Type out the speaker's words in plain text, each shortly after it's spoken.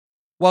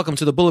Welcome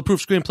to the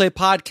Bulletproof Screenplay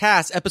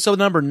Podcast, episode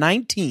number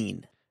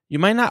 19. You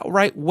might not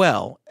write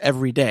well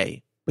every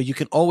day, but you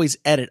can always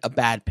edit a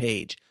bad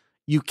page.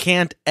 You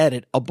can't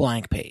edit a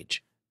blank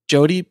page.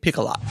 Jody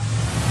Piccolot.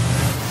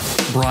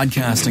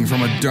 Broadcasting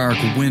from a dark,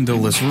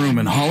 windowless room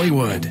in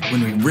Hollywood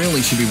when we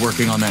really should be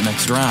working on that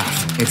next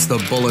draft. It's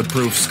the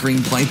Bulletproof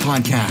Screenplay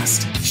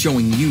Podcast,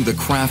 showing you the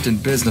craft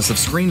and business of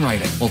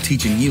screenwriting while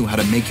teaching you how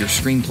to make your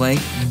screenplay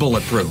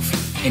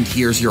bulletproof. And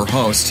here's your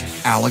host,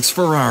 Alex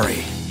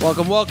Ferrari.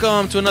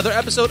 Welcome to another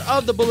episode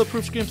of the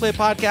Bulletproof Screenplay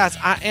Podcast.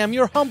 I am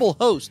your humble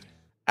host,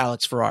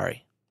 Alex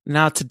Ferrari.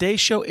 Now,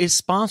 today's show is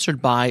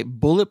sponsored by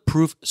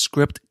Bulletproof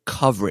Script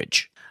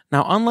Coverage.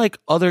 Now, unlike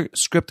other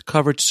script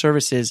coverage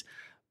services,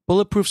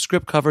 Bulletproof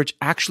Script Coverage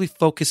actually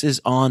focuses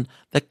on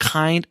the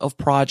kind of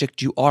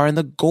project you are and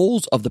the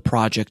goals of the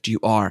project you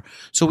are.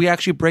 So we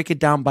actually break it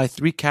down by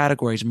three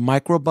categories: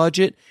 micro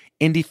budget,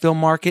 indie film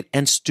market,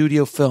 and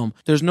studio film.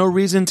 There's no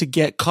reason to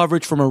get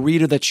coverage from a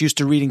reader that's used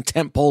to reading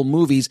tentpole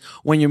movies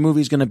when your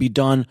movie's going to be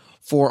done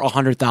for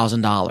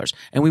 $100,000.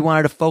 And we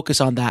wanted to focus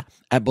on that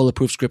at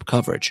Bulletproof Script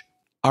Coverage.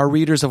 Our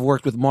readers have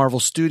worked with Marvel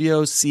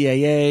Studios,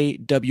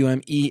 CAA,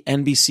 WME,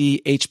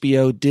 NBC,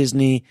 HBO,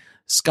 Disney,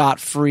 Scott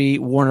Free,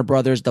 Warner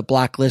Brothers, The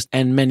Blacklist,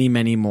 and many,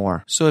 many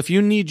more. So if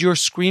you need your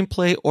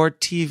screenplay or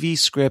TV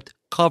script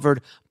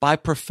covered by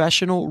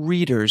professional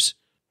readers,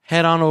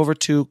 head on over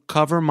to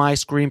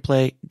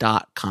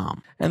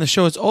covermyscreenplay.com. And the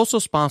show is also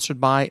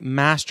sponsored by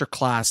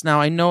Masterclass. Now,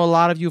 I know a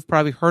lot of you have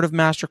probably heard of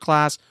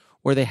Masterclass,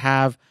 where they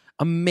have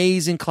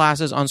amazing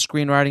classes on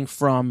screenwriting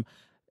from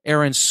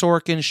Aaron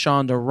Sorkin,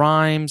 Shonda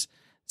Rhimes,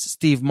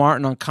 Steve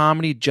Martin on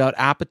comedy, Judd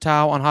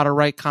Apatow on how to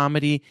write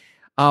comedy.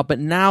 But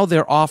now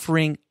they're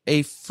offering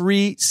a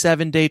free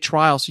 7-day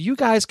trial. So you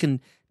guys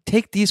can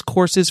take these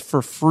courses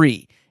for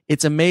free.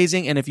 It's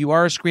amazing. And if you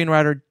are a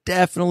screenwriter,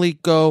 definitely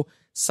go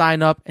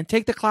sign up and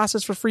take the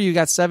classes for free. You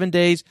got 7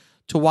 days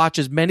to watch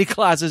as many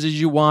classes as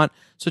you want.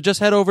 So just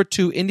head over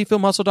to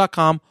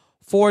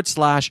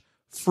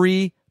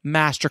indiefilmhustle.com/free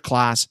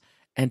masterclass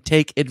and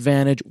take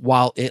advantage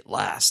while it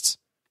lasts.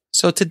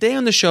 So today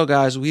on the show,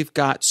 guys, we've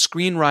got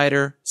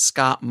screenwriter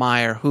Scott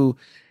Meyer, who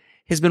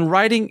has been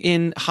writing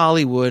in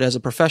Hollywood as a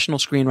professional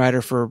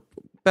screenwriter for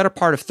better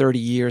part of 30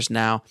 years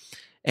now.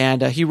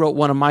 And he wrote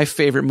one of my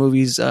favorite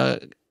movies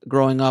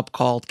growing up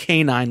called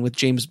Canine with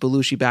James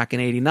Belushi back in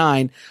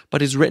 '89,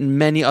 but has written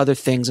many other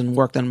things and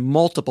worked on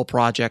multiple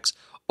projects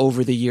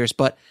over the years.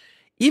 But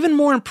even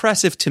more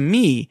impressive to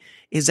me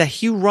is that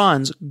he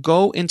runs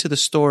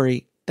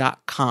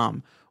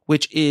gointothestory.com,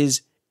 which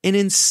is an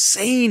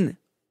insane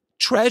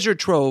treasure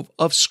trove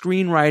of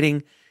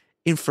screenwriting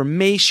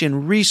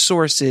information,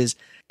 resources,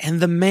 and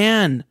the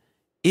man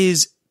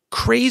is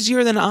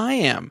crazier than I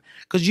am,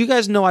 because you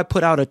guys know I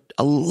put out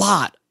a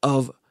lot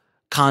of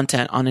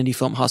content on Indie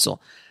Film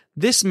Hustle.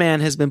 This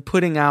man has been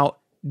putting out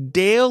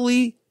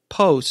daily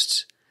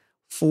posts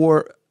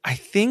for, I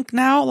think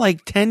now,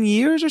 like 10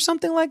 years or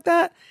something like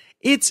that.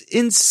 It's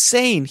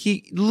insane.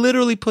 He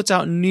literally puts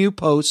out new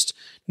posts,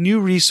 new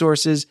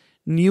resources,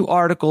 new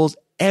articles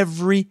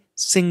every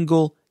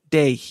single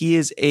day. He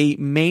is a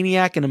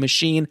maniac and a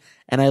machine,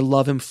 and I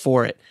love him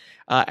for it.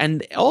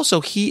 And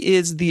also, he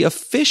is the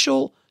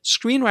official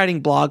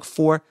screenwriting blog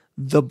for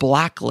The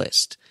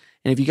Blacklist.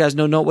 And if you guys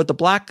don't know what The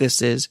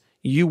Blacklist is,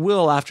 you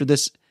will after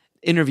this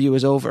interview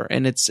is over.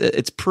 And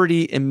it's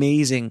pretty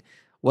amazing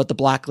what The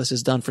Blacklist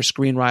has done for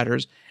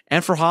screenwriters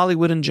and for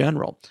Hollywood in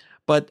general.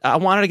 But I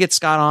wanted to get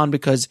Scott on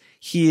because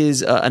he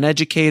is an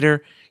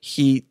educator.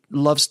 He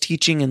loves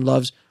teaching and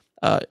loves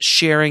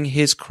sharing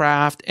his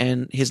craft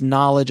and his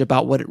knowledge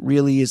about what it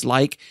really is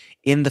like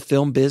in the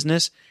film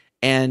business.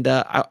 And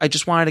I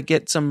just wanted to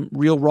get some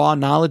real raw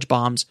knowledge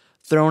bombs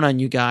thrown on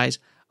you guys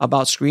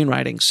about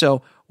screenwriting.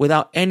 So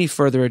without any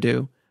further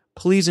ado,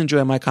 please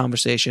enjoy my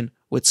conversation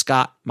with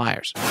Scott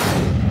Myers.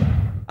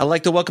 I'd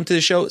like to welcome to the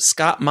show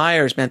Scott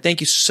Myers. Man, thank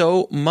you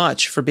so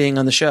much for being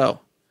on the show.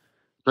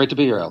 Great to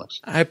be here,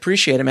 Alex. I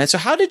appreciate it, man. So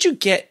how did you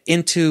get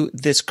into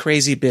this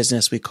crazy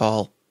business we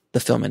call the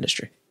film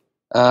industry?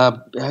 I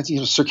had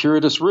a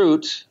circuitous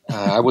route.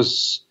 I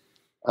was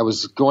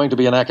going to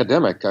be an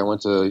academic. I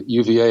went to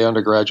UVA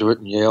undergraduate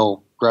and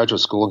Yale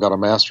graduate school and got a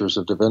master's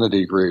of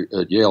divinity degree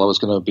at Yale. I was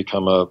going to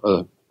become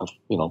a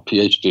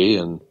PhD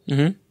and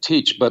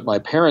teach, but my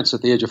parents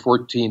at the age of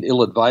 14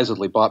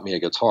 ill-advisedly bought me a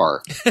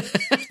guitar.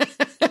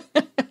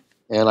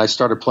 And I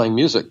started playing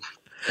music.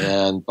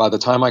 And by the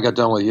time I got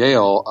done with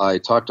Yale, I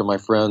talked to my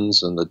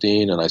friends and the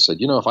dean, and I said,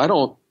 if I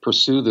don't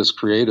pursue this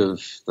creative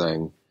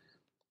thing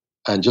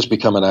and just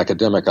become an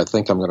academic, I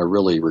think I'm going to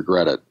really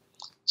regret it.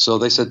 So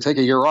they said, take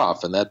a year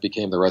off, and that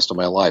became the rest of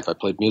my life. I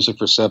played music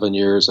for 7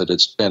 years. I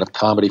did stand-up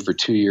comedy for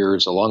 2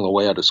 years. Along the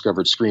way, I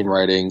discovered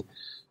screenwriting.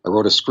 I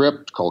wrote a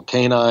script called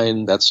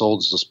Canine that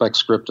sold as a spec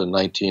script in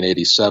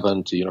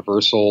 1987 to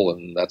Universal,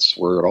 and that's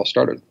where it all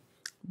started.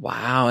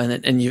 Wow,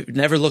 and you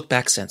never looked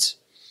back since.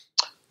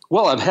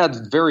 Well, I've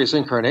had various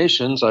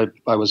incarnations. I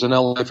was in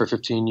LA for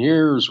 15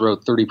 years,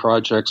 wrote 30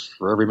 projects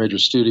for every major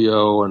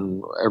studio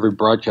and every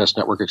broadcast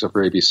network except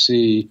for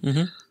ABC.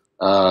 Mm-hmm.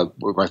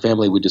 With my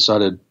family, we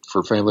decided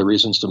for family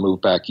reasons, to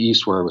move back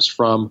east where I was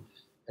from.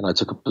 And I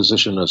took a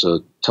position as a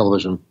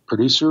television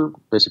producer,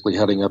 basically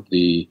heading up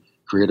the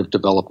creative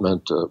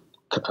development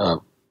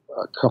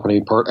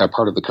company, part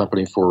of the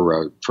company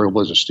for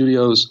Trailblazer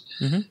Studios.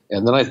 Mm-hmm.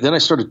 And then I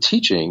started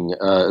teaching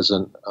as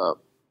a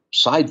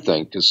side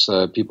thing, because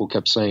people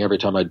kept saying every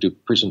time I'd do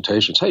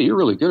presentations, "Hey, you're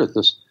really good at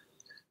this."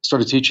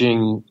 Started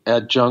teaching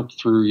adjunct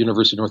through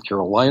University of North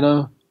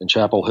Carolina in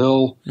Chapel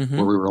Hill, mm-hmm.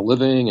 where we were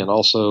living, and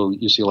also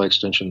UCLA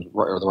Extension,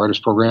 or the Writers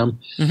Program.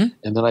 Mm-hmm.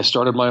 And then I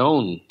started my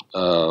own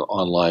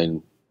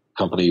online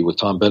company with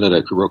Tom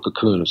Benedict, who wrote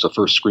Cocoon. It was the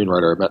first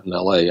screenwriter I met in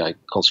LA. I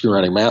called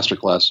Screenwriting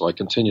Masterclass, so I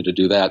continue to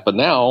do that. But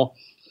now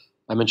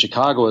I'm in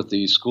Chicago at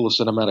the School of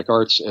Cinematic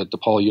Arts at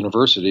DePaul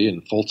University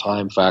and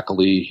full-time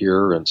faculty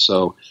here. And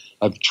so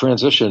I've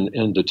transitioned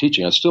into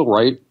teaching. I still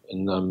write,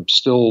 and I'm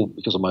still,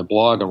 because of my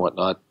blog and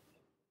whatnot,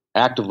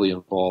 actively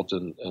involved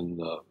in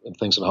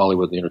things in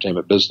Hollywood and the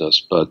entertainment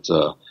business. But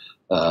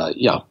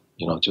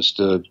just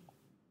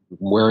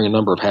wearing a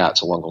number of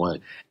hats along the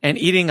way. And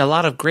eating a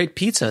lot of great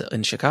pizza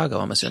in Chicago,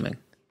 I'm assuming.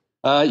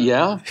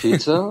 Yeah,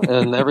 pizza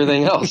and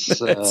everything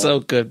else. It's so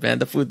good, man.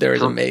 The food there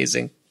is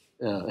amazing.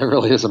 Yeah, it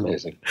really is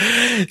amazing.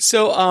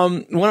 So,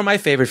 one of my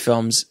favorite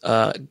films,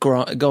 one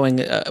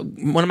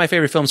of my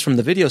favorite films from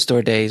the video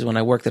store days when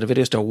I worked at a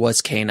video store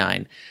was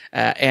K-9.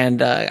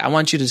 And I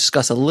want you to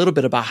discuss a little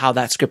bit about how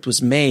that script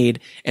was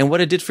made and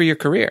what it did for your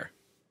career.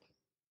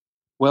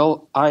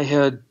 Well, I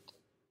had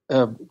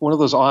one of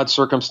those odd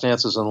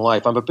circumstances in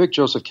life. I'm a big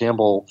Joseph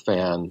Campbell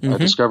fan. Mm-hmm. I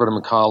discovered him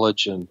in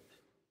college and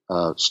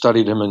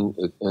studied him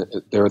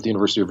there at the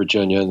University of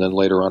Virginia, and then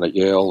later on at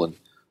Yale, and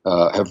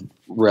have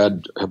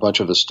read a bunch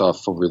of his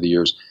stuff over the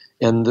years.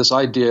 And this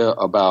idea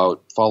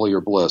about follow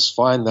your bliss,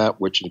 find that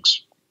which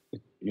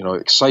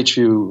excites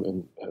you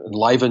and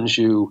enlivens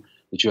you,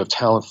 that you have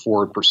talent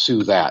for, and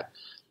pursue that.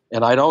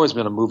 And I'd always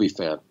been a movie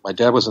fan. My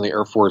dad was in the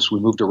Air Force. We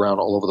moved around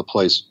all over the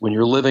place. When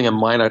you're living in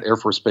Minot Air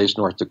Force Base,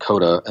 North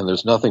Dakota, and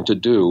there's nothing to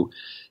do,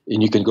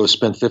 and you can go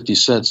spend 50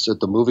 cents at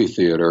the movie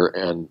theater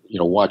and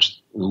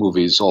watch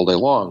movies all day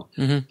long,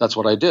 mm-hmm. that's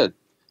what I did.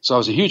 So I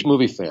was a huge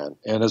movie fan.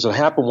 And as it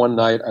happened one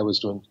night, I was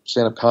doing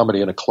stand-up comedy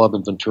in a club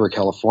in Ventura,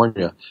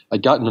 California.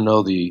 I'd gotten to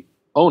know the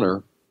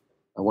owner,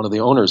 one of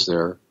the owners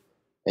there,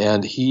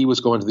 and he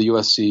was going to the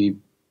USC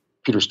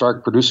Peter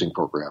Stark producing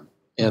program.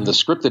 And mm-hmm. the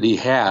script that he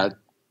had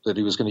that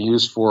he was going to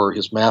use for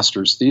his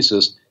master's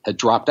thesis had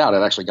dropped out.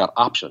 It actually got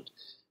optioned.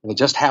 And it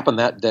just happened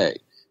that day.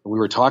 And we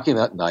were talking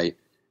that night,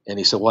 and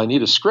he said, "Well, I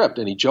need a script."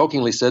 And he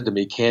jokingly said to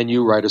me, "Can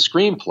you write a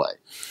screenplay?"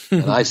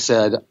 And I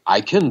said,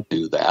 "I can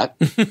do that."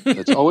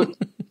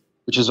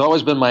 Which has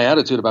always been my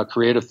attitude about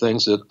creative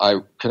things that I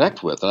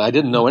connect with. And I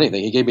didn't know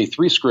anything. He gave me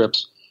 3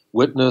 scripts: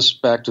 Witness,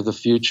 Back to the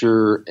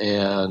Future,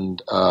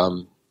 and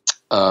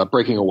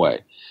Breaking Away.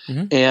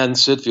 Mm-hmm. And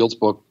Sid Field's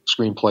book,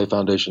 Screenplay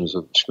Foundations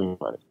of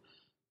Screenwriting.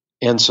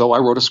 And so I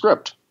wrote a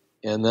script.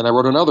 And then I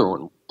wrote another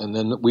one. And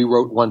then we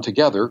wrote one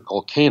together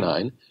called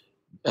K-9.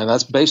 And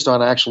that's based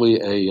on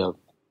actually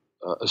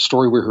a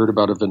story we heard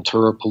about a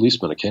Ventura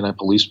policeman, a canine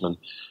policeman,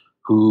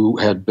 who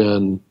had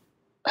a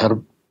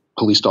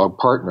police dog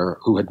partner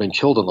who had been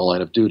killed in the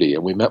line of duty.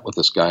 And we met with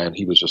this guy, and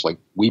he was just like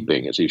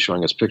weeping as he was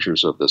showing us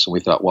pictures of this. And we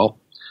thought, well,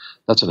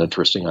 that's an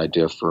interesting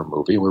idea for a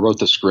movie. And we wrote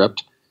the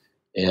script.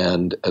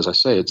 And as I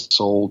say, it's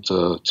sold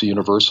to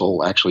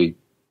Universal, actually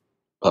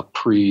a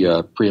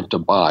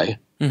preemptive buy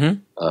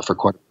mm-hmm. For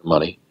quite a bit of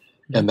money.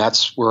 Mm-hmm. And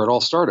that's where it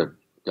all started.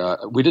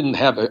 We didn't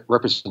have a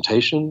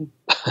representation.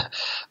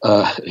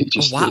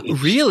 Wow,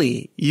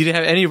 really? You didn't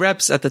have any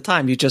reps at the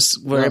time? You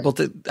just were able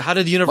to – how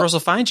did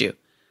Universal find you?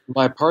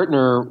 My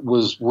partner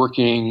was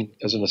working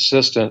as an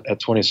assistant at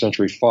 20th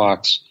Century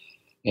Fox,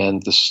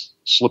 and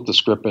slipped the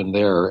script in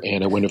there,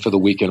 and it went in for the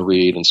weekend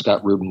read, and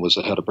Scott Rudin was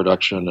the head of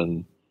production,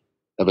 and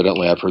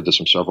evidently I've heard this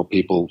from several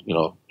people,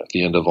 at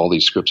the end of all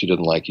these scripts he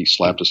didn't like, he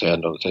slapped his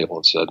hand on the table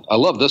and said, "I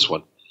love this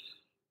one."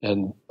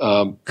 And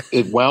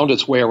it wound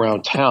its way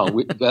around town.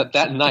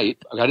 That night,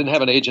 I didn't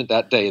have an agent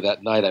that day.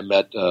 That night I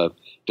met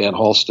Dan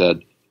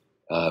Halstead,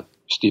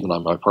 Steve and I,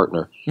 my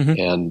partner, mm-hmm.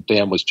 and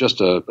Dan was just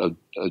a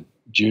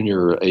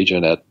junior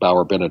agent at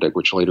Bauer Benedict,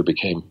 which later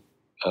became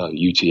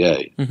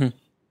UTA. Mm-hmm.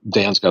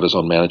 Dan's got his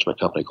own management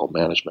company called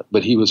Management,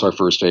 but he was our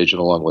first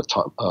agent along with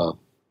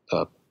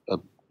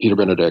Peter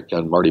Benedict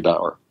and Marty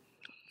Bauer.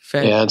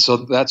 Fair. And so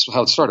that's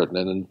how it started.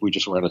 And then we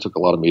just ran and took a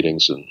lot of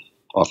meetings, and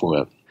off we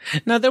went.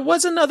 Now, there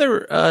was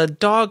another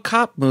dog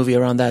cop movie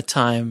around that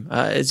time.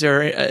 Is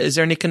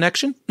there any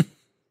connection?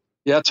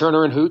 Yeah,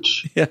 Turner and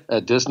Hooch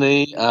at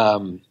Disney.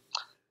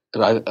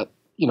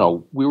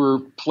 We were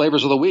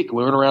flavors of the week.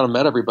 We went around and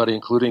met everybody,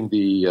 including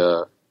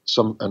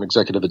an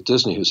executive at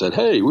Disney who said,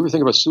 "Hey, we were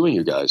thinking about suing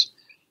you guys,"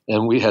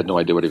 and we had no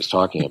idea what he was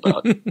talking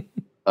about.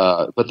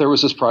 But there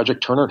was this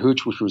project, Turner and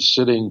Hooch, which was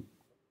sitting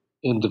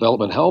in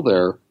development hell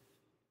there,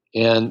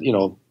 and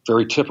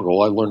very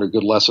typical. I learned a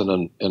good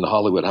lesson in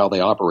Hollywood how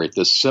they operate.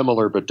 This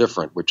similar but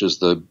different, which is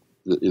the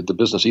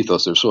business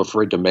ethos. They're so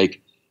afraid to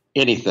make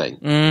anything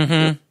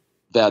mm-hmm.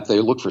 that they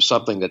look for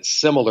something that's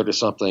similar to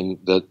something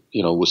that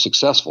was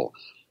successful.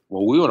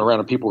 Well, we went around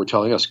and people were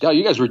telling us, God,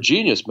 you guys were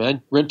genius,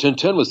 man. Rin Tin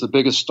Tin was the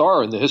biggest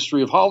star in the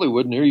history of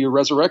Hollywood, and here you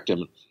resurrect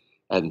him.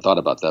 I hadn't thought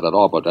about that at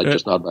all, but I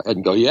just nod my head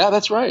and go, yeah,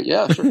 that's right.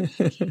 Yeah, sure.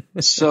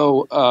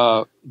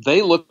 So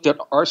they looked at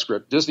our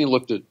script. Disney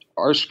looked at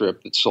our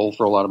script that sold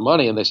for a lot of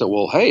money, and they said,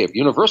 well, hey, if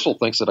Universal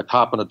thinks that a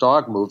cop and a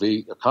dog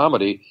movie, a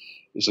comedy,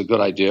 is a good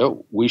idea,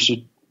 we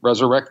should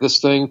resurrect this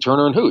thing,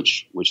 Turner and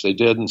Hooch, which they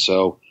did. And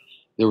so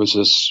there was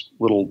this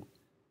little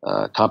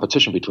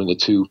competition between the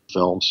two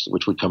films,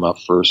 which would come out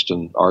first,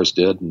 and ours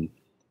did. And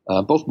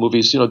both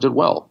movies, did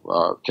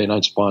well.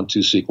 K-9 spawned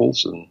 2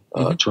 sequels,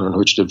 and Turner and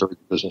Hooch did very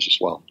good business as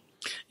well.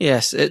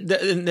 Yes,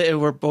 they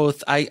were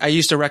both. I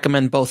used to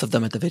recommend both of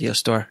them at the video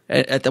store.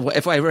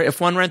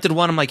 If one rented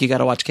one, I'm like, you got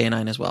to watch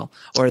K-9 as well,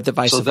 or the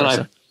vice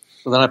versa.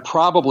 Then I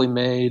probably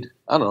made,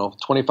 I don't know,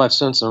 25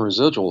 cents in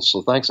residuals.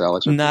 So thanks,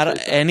 Alex. Not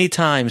any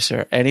time,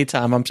 sir.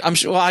 Anytime. I'm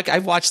sure. Well,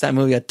 I've watched that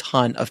movie a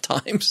ton of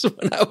times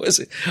when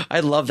I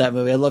love that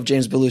movie. I love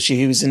James Belushi.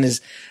 He was in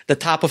the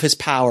top of his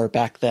power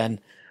back then,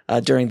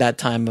 during that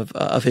time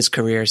of his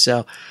career.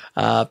 So,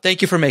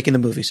 thank you for making the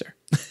movie, sir.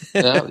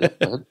 Yeah,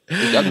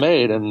 it got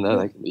made,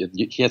 and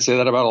you can't say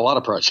that about a lot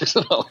of projects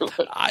in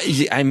Hollywood.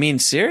 I mean,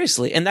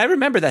 seriously. And I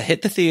remember that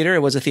hit the theater. It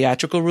was a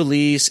theatrical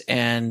release,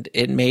 and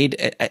it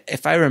made,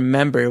 if I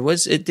remember,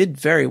 it did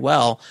very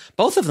well.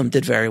 Both of them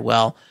did very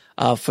well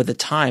for the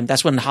time.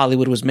 That's when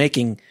Hollywood was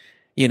making,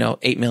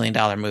 $8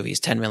 million movies,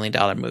 $10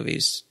 million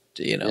movies.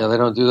 Yeah, they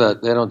don't do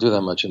that. They don't do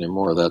that much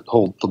anymore.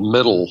 The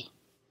middle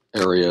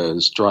area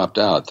is dropped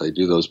out. They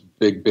do those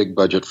big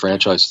budget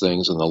franchise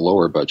things and the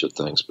lower budget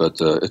things, but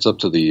it's up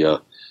to the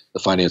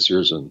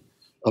financiers and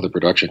other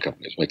production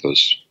companies make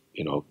those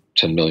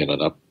 10 million and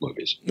up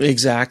movies.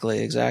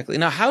 Exactly.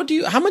 Now,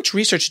 how much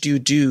research do you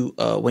do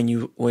when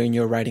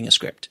you're writing a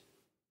script?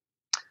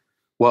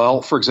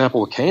 Well, for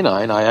example, with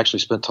K-9, I actually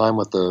spent time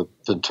with the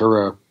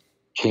Ventura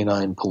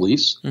K-9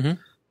 police. Mm-hmm.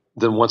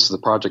 Then once the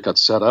project got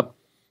set up,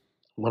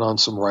 went on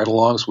some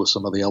ride-alongs with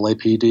some of the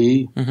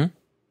LAPD.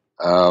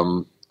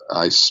 Mm-hmm.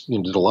 I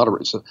did a lot of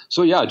research.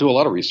 So yeah, I do a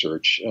lot of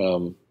research.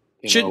 Do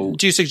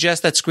you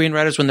suggest that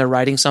screenwriters, when they're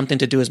writing something,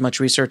 to do as much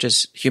research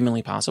as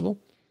humanly possible?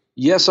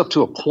 Yes, up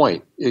to a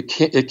point.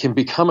 It can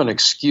become an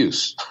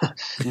excuse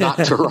not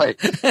to write.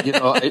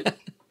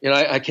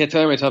 I can't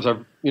tell you how many times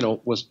I've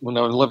when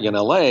I was living in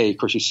LA. Of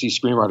course, you see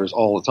screenwriters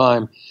all the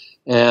time,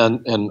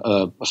 and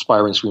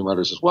aspiring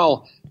screenwriters as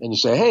well. And you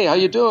say, "Hey, how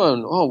you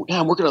doing? Oh, yeah,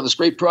 I'm working on this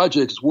great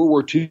project. It's World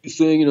War II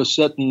thing,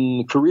 set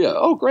in Korea.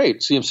 Oh,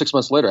 great. See him 6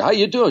 months later. How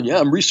you doing? Yeah,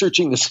 I'm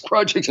researching this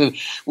project in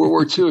World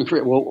War II in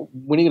Korea. Well,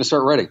 when are you going to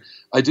start writing?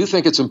 I do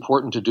think it's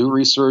important to do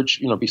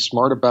research. Be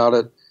smart about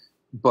it.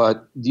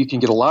 But you can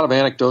get a lot of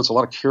anecdotes, a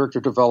lot of character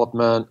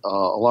development, a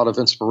lot of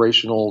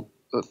inspirational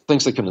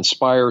things that can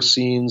inspire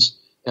scenes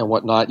and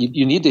whatnot.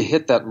 You need to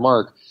hit that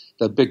mark.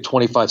 That big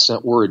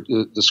 25-cent word.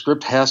 The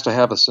script has to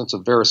have a sense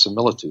of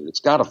verisimilitude. It's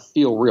got to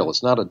feel real.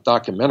 It's not a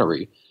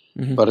documentary,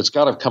 mm-hmm. but it's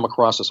got to come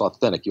across as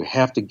authentic. You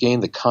have to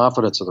gain the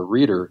confidence of the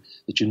reader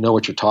that you know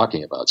what you're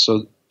talking about.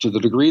 So to the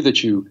degree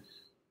that you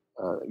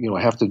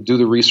have to do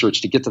the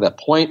research to get to that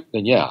point,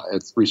 then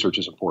research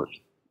is important.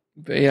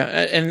 Yeah,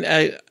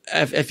 and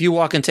if you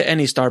walk into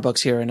any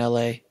Starbucks here in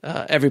LA,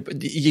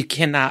 you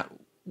cannot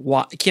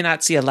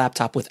see a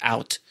laptop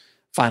without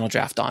Final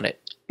Draft on it.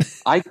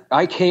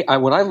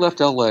 When I left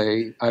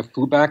LA, I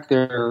flew back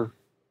there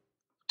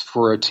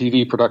for a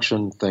TV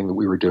production thing that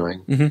we were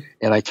doing, mm-hmm.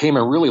 and I came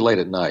in really late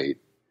at night,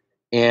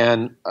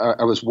 and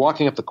I was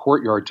walking up the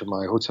courtyard to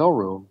my hotel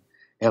room,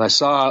 and I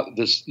saw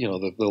this,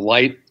 the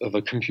light of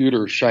a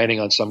computer shining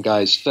on some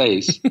guy's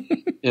face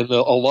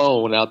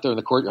alone out there in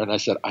the courtyard, and I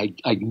said, I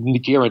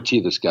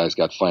guarantee this guy's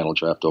got Final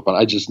Draft open.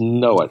 I just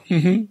know it.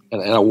 Mm-hmm.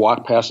 And I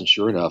walked past, and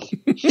sure enough,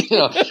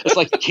 it's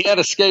like you can't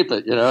escape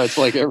it. It's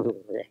like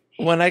everywhere.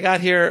 When I got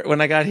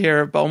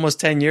here almost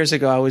 10 years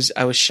ago,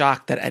 I was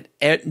shocked that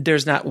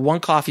there's not one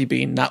Coffee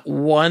Bean, not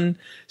one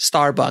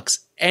Starbucks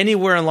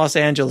anywhere in Los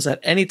Angeles at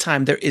any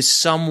time there is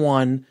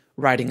someone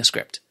writing a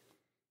script.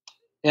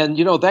 And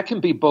that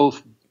can be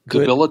both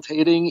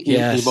debilitating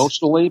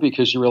emotionally,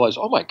 because you realize,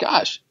 oh my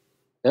gosh,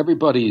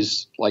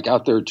 everybody's like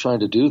out there trying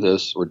to do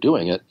this or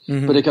doing it.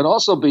 Mm-hmm. But it can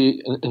also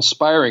be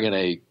inspiring in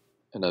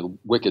a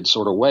wicked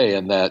sort of way,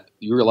 in that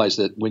you realize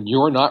that when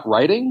you're not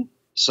writing,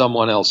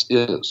 someone else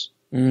is.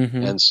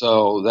 Mm-hmm. And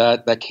so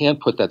that can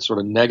put that sort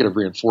of negative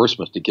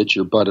reinforcement to get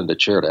your butt in the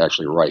chair to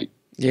actually write.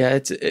 Yeah,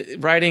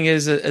 writing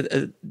is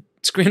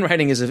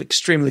screenwriting is an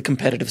extremely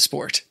competitive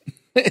sport,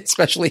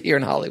 especially here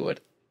in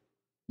Hollywood.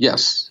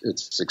 Yes,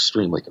 it's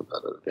extremely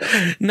competitive.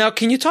 Yeah. Now,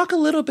 can you talk a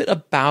little bit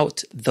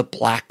about the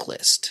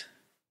blacklist?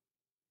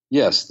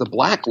 Yes, the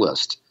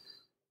blacklist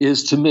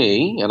is, to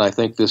me, and I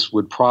think this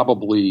would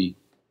probably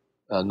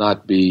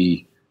not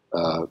be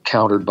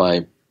countered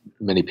by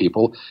many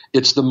people,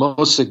 it's the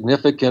most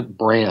significant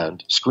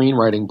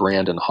screenwriting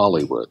brand in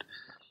Hollywood.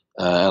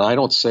 And I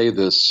don't say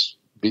this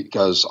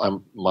because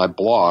my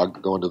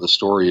blog, Going to the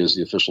Story, is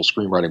the official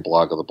screenwriting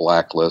blog of the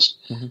Blacklist,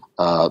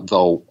 mm-hmm.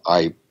 Though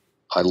I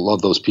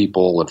love those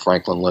people, and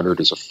Franklin Leonard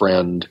is a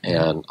friend,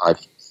 and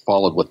I've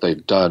followed what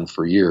they've done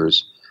for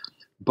years.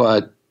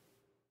 But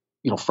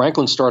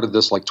Franklin started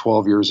this like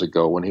 12 years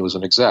ago when he was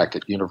an exec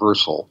at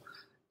Universal,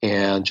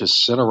 and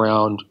just sent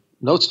around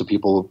notes to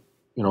people,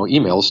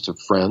 emails to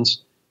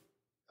friends,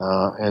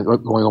 and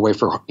going away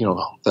for,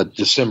 that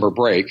December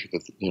break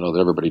that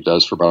everybody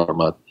does for about a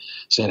month,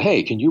 saying,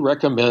 hey, can you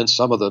recommend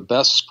some of the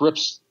best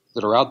scripts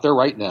that are out there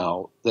right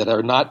now that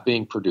are not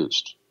being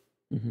produced?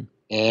 Mm-hmm.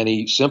 And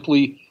he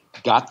simply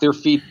got their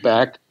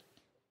feedback,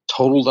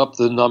 totaled up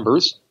the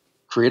numbers,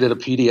 created a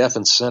PDF,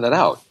 and sent it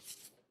out.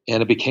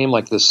 And it became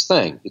like this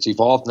thing. It's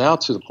evolved now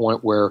to the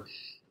point where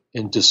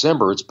in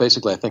December, it's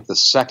basically, I think, the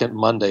second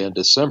Monday in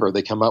December,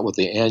 they come out with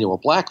the annual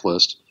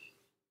blacklist.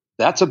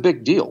 That's a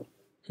big deal.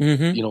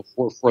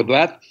 Mm-hmm. For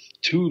that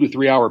 2 to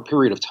 3 hour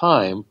period of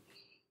time,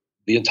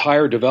 the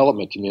entire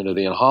development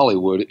community in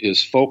Hollywood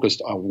is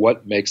focused on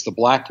what makes the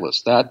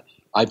blacklist. That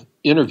I've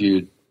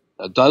interviewed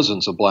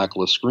dozens of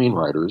blacklist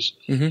screenwriters.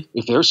 Mm-hmm.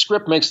 If their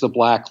script makes the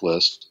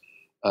blacklist,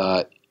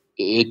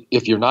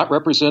 if you're not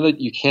represented,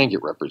 you can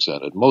get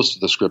represented. Most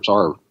of the scripts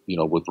are,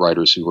 with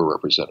writers who were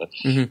represented.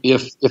 Mm-hmm.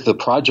 If the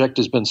project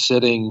has been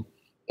sitting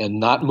and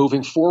not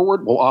moving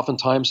forward, well,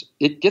 oftentimes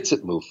it gets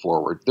it moved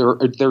forward.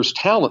 There's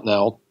talent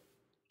now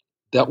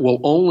that will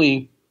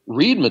only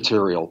read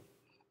material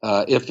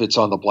if it's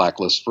on the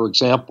blacklist. For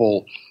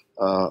example,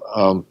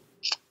 The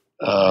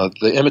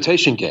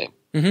Imitation Game.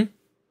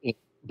 Mm-hmm.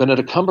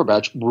 Benedict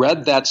Cumberbatch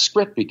read that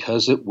script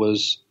because it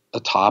was a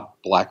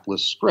top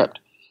blacklist script.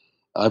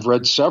 I've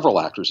read several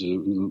actors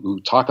who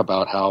talk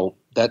about how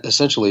that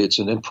essentially it's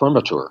an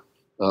imprimatur.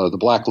 The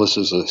blacklist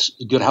is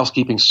a good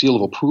housekeeping seal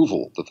of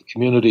approval that the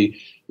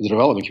community, the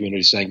development community,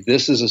 is saying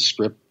this is a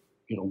script,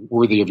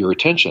 worthy of your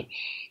attention.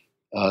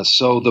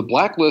 So the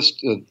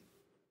blacklist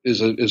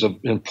is an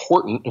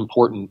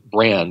important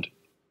brand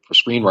for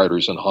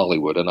screenwriters in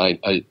Hollywood, and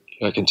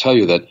I can tell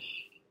you that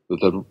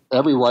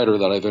every writer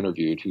that I've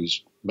interviewed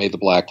who's made the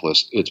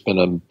blacklist, it's been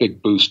a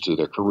big boost to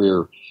their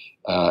career.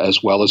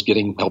 As well as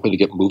helping to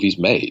get movies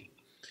made.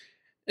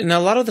 And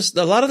a lot of the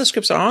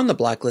scripts that are on the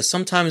blacklist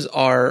sometimes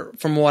are,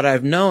 from what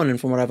I've known and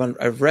from what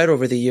I've read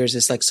over the years,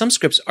 is like some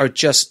scripts are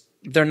just,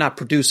 they're not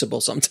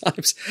producible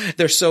sometimes.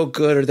 They're so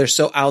good or they're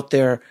so out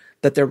there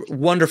that they're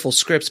wonderful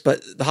scripts,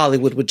 but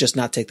Hollywood would just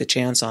not take the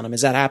chance on them.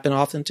 Does that happen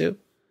often too?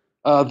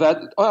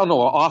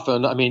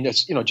 Often. I mean,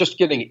 it's, just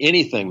getting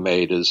anything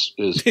made is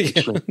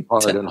extremely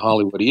hard in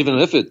Hollywood, even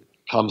if it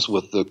comes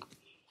with the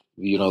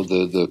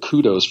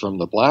kudos from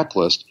the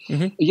blacklist.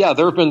 Mm-hmm. Yeah,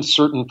 there have been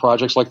certain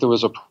projects, like there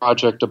was a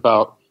project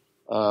about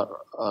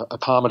a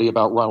comedy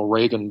about Ronald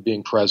Reagan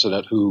being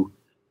president, who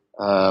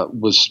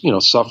was,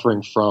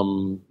 suffering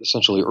from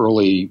essentially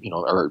early,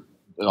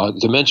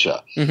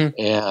 dementia. Mm-hmm.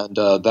 And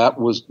that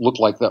looked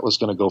like that was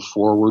going to go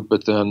forward,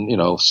 but then,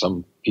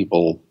 some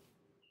people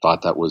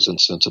thought that was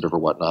insensitive or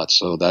whatnot,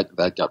 so that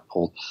got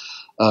pulled.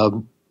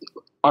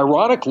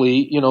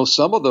 Ironically,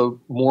 some of the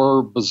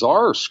more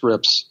bizarre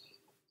scripts,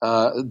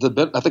 I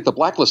think the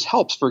blacklist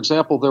helps. For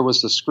example, there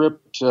was the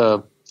script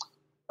the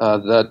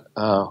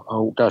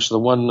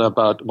one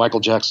about Michael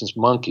Jackson's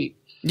Monkey.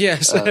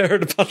 Yes, I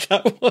heard about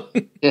that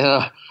one.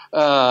 Yeah,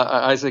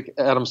 Isaac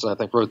Adamson, I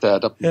think, wrote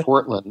that up in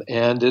Portland,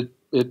 and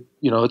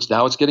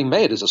it's getting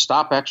made as a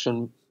stop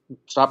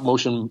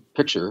motion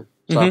picture,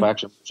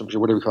 action picture,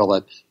 whatever you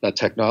call that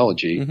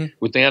technology,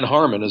 with Dan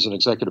Harmon as an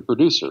executive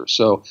producer.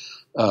 So.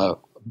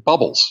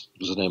 Bubbles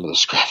was the name of the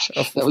script.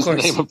 That was the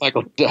name of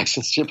Michael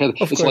Jackson's script.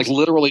 It's like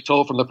literally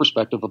told from the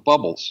perspective of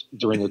Bubbles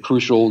during a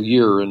crucial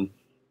year in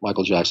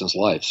Michael Jackson's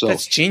life. So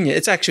that's genius.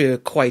 It's actually a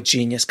quite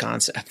genius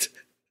concept.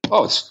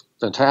 Oh, it's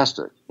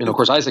fantastic. Of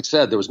course, Isaac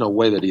said there was no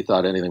way that he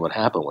thought anything would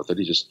happen with it.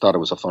 He just thought it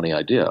was a funny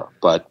idea.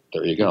 But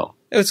there you go.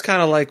 It was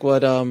kind of like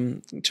what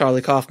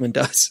Charlie Kaufman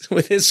does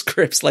with his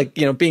scripts, like,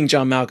 being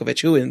John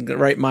Malkovich, who in the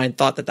right mind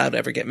thought that would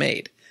ever get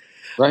made.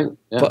 Right.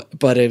 Yeah.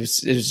 But it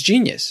was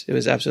genius. It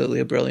was absolutely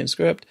a brilliant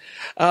script.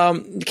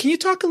 Can you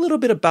talk a little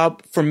bit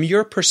about, from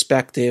your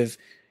perspective,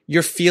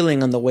 your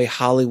feeling on the way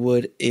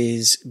Hollywood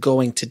is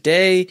going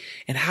today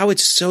and how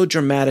it's so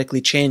dramatically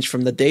changed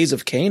from the days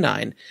of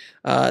K-9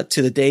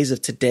 to the days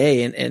of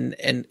today?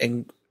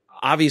 And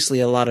obviously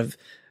a lot of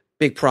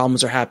big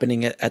problems are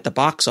happening at the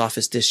box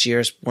office this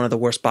year. It's one of the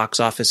worst box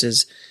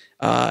offices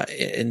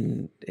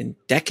in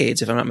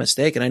decades, if I'm not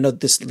mistaken. I know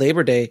this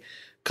Labor Day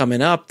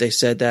coming up, they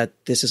said that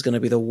this is going to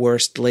be the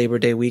worst Labor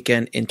Day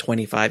weekend in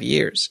 25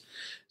 years.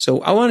 So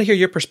I want to hear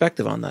your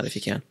perspective on that, if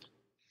you can.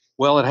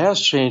 Well, it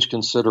has changed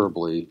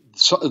considerably.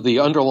 So the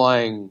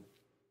underlying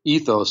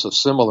ethos of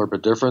similar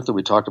but different that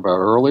we talked about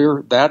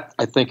earlier, that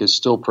I think is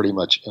still pretty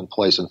much in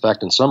place. In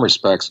fact, in some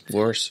respects,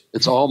 worse.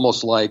 It's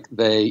almost like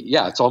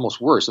it's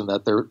almost worse in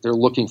that they're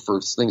looking for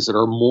things that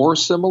are more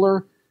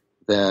similar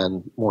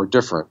than more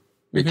different,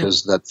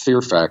 because that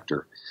fear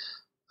factor.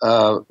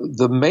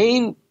 The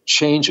main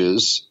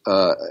changes,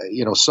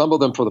 some of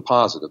them for the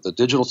positive. The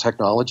digital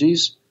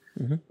technologies,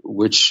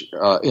 which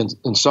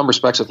in some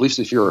respects, at least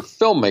if you're a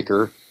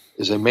filmmaker,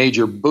 is a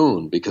major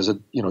boon because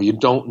you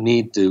don't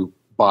need to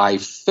buy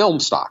film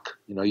stock.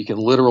 You can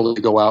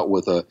literally go out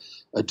with a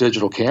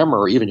digital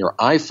camera or even your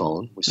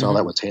iPhone. We saw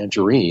that with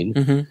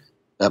Tangerine,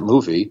 that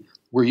movie,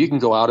 where you can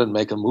go out and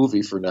make a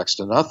movie for next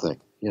to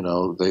nothing.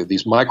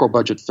 These micro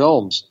budget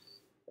films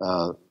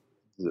that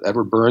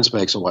Edward Burns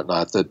makes and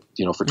whatnot that,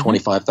 for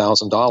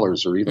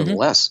 $25,000 or even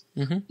less,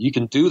 you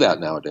can do that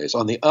nowadays.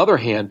 On the other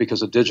hand,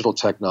 because of digital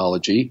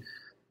technology,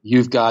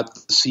 you've got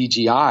the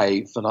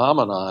CGI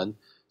phenomenon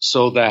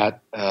so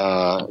that,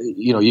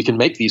 you can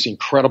make these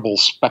incredible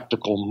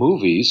spectacle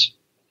movies.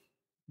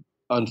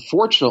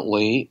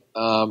 Unfortunately,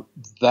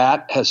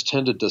 that has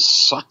tended to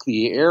suck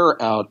the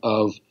air out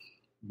of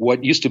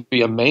what used to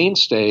be a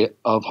mainstay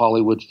of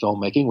Hollywood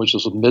filmmaking, which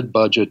was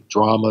mid-budget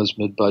dramas,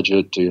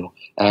 mid-budget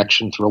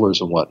action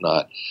thrillers and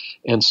whatnot.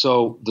 And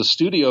so the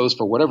studios,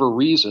 for whatever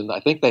reason,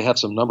 I think they have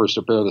some numbers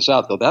to bear this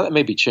out, though that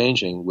may be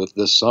changing with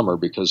this summer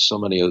because so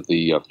many of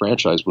the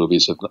franchise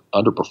movies have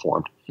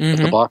underperformed at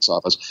the box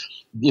office.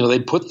 They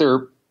put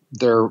their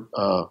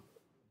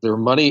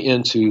money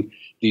into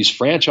these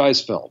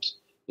franchise films.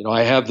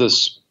 I have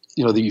this,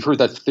 you've heard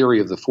that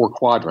theory of the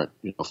 4-quadrant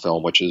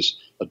film, which is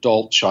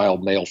adult,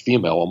 child, male,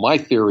 female. Well, my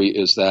theory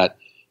is that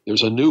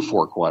there's a new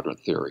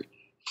 4-quadrant theory: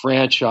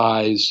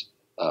 franchise,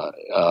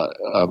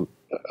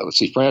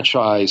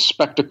 franchise,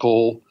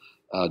 spectacle,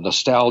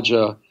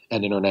 nostalgia,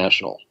 and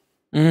international.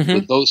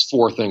 Those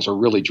 4 things are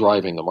really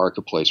driving the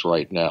marketplace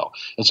right now.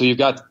 And so you've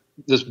got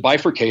this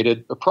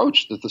bifurcated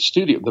approach that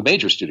the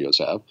major studios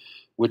have,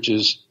 which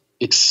is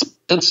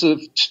expensive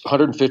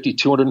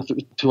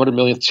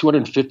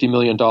 $250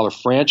 million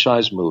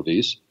franchise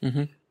movies,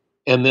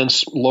 and then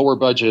lower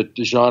budget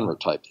genre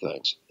type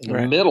things. In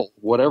the middle,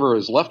 whatever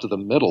is left of the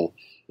middle,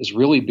 is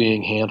really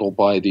being handled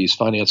by these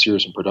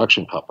financiers and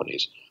production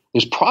companies.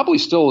 There's probably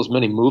still as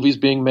many movies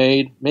being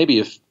made,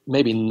 maybe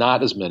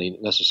not as many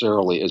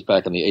necessarily as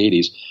back in the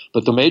 80s,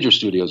 but the major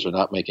studios are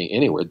not making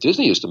anywhere.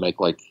 Disney used to make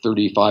like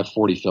 35,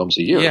 40 films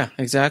a year. Yeah,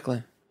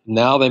 exactly.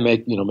 Now they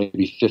make,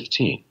 maybe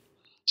 15.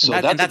 So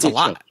that's a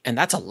lot. And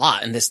that's a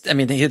lot. And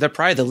they're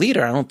probably the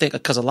leader. I don't think,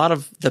 because a lot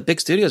of the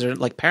big studios are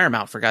like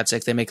Paramount, for God's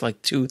sakes. They make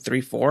like 2,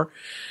 3, 4,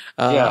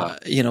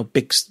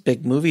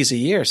 big movies a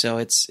year. So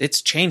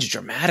it's changed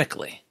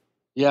dramatically.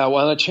 Yeah,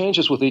 well, and it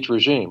changes with each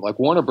regime. Like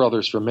Warner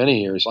Brothers for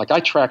many years, like I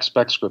track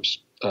spec scripts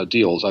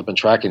deals. I've been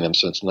tracking them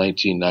since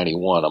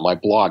 1991. On my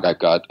blog, I've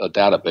got a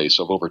database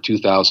of over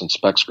 2,000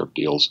 spec script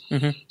deals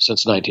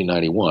since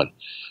 1991.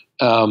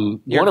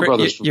 Warner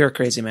Brothers. You're a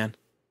crazy man.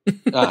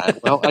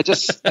 Well, I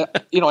just,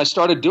 I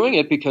started doing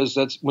it because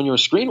that's when you're a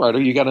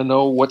screenwriter, you got to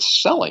know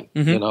what's selling,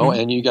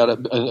 and you got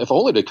to, if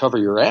only to cover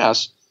your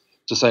ass,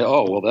 to say,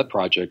 oh, well, that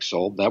project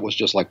sold. That was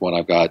just like what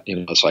I've got,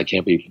 so I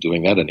can't be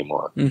doing that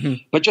anymore.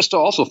 But just to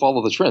also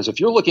follow the trends. If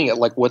you're looking at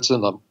like what's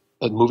in the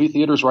movie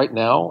theaters right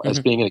now as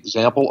being an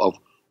example of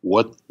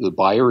what the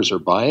buyers are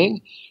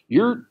buying,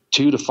 you're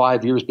 2 to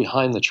 5 years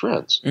behind the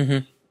trends.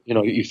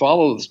 You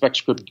follow the spec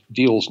script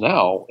deals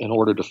now in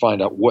order to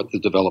find out what the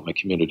development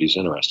community is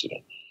interested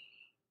in.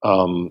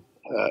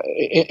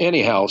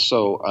 Anyhow,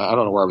 so I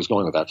don't know where I was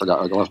going with that.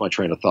 I lost my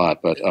train of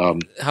thought. But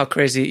how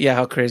crazy!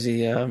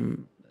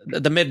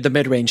 The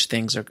mid-range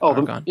things are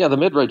gone. Yeah, the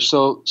mid-range.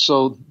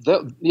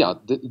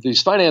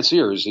 These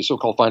financiers, these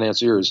so-called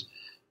financiers,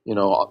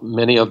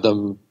 many of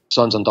them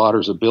sons and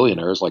daughters of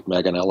billionaires like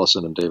Megan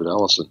Ellison and David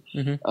Ellison,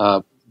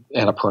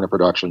 Annapurna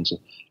Productions.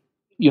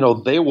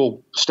 They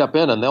will step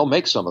in and they'll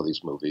make some of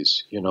these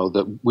movies,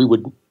 that we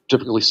would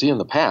typically see in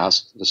the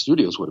past. The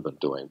studios would have been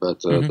doing,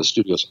 but the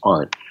studios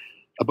aren't.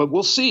 But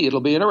we'll see. It'll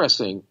be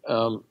interesting.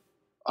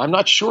 I'm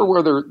not sure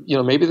whether,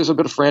 maybe there's a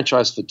bit of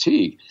franchise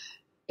fatigue.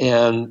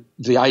 And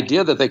the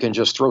idea that they can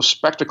just throw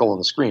spectacle on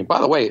the screen.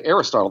 By the way,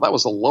 Aristotle, that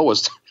was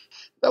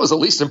the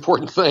least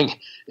important thing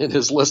in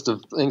his list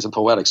of things in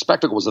poetic.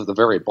 Spectacle was at the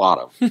very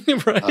bottom.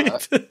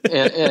 Right.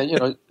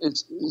 And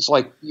it's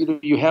like,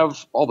 you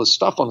have all this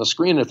stuff on the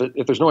screen.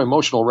 If there's no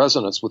emotional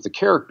resonance with the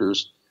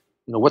characters,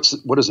 what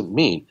does it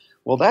mean?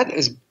 Well, that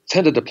has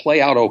tended to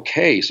play out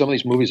okay. Some of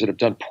these movies that have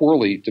done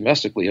poorly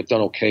domestically have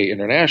done okay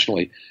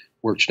internationally,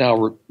 which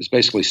now is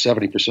basically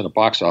 70% of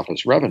box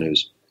office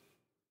revenues.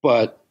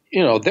 But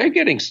they're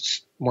getting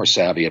more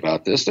savvy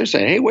about this. They're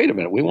saying, hey, wait a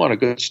minute, we want a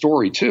good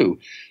story too.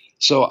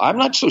 So I'm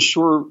not so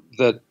sure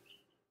that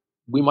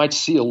we might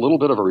see a little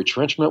bit of a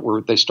retrenchment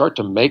where they start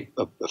to make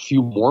a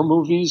few more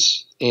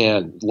movies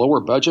and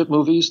lower budget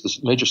movies, the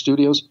major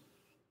studios.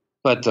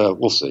 But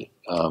we'll see.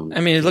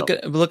 Look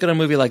at a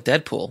movie like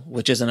Deadpool,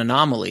 which is an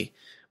anomaly,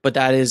 but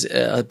that is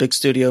a big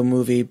studio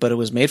movie, but it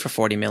was made for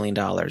 $40 million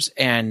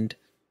and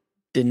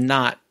did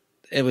not.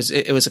 It was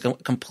a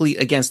complete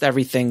against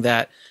everything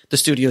that the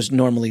studios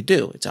normally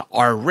do. It's a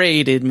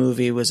R-rated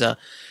movie. It was a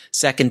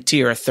second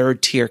tier, a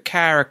third tier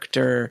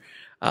character.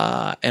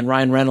 And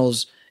Ryan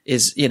Reynolds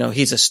is,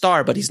 he's a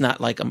star, but he's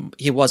not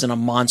he wasn't a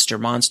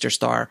monster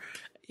star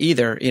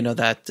either.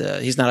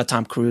 He's not a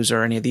Tom Cruise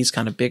or any of these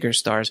kind of bigger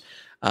stars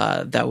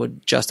that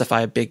would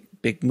justify a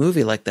big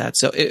movie like that.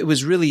 So it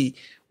was really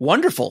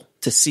wonderful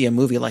to see a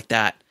movie like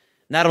that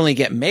not only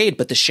get made,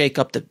 but to shake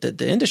up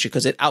the industry,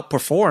 because it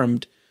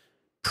outperformed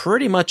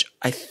pretty much,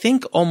 I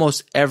think,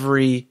 almost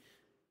every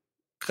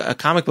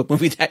comic book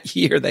movie that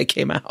year that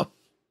came out.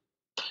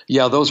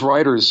 Yeah, those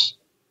writers,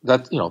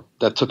 that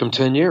took them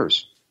 10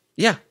 years.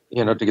 Yeah,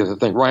 to get the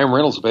thing. Ryan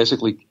Reynolds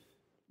basically,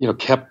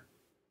 kept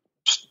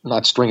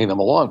not stringing them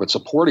along, but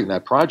supporting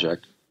that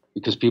project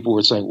because people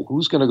were saying, well,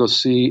 who's going to go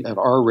see an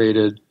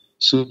R-rated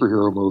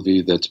superhero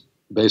movie that's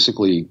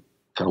basically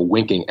kind of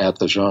winking at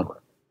the genre?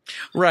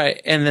 Right.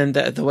 And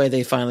then the way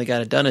they finally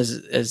got it done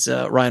is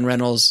Ryan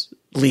Reynolds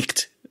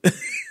leaked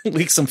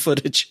some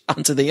footage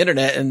onto the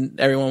internet and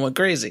everyone went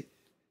crazy.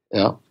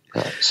 Yeah.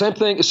 Same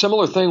thing, a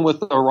similar thing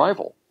with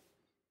Arrival.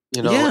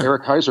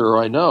 Eric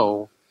Heiser, I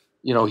know,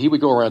 he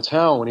would go around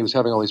town when he was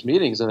having all these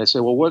meetings and they'd say,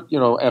 well, what,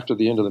 after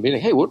the end of the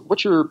meeting, hey,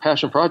 what's your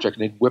passion project?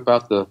 And he'd whip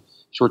out the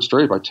short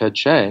story by Ted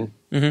Chiang,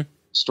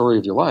 Story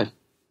of Your Life,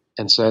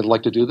 and say, I'd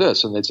like to do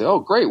this. And they'd say, oh,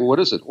 great. Well, what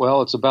is it?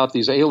 Well, it's about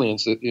these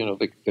aliens that,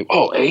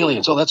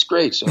 aliens. Oh, that's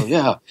great. So,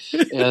 yeah.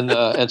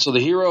 And so the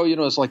hero,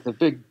 is like the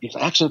big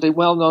action thing.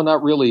 Well, no,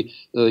 not really.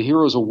 The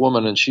hero's a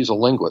woman and she's a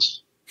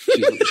linguist.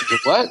 She's a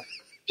what?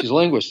 She's a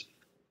linguist.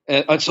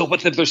 And so,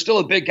 but there's still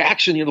a big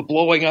action,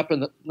 blowing up.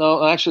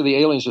 No, actually, the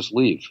aliens just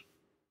leave.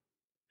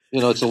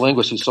 It's a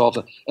linguist who solves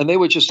it. And they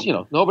would just,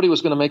 nobody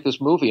was going to make this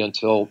movie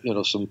until,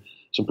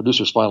 some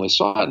producers finally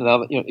saw it. And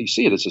now, you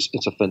see it.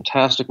 It's a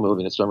fantastic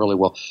movie and it's done really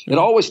well. It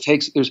always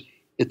takes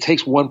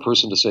one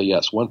person to say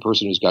yes, one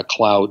person who's got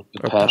clout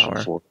and passion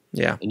for it.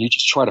 Yeah. And you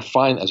just try to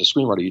find, as a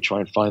screenwriter, you try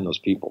and find those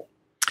people.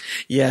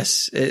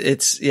 Yes.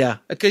 Because,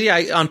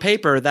 on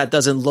paper, that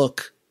doesn't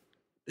look,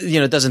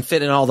 it doesn't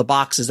fit in all the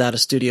boxes that a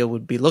studio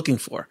would be looking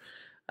for.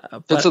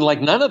 It's in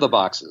like none of the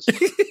boxes.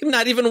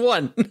 Not even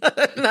one.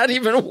 Not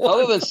even one.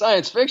 Other than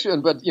science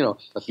fiction, but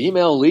a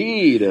female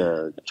lead,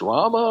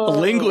 drama, a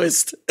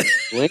linguist.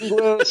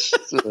 Yeah,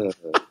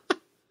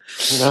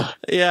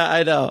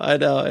 I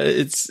know.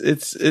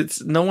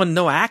 It's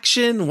no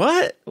action.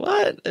 What?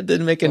 It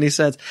didn't make any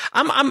sense.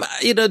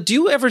 Do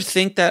you ever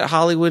think that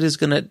Hollywood is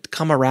going to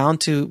come around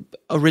to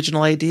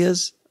original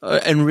ideas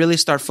and really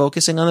start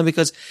focusing on them?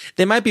 Because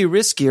they might be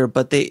riskier,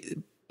 but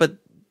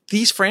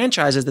these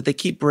franchises that they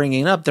keep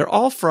bringing up, they're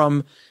all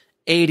from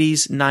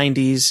 80s,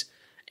 90s,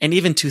 and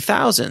even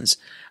 2000s.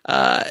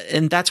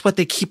 And that's what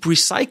they keep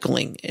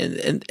recycling.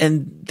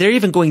 And they're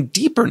even going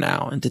deeper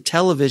now into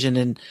television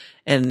and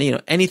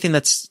anything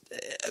that's,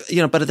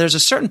 but there's a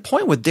certain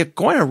point where they're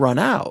going to run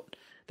out.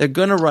 They're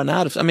going to run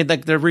out of,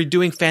 they're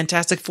redoing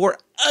Fantastic Four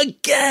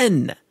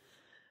again.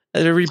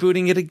 They're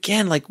rebooting it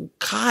again. Like,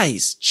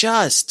 guys,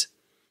 just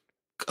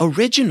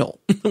original.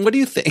 What do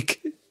you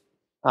think?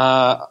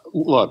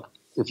 Look,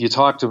 if you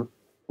talk to,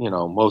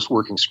 most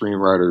working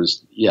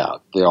screenwriters, yeah,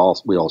 we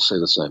all say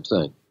the same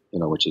thing,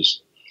 which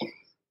is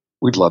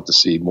we'd love to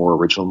see more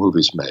original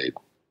movies made.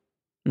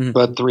 Mm-hmm.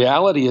 But the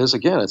reality is,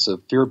 again, it's a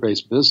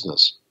fear-based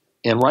business.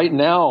 And right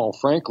now,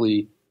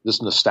 frankly,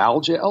 this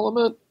nostalgia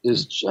element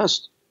is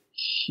just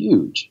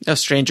huge.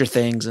 Stranger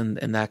Things and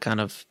that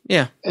kind of,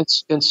 yeah.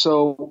 And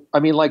so,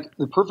 like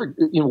the perfect,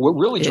 what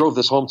really drove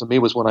this home to me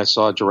was when I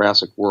saw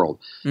Jurassic World.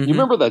 Mm-hmm. You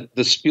remember that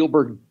the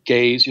Spielberg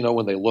gaze,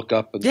 when they look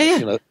up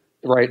and,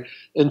 right?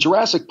 In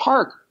Jurassic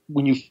Park,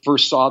 when you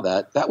first saw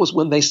that was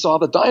when they saw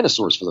the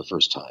dinosaurs for the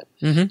first time.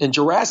 Mm-hmm. In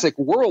Jurassic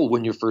World,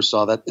 when you first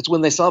saw that, it's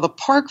when they saw the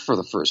park for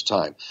the first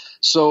time.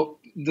 So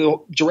the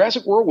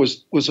Jurassic World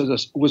was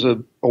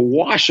a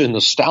wash in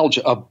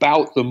nostalgia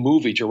about the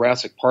movie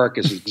Jurassic Park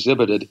as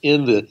exhibited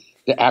in the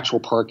actual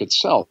park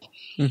itself.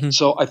 Mm-hmm.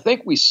 So I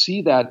think we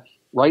see that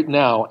right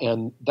now,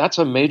 and that's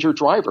a major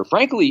driver.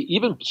 Frankly,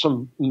 even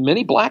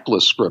many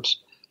blacklist scripts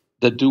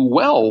that do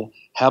well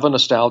have a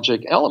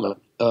nostalgic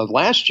element.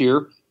 Last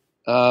year,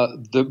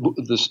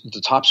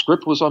 the top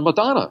script was on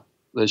Madonna.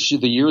 The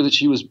year that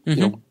she was,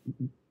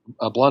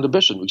 Blonde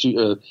Ambition. She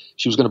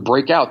was going to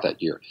break out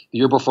that year. The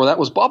year before that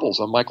was Bubbles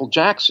on Michael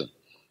Jackson.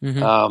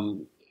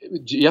 Mm-hmm.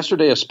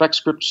 Yesterday, a spec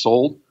script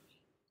sold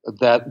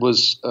that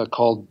was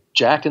called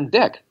Jack and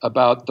Dick,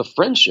 about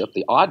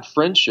the odd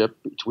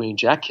friendship between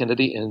Jack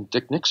Kennedy and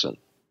Dick Nixon.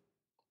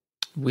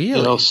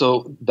 Really?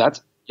 So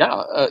that's,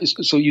 yeah.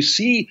 So you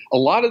see a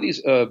lot of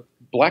these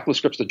blacklist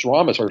scripts, the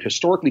dramas are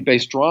historically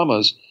based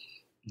dramas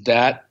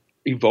that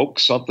evoke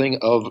something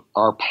of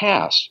our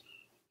past.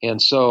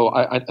 And so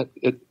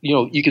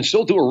you can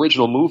still do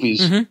original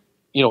movies,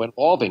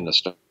 involving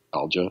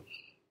nostalgia.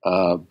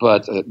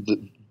 But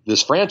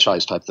this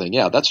franchise type thing,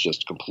 yeah, that's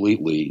just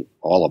completely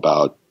all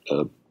about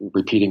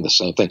repeating the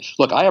same thing.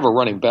 Look, I have a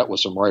running bet with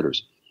some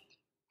writers.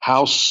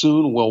 How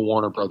soon will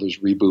Warner Brothers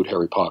reboot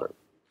Harry Potter?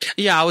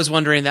 Yeah, I was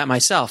wondering that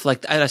myself.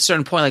 Like at a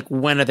certain point, like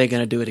when are they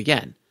going to do it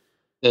again?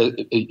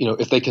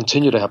 If they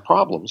continue to have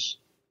problems,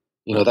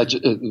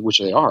 which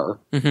they are,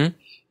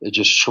 it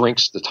just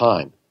shrinks the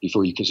time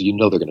before because they're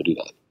going to do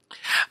that.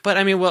 But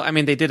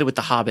they did it with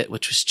The Hobbit,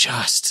 which was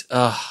just,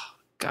 oh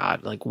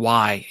God, like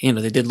why?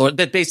 They did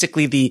that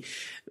basically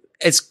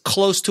as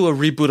close to a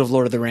reboot of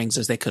Lord of the Rings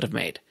as they could have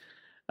made.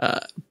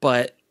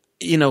 But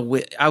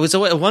I was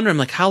wondering,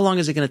 like, how long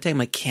is it going to take? I'm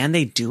like, can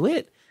they do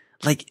it?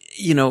 Like,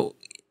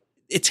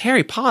 it's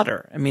Harry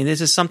Potter.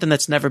 This is something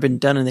that's never been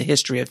done in the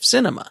history of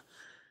cinema.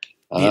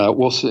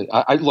 We'll see.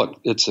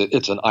 Look, it's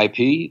an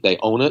IP. They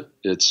own it.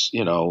 It's,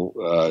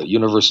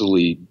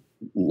 universally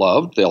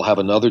loved. They'll have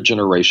another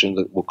generation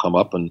that will come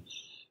up and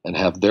and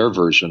have their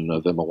version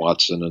of Emma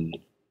Watson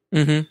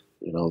and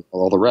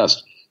all the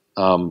rest.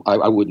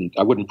 I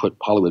wouldn't put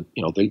Hollywood.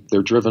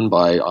 They're driven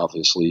by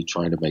obviously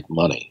trying to make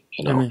money.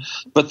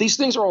 But these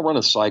things are all run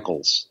in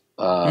cycles.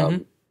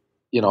 I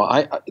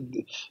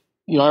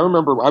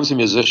remember I was a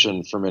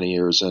musician for many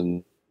years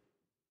and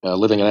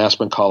living in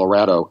Aspen,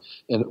 Colorado,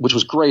 and which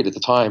was great at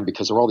the time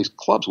because there were all these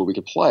clubs where we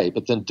could play.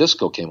 But then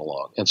disco came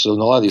along, and so a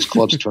lot of these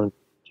clubs turned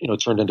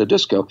into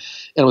disco,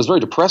 and it was very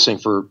depressing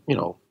for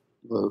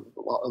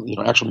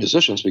actual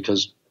musicians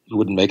because you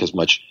wouldn't make as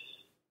much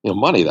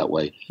money that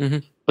way.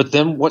 But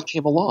then what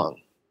came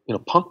along?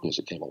 Punk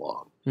music came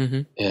along,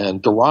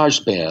 and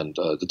garage band,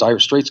 the Dire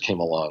Straits came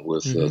along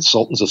with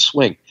Sultans of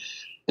Swing,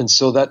 and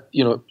so that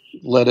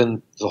led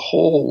in the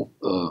whole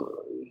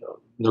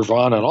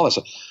Nirvana and all that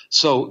stuff.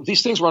 So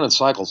these things run in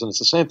cycles, and it's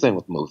the same thing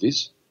with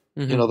movies.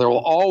 There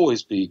will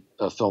always be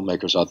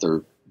filmmakers out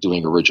there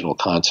doing original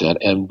content,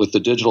 and with the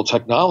digital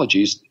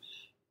technologies,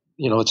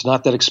 it's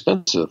not that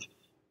expensive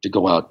to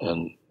go out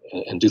and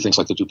do things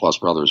like the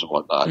Duplass Brothers and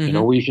whatnot.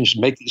 Where you can just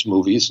make these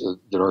movies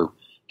that are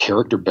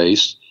character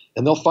based,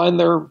 and they'll find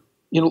their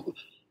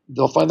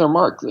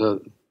mark.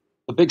 The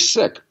Big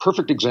Sick,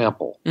 perfect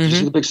example. Did you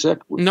see The Big Sick?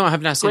 No, I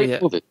have not seen it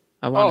yet. Movie.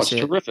 It's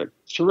terrific.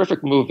 It's a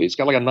terrific movie. It's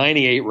got like a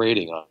 98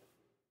 rating on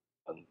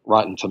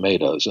Rotten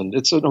Tomatoes, and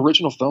it's an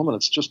original film, and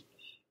it's just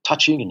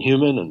touching and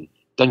human, and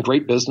done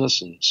great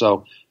business, and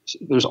so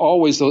there's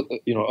always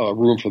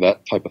room for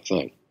that type of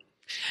thing.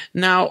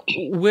 Now,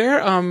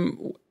 where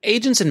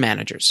agents and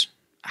managers,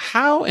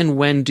 how and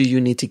when do you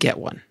need to get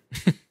one?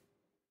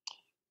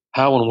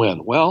 How and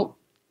when? Well,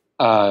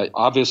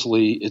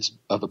 obviously, it's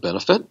of a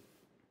benefit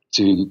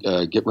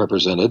to get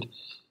represented.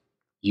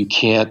 You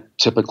can't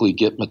typically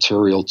get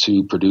material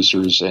to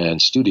producers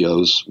and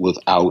studios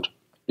without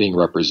being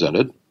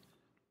represented.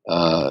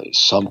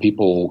 Some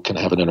people can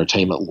have an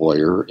entertainment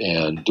lawyer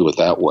and do it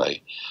that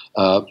way.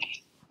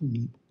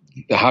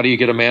 How do you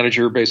get a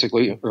manager,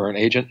 basically, or an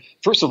agent?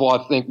 First of all,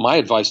 I think my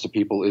advice to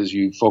people is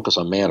you focus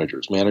on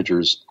managers.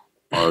 Managers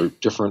are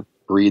different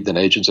breed than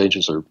agents.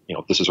 Agents are,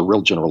 this is a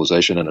real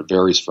generalization, and it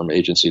varies from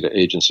agency to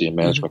agency and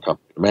management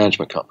company to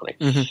management company.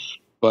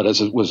 But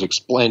as it was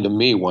explained to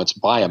me once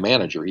by a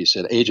manager, he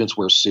said agents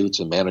wear suits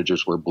and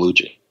managers wear blue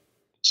jeans,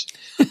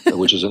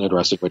 which is an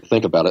interesting way to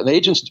think about it. And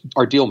agents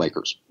are deal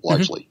makers,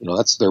 largely.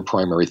 That's their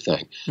primary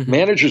thing.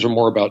 Managers are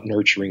more about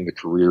nurturing the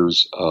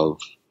careers of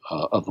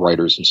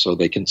writers, and so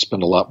they can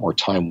spend a lot more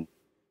time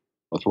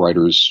with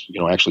writers,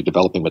 actually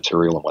developing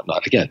material and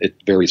whatnot. Again, it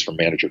varies from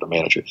manager to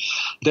manager.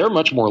 They're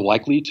much more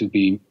likely to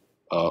be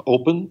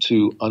open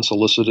to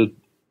unsolicited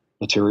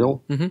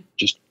material.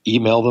 Just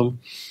email them,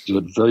 do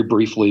it very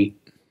briefly,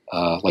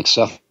 like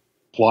Seth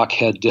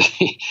Blockhead did.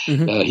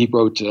 He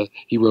wrote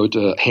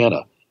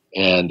Hannah,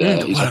 and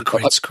what a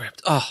great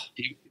script! Oh,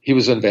 he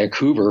was in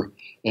Vancouver,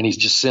 and he's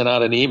just sent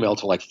out an email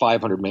to like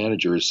 500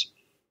 managers.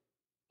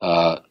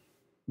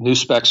 New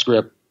spec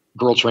script,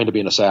 girl trained to be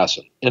an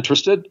assassin.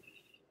 Interested?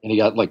 And he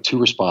got like 2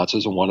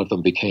 responses, and one of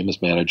them became his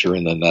manager,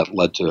 and then that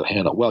led to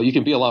Hannah. Well, you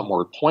can be a lot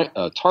more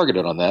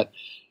targeted on that.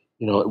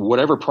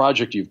 Whatever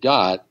project you've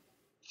got,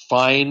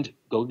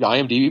 go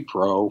IMDb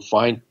Pro,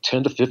 find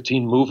 10 to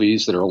 15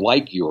 movies that are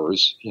like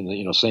yours in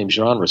the same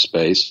genre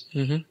space.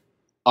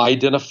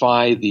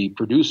 Identify the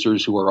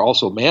producers who are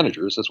also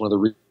managers. That's one of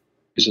the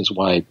reasons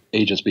why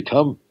agents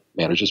become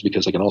managers,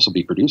 because they can also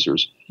be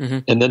producers.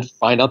 And then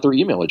find out their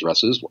email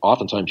addresses.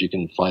 Oftentimes you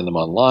can find them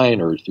online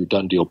or through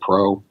Done Deal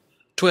Pro.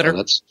 Twitter.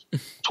 That's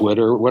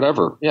Twitter,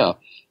 whatever. Yeah.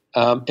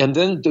 And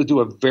then to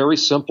do a very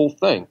simple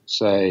thing.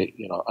 Say,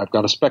 I've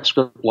got a spec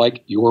script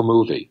like your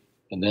movie.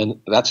 And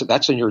then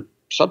that's in your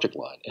subject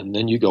line. And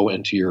then you go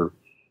into your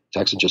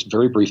text and just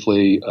very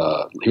briefly,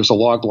 here's a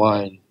log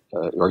line.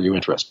 Are you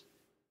interested?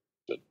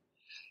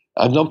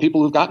 I've known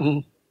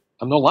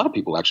a lot of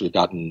people actually have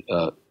gotten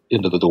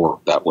into the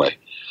door that way.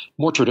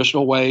 More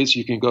traditional ways,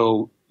 you can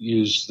go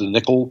use the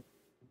Nickel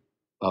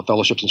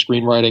Fellowships in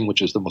Screenwriting,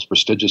 which is the most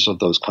prestigious of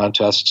those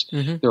contests.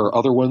 There are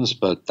other ones,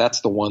 but that's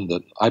the one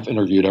that I've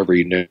interviewed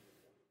every Nickel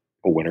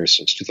winner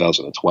since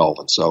 2012.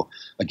 And so,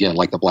 again,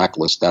 like the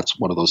Blacklist, that's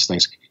one of those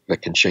things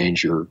that can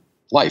change your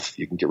life.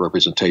 You can get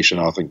representation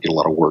off and get a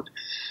lot of work.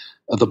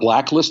 The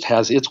Blacklist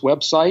has its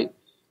website.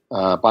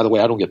 By the way,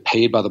 I don't get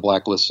paid by the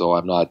Blacklist, so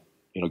I'm not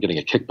getting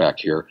a kickback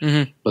here.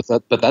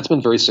 But that's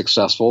been very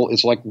successful.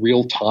 It's like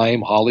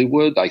real-time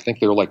Hollywood. I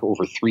think there are like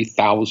over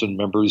 3,000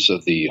 members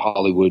of the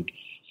Hollywood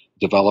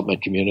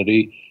development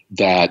community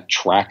that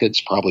track it. It's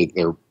probably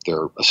their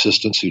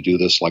assistants who do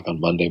this like on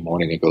Monday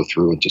morning and go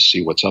through and just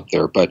see what's up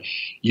there. But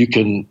you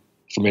can,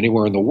 from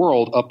anywhere in the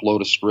world,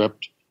 upload a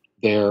script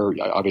there.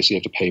 Obviously, you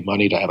have to pay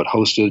money to have it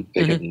hosted.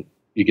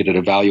 You get it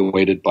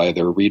evaluated by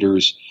their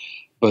readers.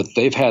 But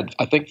they've had,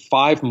 I think,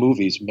 5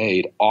 movies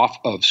made off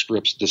of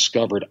scripts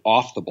discovered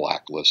off the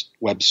Blacklist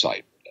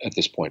website at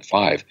this point,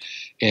 5.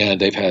 And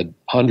they've had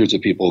hundreds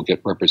of people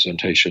get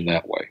representation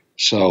that way.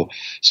 So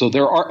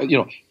there are,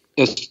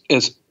 as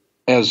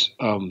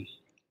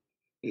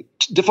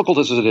difficult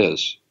as it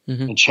is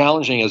and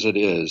challenging as it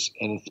is,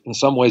 and in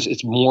some ways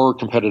it's more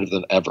competitive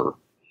than ever,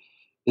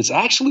 it's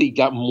actually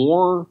got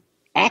more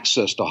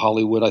access to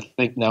Hollywood, I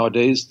think,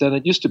 nowadays than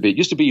it used to be. It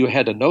used to be you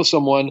had to know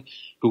someone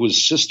who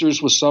was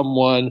sisters with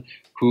someone,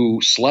 who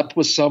slept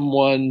with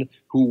someone,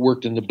 who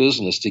worked in the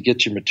business to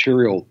get your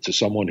material to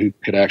someone who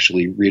could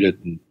actually read it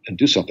and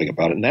do something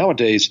about it.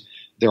 Nowadays,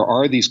 there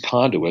are these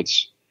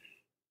conduits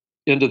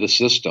into the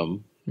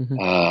system,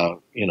 that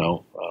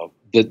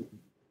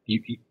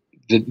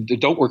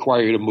don't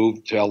require you to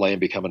move to LA and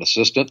become an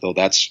assistant, though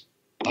that's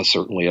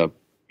certainly an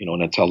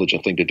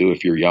intelligent thing to do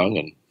if you're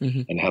young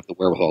and have the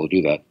wherewithal to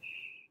do that.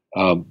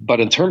 But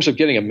in terms of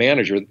getting a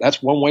manager,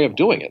 that's one way of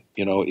doing it,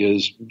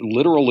 is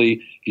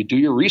literally you do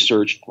your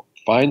research,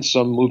 find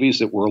some movies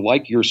that were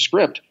like your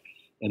script,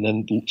 and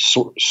then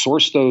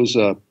source those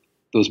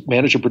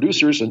manager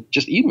producers and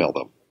just email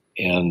them.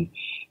 And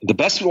the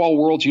best of all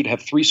worlds, you'd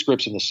have 3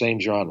 scripts in the same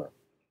genre,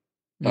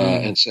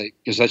 and say,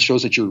 because that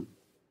shows that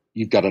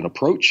you've got an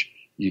approach,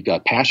 you've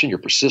got passion, you're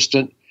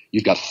persistent,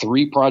 you've got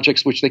 3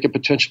 projects which they could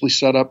potentially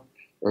set up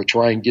or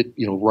try and get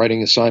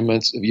writing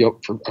assignments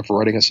for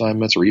writing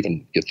assignments, or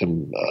even get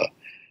them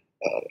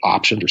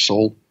optioned or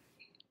sold.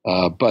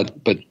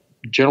 But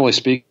generally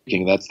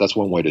speaking, that's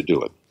one way to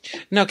do it.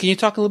 Now, can you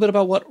talk a little bit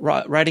about what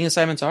writing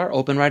assignments are?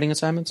 Open writing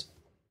assignments?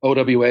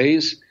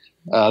 OWAs.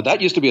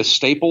 That used to be a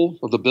staple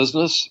of the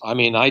business. I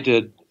mean, I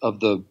did, of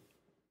the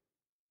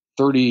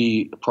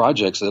 30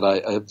 projects that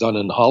I have done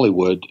in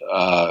Hollywood,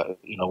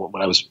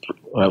 when I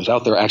was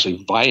out there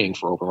actually vying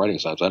for open writing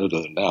assignments. I don't do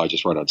it now. I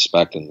just write on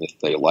spec, and if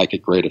they like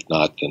it, great. If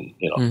not, then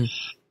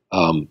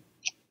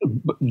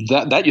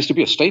that used to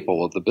be a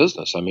staple of the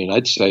business. I mean,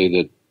 I'd say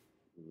that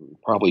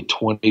probably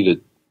 20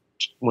 to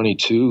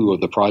 22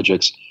 of the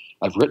projects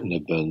I've written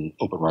have been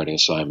open writing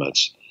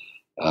assignments.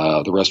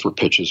 The rest were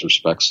pitches or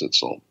specs that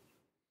sold.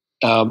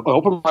 An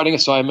open writing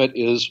assignment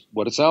is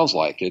what it sounds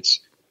like. It's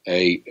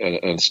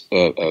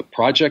a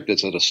project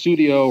that's at a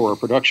studio or a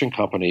production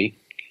company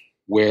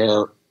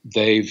where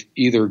they've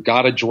either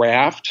got a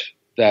draft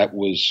that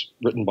was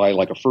written by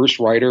like a first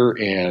writer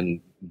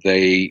and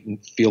they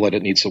feel that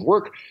it needs some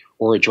work,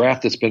 or a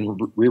draft that's been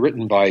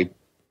rewritten by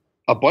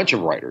a bunch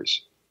of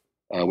writers,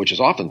 which is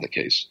often the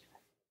case.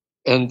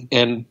 And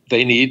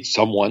they need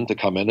someone to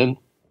come in and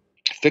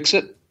fix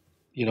it.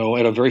 In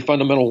a very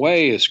fundamental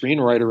way, a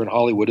screenwriter in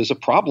Hollywood is a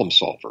problem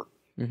solver.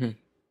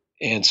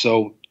 And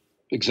so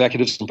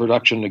executives and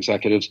production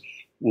executives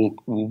will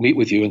meet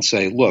with you and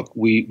say, look,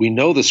 we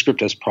know the script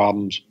has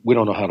problems. We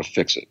don't know how to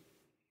fix it.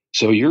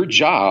 So your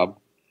job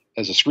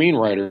as a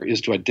screenwriter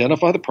is to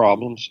identify the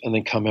problems and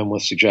then come in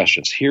with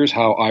suggestions. Here's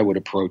how I would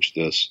approach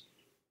this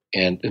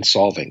and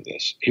solving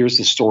this. Here's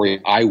the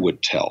story I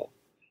would tell.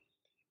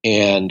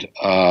 And,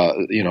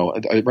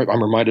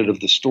 I'm reminded of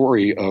the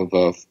story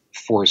of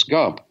Forrest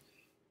Gump,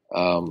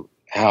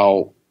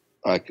 how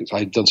because I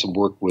had done some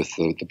work with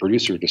the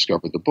producer who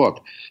discovered the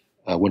book,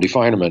 Wendy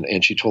Feinerman,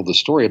 and she told the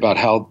story about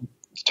how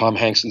Tom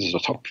Hanks, this is a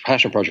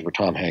passion project for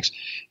Tom Hanks,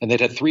 and they'd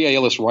had 3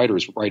 A-list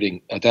writers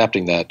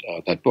adapting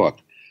that book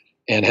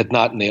and had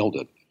not nailed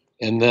it.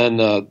 And then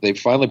they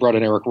finally brought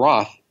in Eric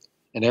Roth,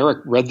 and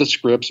Eric read the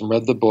scripts and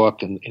read the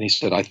book, and he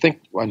said, I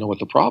think I know what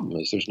the problem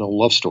is. There's no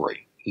love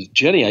story.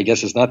 Jenny, I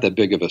guess, is not that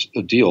big of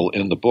a deal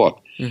in the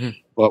book.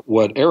 But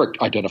what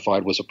Eric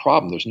identified was a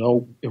problem. There's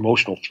no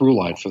emotional through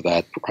line for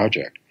that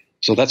project.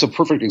 So that's a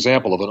perfect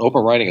example of an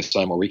open writing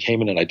assignment where we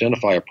came in and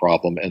identify a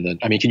problem. And then,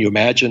 I mean, can you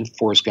imagine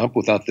Forrest Gump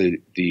without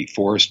the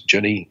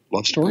Forrest-Jenny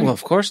love story? Well,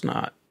 of course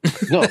not.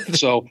 No.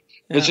 So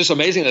it's just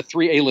amazing that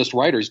 3 A-list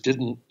writers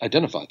didn't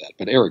identify that,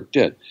 but Eric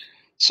did.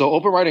 So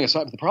open writing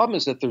assignments, the problem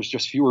is that there's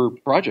just fewer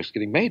projects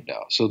getting made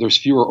now. So there's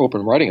fewer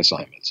open writing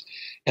assignments.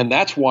 And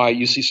that's why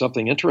you see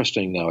something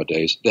interesting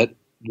nowadays, that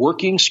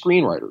working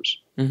screenwriters,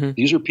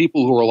 these are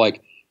people who are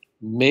like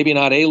maybe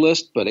not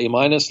A-list, but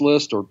A-minus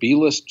list or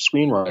B-list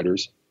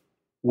screenwriters,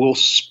 will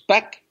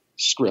spec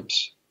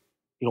scripts,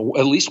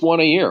 at least one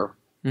a year.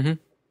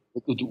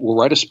 We'll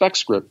write a spec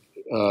script,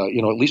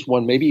 at least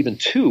one, maybe even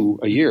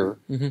 2 a year,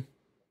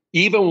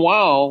 even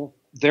while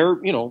they're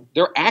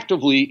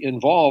actively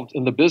involved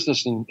in the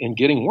business and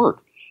getting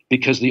work,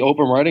 because the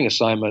open writing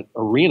assignment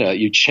arena,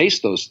 you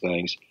chase those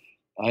things.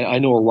 I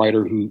know a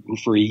writer who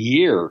for a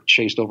year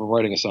chased open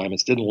writing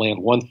assignments, didn't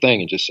land one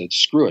thing, and just said,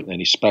 screw it. And then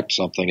he spec'd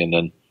something, and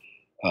then,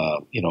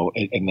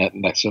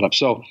 and that set up.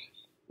 So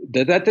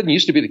that didn't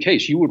used to be the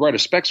case. You would write a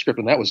spec script,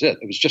 and that was it.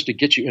 It was just to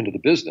get you into the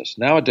business.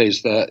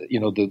 Nowadays, there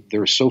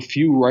are so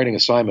few writing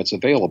assignments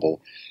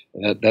available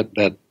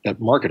that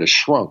market has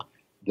shrunk,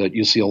 that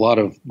you see a lot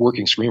of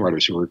working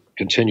screenwriters who are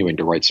continuing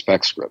to write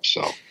spec scripts.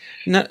 So,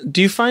 now,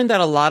 do you find that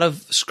a lot of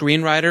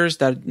screenwriters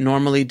that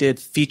normally did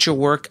feature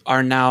work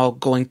are now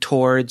going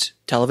towards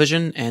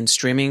television and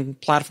streaming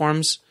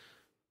platforms?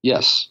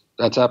 Yes,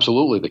 that's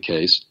absolutely the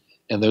case.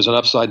 And there's an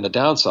upside and a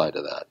downside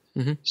to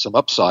that. Some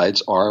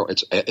upsides are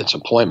it's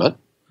employment.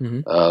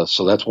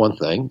 So that's one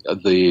thing.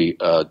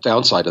 The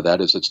downside of that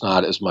is it's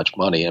not as much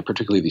money, and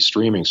particularly the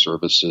streaming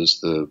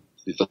services, the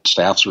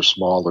staffs are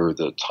smaller,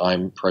 the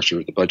time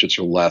pressure, the budgets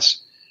are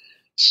less.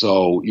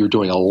 So you're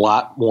doing a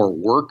lot more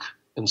work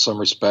in some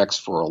respects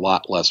for a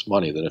lot less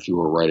money than if you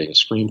were writing a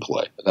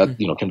screenplay. That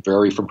can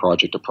vary from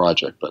project to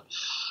project,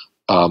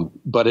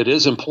 but it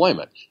is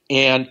employment,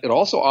 and it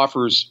also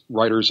offers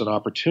writers an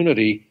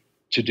opportunity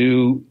to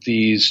do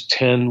these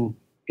 10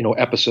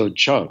 episode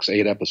chunks,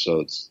 8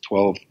 episodes,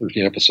 12,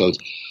 13 episodes,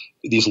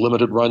 these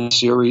limited run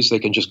series. They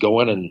can just go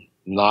in and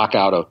knock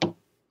out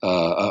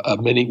a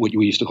mini, what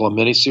we used to call a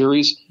mini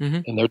series,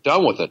 and they're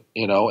done with it.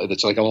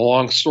 It's like a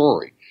long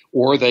story.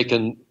 Or they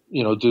can,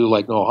 do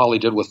like Holly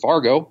did with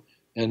Fargo,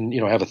 and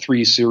have a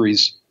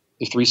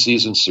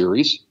 3-season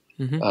series,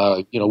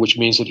 which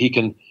means that he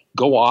can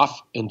go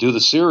off and do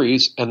the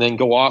series and then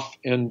go off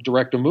and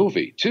direct a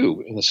movie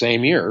too in the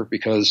same year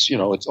because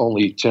it's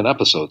only 10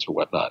 episodes or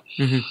whatnot.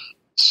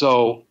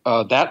 So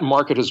that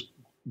market has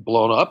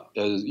blown up.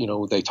 As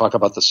they talk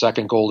about the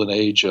second golden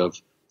age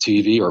of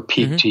TV or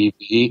peak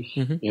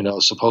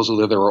TV.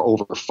 Supposedly there are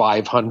over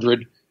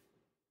 500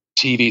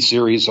 TV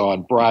series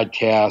on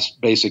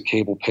broadcast, basic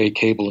cable, pay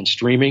cable, and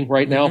streaming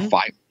right now.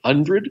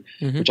 500,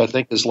 which I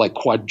think is like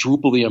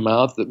quadruple the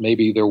amount that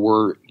maybe there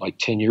were like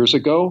 10 years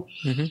ago.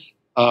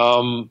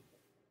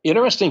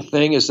 Interesting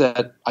thing is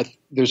that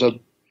there's again,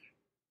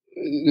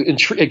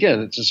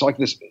 it's just like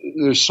this.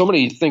 There's so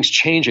many things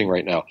changing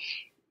right now.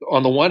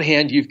 On the one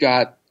hand, you've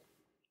got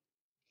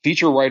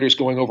feature writers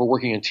going over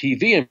working in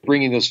TV and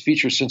bringing those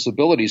feature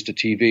sensibilities to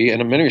TV.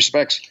 And in many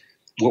respects,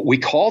 what we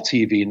call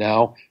TV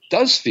now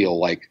does feel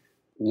like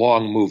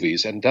long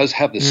movies and does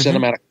have the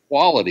cinematic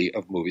quality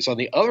of movies. On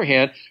the other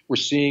hand, we're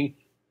seeing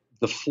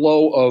the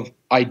flow of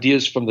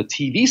ideas from the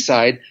TV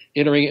side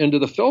entering into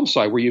the film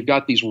side, where you've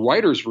got these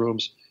writers'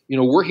 rooms,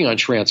 working on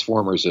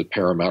Transformers at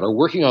Paramount, or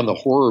working on the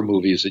horror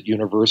movies at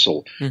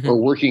Universal, or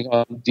working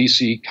on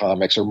DC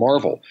Comics or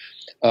Marvel.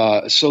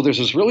 So there's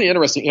this really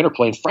interesting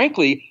interplay. And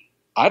frankly,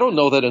 I don't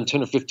know that in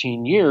 10 or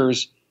 15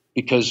 years,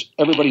 because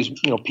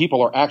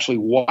people are actually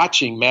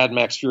watching Mad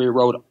Max Fury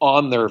Road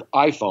on their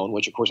iPhone,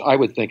 which of course I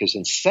would think is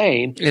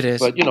insane. It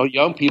is. But,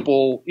 young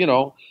people,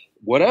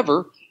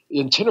 whatever.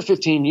 In 10 or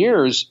 15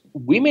 years,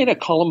 we may not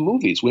call them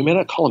movies. We may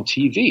not call them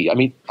TV. I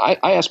mean, I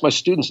ask my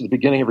students at the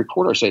beginning of every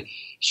quarter, I say,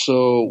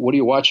 so what are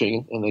you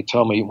watching? And they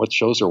tell me what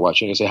shows they're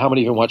watching. I say, how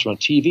many of you watch them on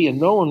TV?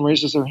 And no one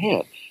raises their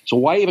hand. So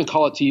why even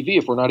call it TV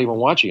if we're not even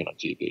watching it on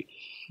TV?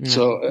 Yeah.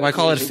 So why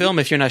call it film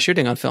if you're not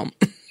shooting on film?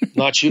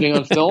 Not shooting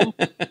on film?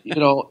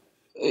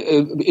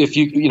 If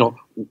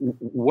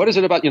what is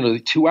it about,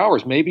 the 2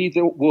 hours? Maybe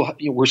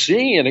we're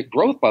seeing a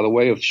growth, by the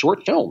way, of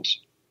short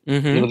films.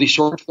 These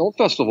short film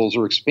festivals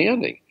are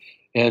expanding.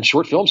 And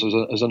short films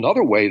is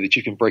another way that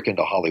you can break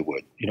into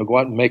Hollywood. Go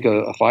out and make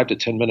a 5 to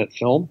 10 minute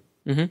film,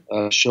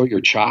 show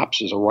your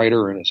chops as a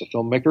writer and as a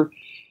filmmaker.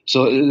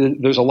 So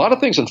there's a lot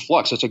of things in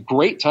flux. It's a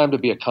great time to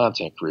be a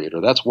content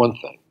creator. That's one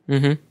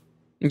thing.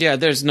 Yeah,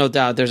 there's no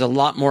doubt. There's a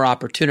lot more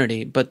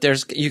opportunity, but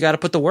you got to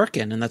put the work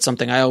in. And that's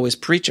something I always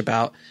preach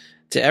about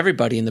to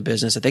everybody in the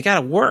business, that they got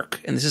to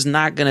work. And this is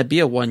not going to be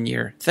a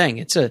 1-year thing.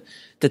 It's the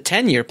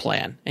 10-year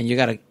plan, and you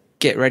got to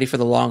get ready for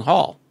the long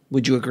haul.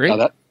 Would you agree?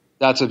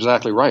 That's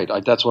exactly right.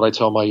 That's what I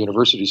tell my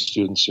university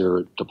students here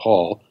at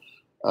DePaul,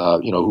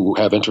 who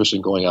have interest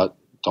in going out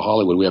to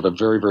Hollywood. We have a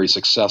very, very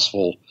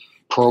successful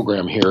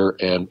program here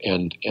and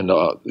in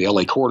the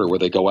LA quarter, where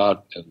they go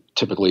out, and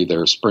typically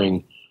their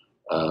spring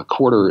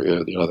quarter,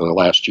 the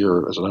last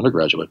year as an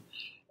undergraduate,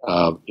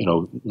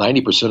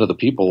 90% of the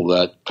people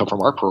that come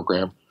from our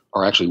program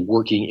are actually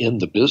working in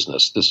the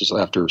business. This is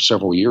after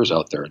several years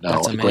out there.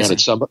 Now, granted,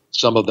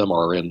 some of them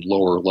are in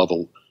lower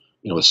level,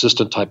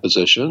 assistant type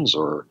positions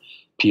or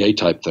PA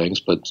type things,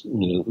 but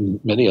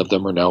many of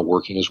them are now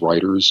working as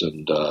writers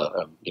and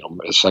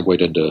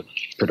segued into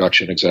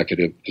production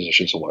executive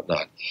positions and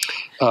whatnot.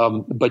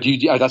 But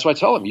that's why I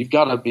tell them, you've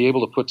got to be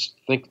able to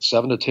think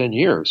 7 to 10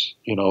 years,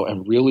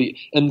 and really.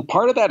 And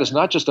part of that is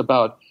not just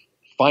about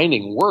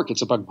finding work;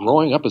 it's about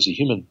growing up as a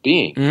human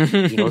being.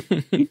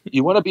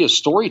 You want to be a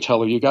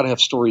storyteller, you got to have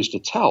stories to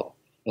tell,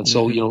 and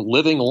so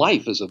living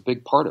life is a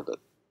big part of it.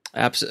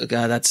 Absolutely,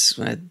 God,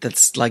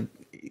 that's like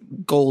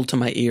gold to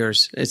my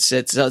ears. It's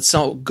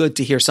so good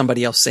to hear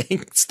somebody else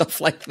saying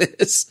stuff like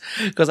this,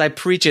 because I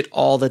preach it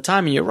all the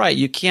time. And you're right.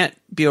 You can't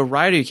be a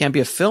writer. You can't be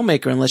a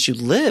filmmaker unless you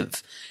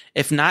live.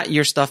 If not,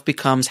 your stuff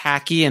becomes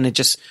hacky and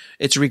it's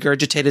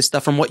regurgitated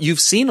stuff from what you've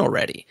seen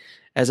already,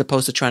 as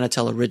opposed to trying to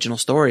tell original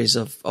stories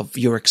of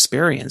your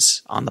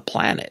experience on the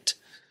planet.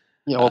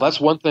 Well, that's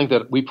one thing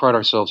that we pride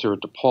ourselves here at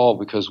DePaul,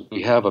 because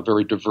we have a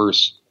very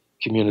diverse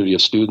community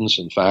of students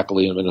and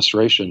faculty and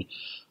administration.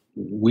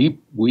 We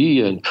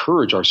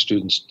encourage our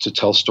students to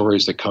tell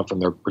stories that come from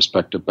their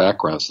respective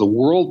backgrounds. The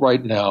world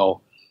right now,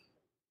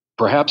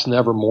 perhaps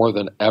never more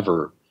than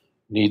ever,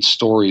 needs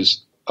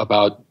stories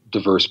about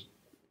diverse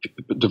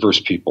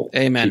people.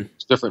 Amen.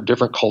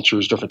 Different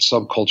cultures, different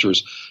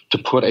subcultures, to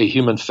put a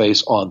human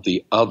face on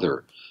the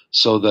other,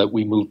 so that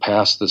we move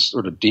past this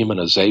sort of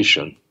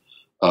demonization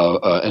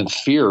and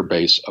fear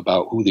base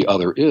about who the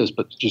other is,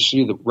 but just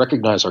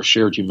recognize our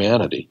shared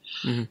humanity.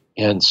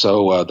 And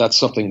so that's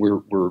something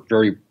we're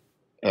very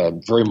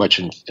much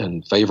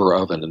in favor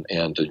of and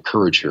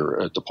encourage here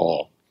at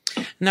DePaul.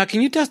 Now,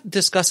 can you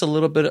discuss a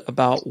little bit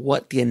about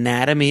what the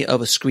anatomy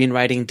of a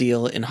screenwriting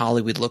deal in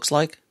Hollywood looks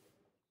like?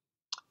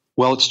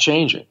 Well, it's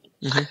changing.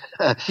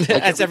 Mm-hmm.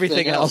 As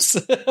everything else.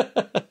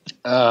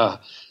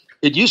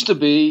 It used to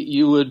be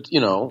you'd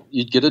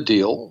get a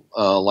deal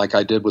like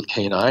I did with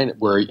K9,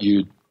 where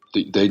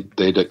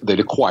they'd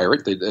acquire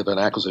it, they'd have an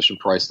acquisition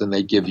price, then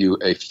they'd give you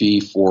a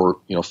fee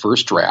for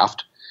first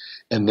draft,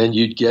 and then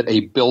you'd get a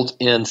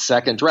built-in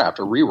second draft,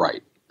 a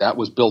rewrite that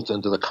was built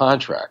into the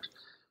contract.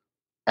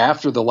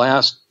 After the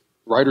last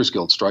Writers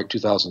Guild strike,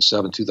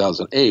 2007,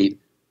 2008,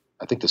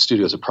 I think the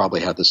studios had probably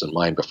had this in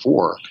mind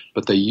before,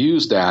 but they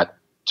used that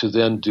to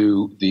then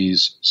do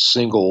these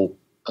single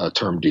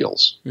term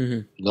deals.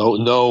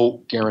 Mm-hmm.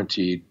 No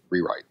guaranteed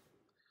rewrite,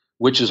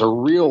 which is a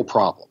real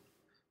problem,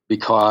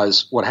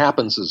 because what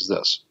happens is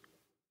this.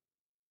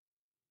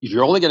 If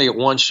you're only going to get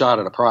one shot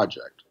at a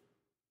project,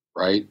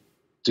 right,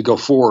 to go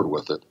forward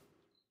with it,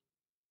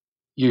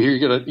 you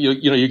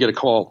get a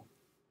call.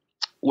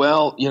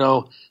 Well,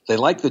 they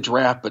like the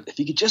draft, but if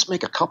you could just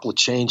make a couple of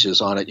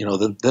changes on it,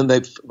 then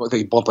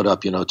they bump it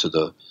up, to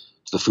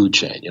the food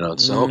chain,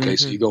 So, okay,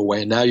 so you go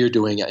away, and now you're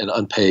doing an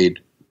unpaid,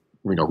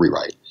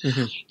 rewrite.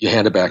 Mm-hmm. You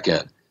hand it back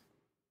in.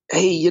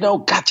 Hey,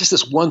 got just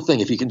this one thing.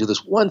 If you can do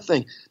this one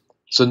thing.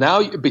 So now,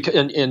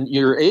 and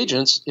your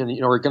agents,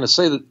 are going to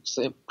say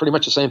pretty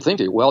much the same thing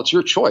to you. Well, it's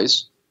your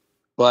choice,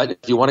 but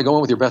if you want to go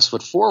in with your best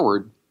foot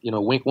forward,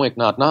 wink, wink,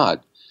 nod,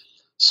 nod.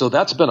 So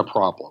that's been a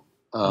problem.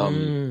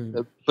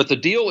 But the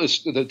deal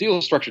is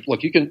structured.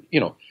 Look, you can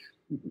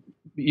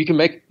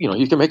make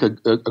a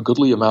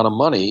goodly amount of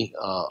money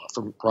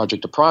from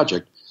project to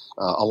project.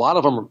 A lot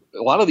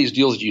of these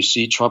deals that you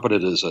see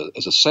trumpeted as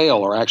a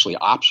sale are actually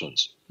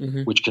options,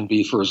 mm-hmm. which can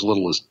be for as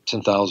little as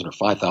 $10,000 or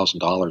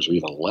 $5,000 or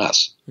even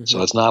less. Mm-hmm.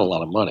 So it's not a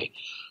lot of money.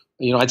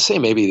 I'd say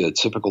maybe the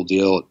typical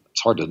deal,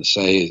 it's hard to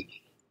say,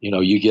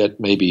 you get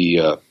maybe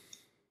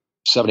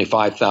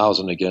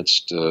 $75,000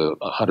 against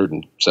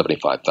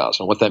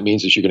 $175,000. What that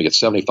means is you're going to get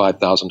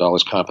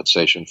 $75,000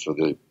 compensation for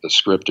the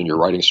script and your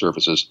writing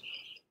services,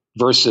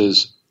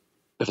 versus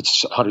if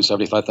it's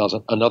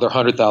 $175,000, another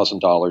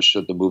 $100,000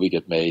 should the movie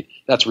get made.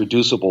 That's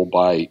reducible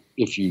by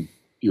if you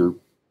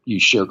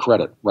share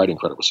writing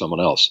credit with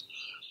someone else.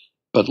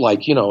 But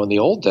in the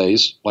old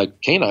days,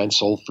 like K9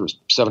 sold for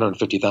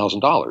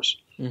 $750,000.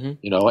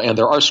 Mm-hmm. And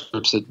there are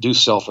scripts that do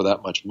sell for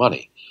that much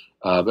money,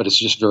 but it's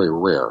just very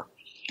rare.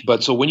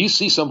 But so when you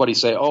see somebody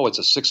say, "Oh, it's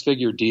a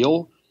six-figure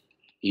deal,"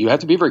 you have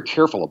to be very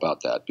careful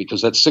about that,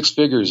 because that six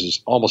figures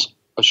is almost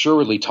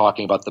assuredly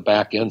talking about the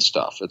back end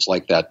stuff. It's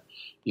like that,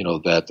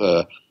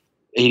 that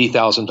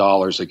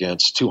 $80,000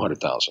 against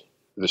 $200,000.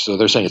 So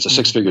they're saying it's a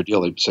six-figure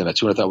deal. They're saying that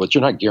 $200,000, but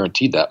you're not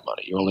guaranteed that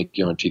money. You're only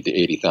guaranteed the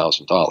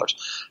 $80,000.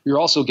 You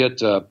also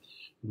get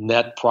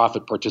net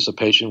profit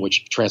participation,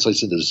 which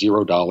translates into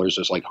 $0.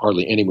 There's like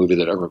hardly any movie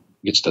that ever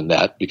gets to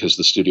net, because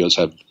the studios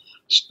have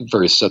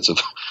various sets of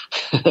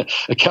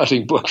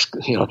accounting books,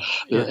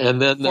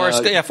 and then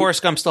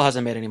Forrest Gump still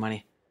hasn't made any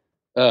money.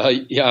 So,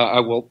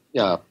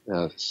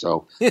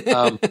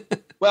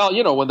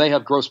 well, when they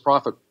have gross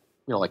profit,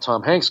 like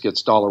Tom Hanks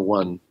gets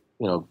 $1,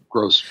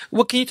 gross.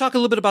 Well, can you talk a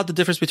little bit about the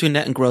difference between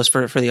net and gross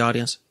for the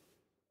audience?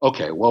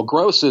 Okay, well,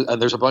 gross is, and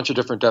there's a bunch of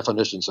different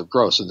definitions of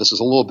gross, and this is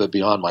a little bit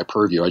beyond my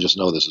purview. I just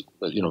know this,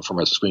 from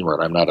as a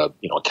screenwriter. I'm not a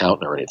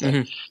accountant or anything.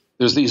 Mm-hmm.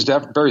 There's these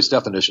various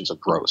definitions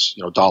of gross.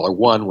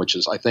 $1, which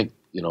is, I think,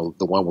 the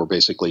one where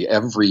basically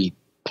every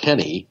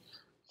penny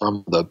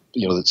from the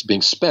that's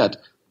being spent,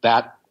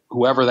 that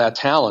whoever that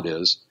talent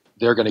is,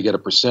 they're going to get a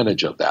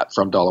percentage of that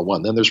from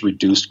 $1. Then there's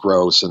reduced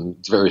gross and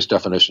various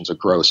definitions of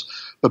gross.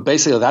 But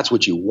basically, that's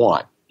what you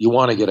want. You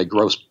want to get a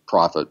gross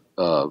profit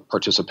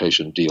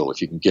participation deal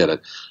if you can get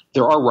it.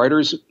 There are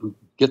writers who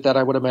get that,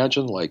 I would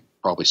imagine, like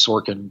probably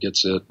Sorkin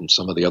gets it, and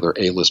some of the other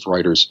A-list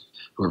writers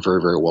who are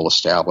very, very well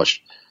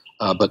established.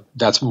 But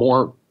that's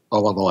more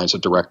along the lines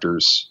of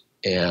directors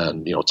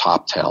and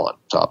top talent,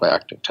 top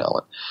acting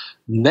talent.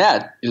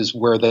 Net is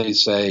where they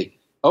say,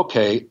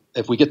 okay,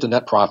 if we get the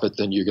net profit,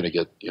 then you're going to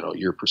get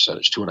your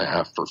percentage,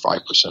 2.5% or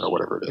 5% or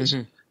whatever it is.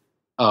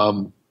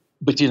 Mm-hmm.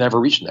 But you never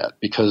reach net,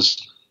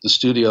 because the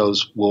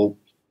studios will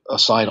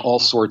assign all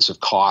sorts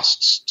of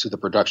costs to the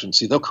production.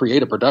 See, they'll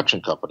create a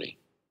production company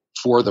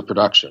for the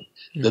production.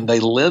 Mm-hmm. Then they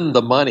lend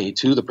the money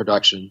to the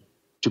production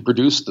to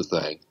produce the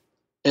thing,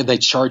 and they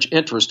charge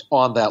interest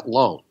on that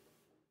loan.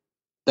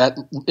 That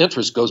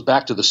interest goes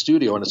back to the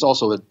studio, and it's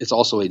also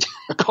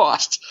a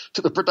cost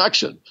to the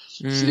production.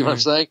 Mm. See what I'm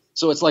saying?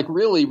 So it's like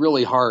really,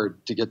 really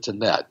hard to get to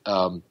net.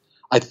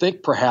 I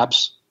think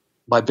perhaps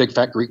My Big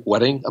Fat Greek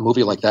Wedding, a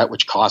movie like that,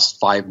 which cost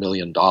 $5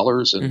 million and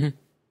mm-hmm.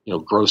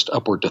 Grossed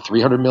upward to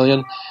 $300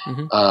 million.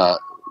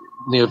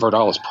 Mm-hmm. Nia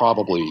Vardalos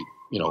probably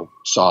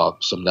saw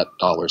some net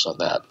dollars on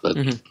that, but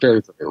mm-hmm.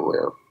 very, very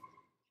rare.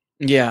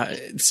 Yeah.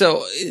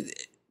 So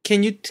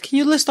can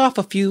you list off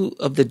a few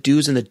of the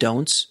do's and the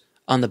don'ts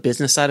on the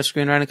business side of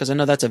screenwriting? Because I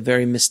know that's a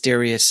very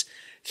mysterious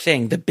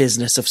thing, the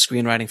business of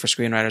screenwriting for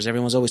screenwriters.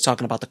 Everyone's always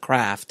talking about the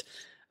craft,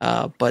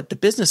 but the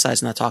business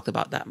side's not talked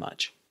about that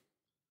much.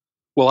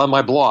 Well, on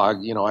my blog,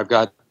 I've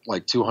got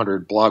like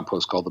 200 blog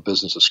posts called The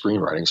Business of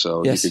Screenwriting.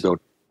 So Yes. you could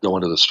go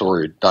into the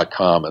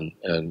story.com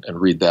and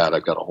read that.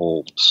 I've got a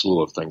whole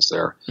slew of things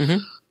there.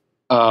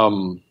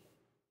 Mm-hmm.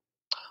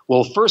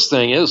 Well, first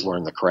thing is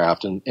learn the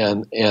craft, and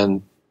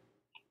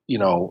you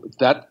know,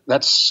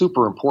 that's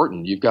super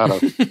important. You've got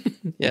to,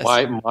 Yes.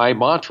 my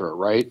mantra,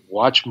 right?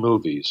 Watch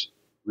movies,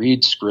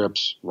 read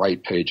scripts,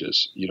 write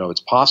pages. You know,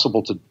 it's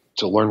possible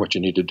to learn what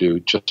you need to do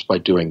just by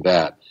doing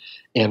that.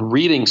 And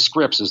reading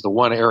scripts is the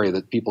one area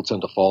that people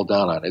tend to fall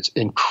down on. It's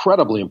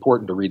incredibly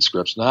important to read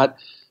scripts, not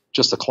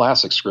just the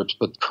classic scripts,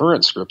 but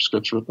current scripts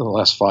written in the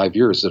last 5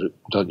 years that are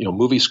done, you know,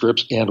 movie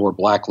scripts and or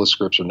blacklist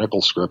scripts or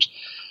nickel scripts,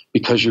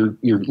 because you're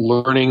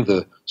learning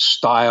the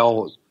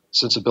style,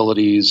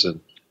 sensibilities,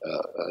 and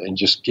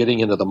just getting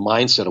into the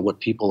mindset of what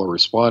people are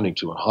responding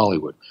to in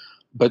Hollywood.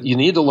 But you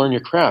need to learn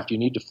your craft. You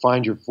need to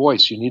find your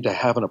voice. You need to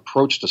have an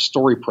approach to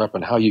story prep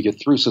and how you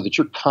get through so that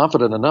you're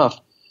confident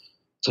enough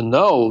to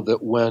know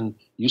that when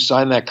you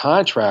sign that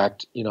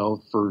contract, you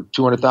know, for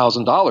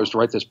 $200,000 to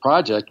write this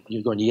project,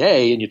 you're going,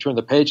 yay, and you turn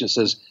the page and it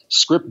says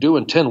script due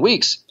in 10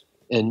 weeks.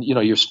 And, you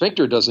know, your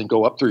sphincter doesn't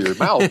go up through your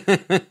mouth.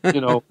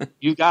 You know,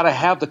 you got to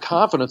have the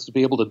confidence to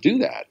be able to do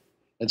that.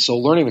 And so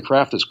learning the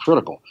craft is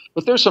critical.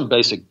 But there's some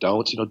basic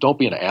don'ts. You know, don't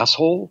be an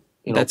asshole.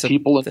 You know, That's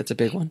a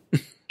big one.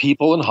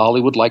 People in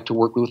Hollywood like to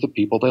work with the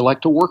people they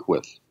like to work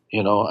with.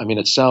 You know, I mean,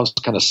 it sounds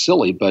kind of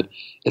silly, but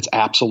it's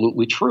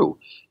absolutely true.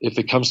 If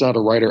it comes down to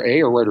writer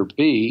A or writer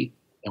B,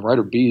 and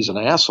writer B is an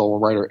asshole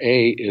and writer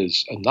A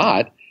is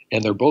not,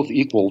 and they're both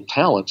equal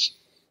talents,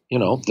 you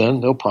know, then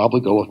they'll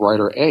probably go with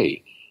writer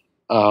A.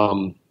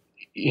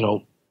 You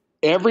know,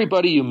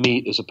 everybody you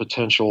meet is a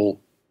potential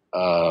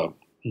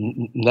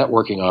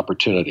networking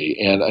opportunity.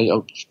 And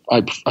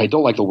I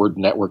don't like the word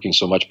networking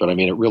so much, but I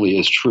mean, it really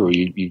is true.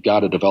 You've got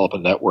to develop a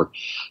network.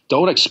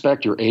 Don't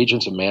expect your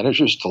agents and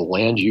managers to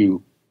land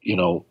you, you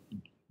know,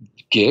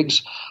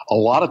 gigs. A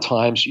lot of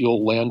times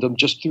you'll land them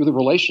just through the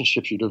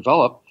relationships you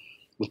develop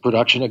with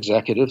production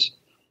executives.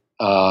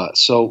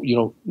 So, you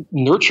know,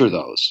 nurture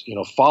those, you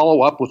know,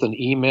 follow up with an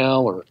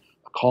email or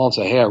a call and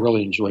say, hey, I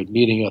really enjoyed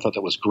meeting you. I thought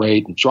that was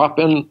great. And drop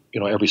in, you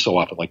know, every so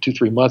often, like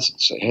 2-3 months, and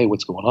say, hey,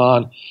 what's going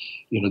on?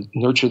 You know,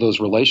 nurture those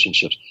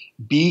relationships.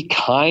 Be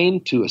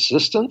kind to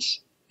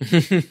assistants.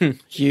 Huge.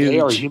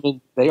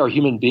 They are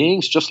human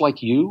beings just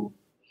like you.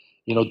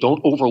 You know,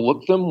 don't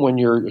overlook them when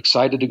you're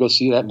excited to go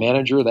see that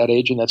manager, that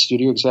agent, that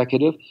studio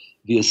executive.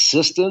 The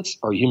assistants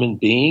are human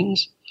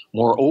beings.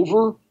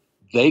 Moreover,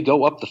 they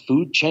go up the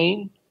food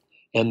chain,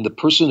 and the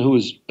person who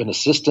is an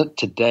assistant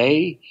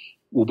today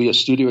will be a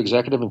studio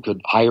executive and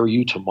could hire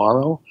you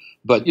tomorrow.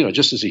 But, you know,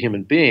 just as a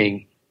human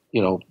being,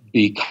 you know,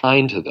 be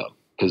kind to them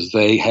because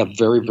they have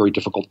very, very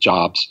difficult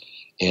jobs,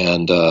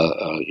 and,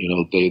 you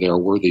know, they are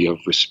worthy of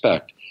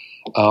respect.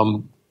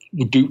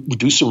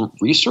 Do some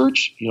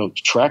research, you know,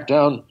 track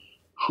down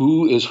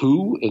who is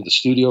who in the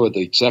studio at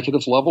the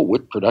executive level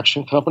with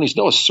production companies.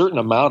 Know a certain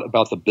amount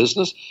about the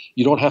business.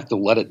 You don't have to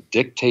let it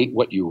dictate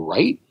what you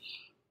write,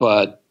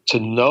 but to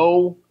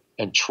know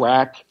and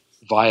track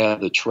via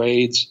the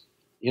trades,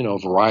 you know,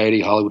 Variety,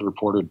 Hollywood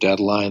Reporter,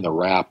 Deadline, The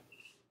Wrap,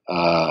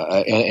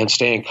 and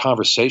stay in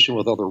conversation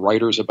with other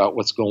writers about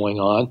what's going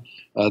on.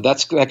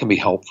 That can be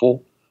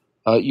helpful.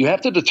 You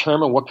have to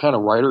determine what kind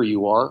of writer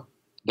you are.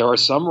 There are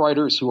some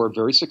writers who are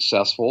very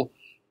successful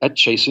at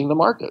chasing the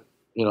market.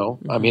 You know,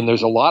 I mean,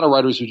 there's a lot of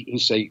writers who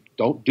say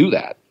don't do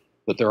that,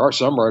 but there are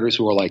some writers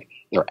who are like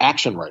they're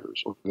action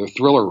writers or they're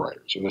thriller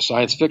writers or they're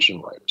science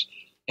fiction writers,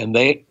 and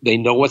they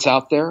know what's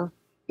out there,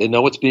 they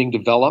know what's being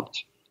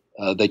developed,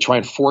 they try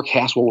and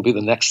forecast what will be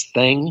the next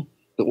thing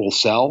that will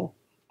sell.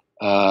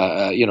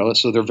 You know,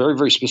 so they're very,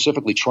 very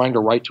specifically trying to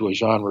write to a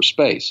genre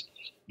space.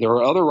 There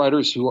are other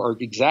writers who are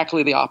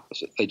exactly the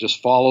opposite. They just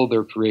follow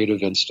their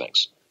creative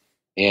instincts.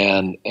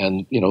 And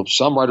you know,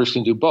 some writers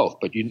can do both,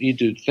 but you need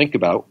to think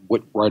about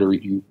what writer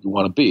you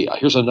want to be.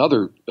 Here's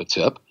another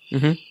tip,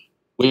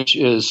 which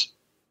is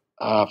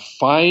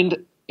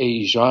find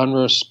a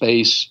genre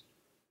space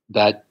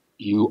that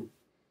you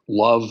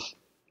love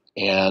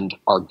and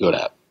are good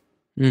at.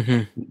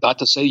 Not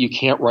to say you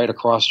can't write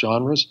across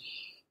genres,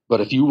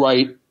 but if you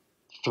write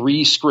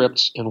 3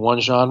 scripts in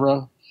one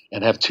genre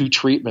and have 2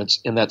 treatments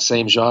in that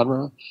same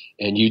genre,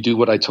 and you do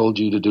what I told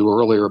you to do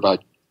earlier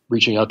about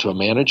reaching out to a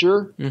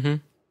manager,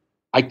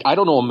 I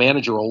don't know a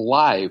manager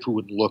alive who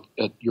would look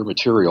at your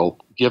material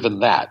given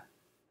that,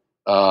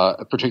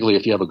 particularly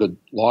if you have a good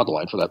log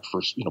line for that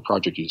first, you know,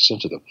 project you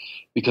sent to them.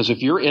 Because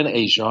if you're in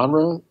a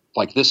genre,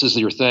 like this is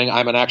your thing,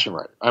 I'm an action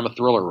writer, I'm a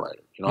thriller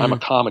writer, you know, I'm a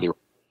comedy writer,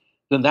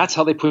 then that's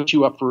how they put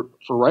you up for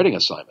writing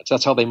assignments.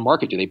 That's how they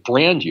market you. They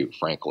brand you,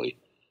 frankly.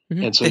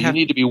 And so you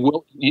need to be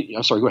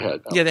I'm sorry, go ahead.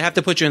 Yeah, they have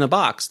to put you in a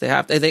box. They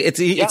have to, it's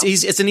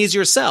easy. It's an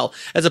easier sell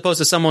as opposed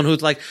to someone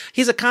who's like,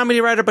 he's a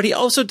comedy writer, but he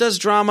also does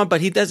drama,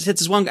 but hits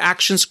his one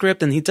action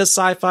script and he does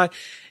sci-fi.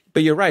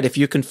 But you're right. If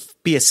you can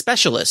be a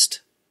specialist,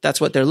 that's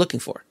what they're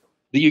looking for.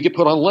 You get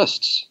put on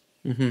lists.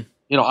 You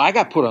know, I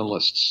got put on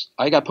lists.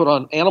 I got put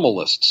on animal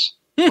lists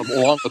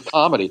along with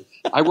comedy.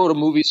 I wrote a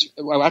movie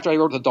after I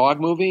wrote the dog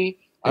movie.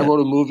 I wrote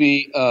a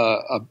movie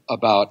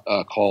about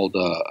called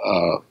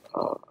it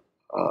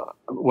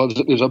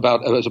was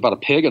about a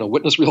pig and a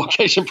witness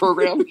relocation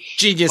program.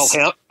 Genius.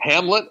 Called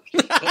Hamlet.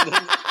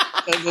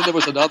 And then there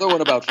was another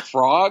one about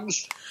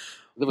frogs.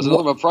 There was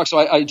another one about frogs. So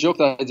I joked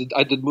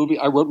that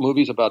I wrote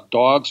movies about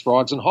dogs,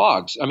 frogs, and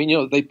hogs. I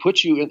mean, they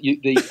put you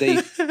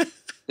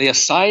they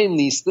assign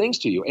these things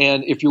to you,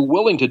 and if you're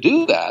willing to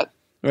do that,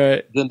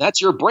 right, then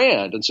that's your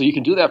brand, and so you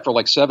can do that for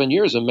like 7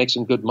 years and make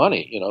some good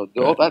money.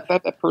 Right.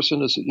 That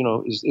person is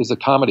is a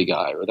comedy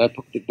guy, or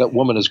that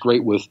woman is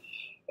great with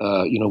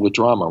with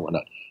drama or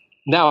whatnot.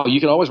 Now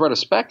you can always write a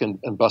spec and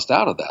bust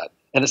out of that,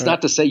 and it's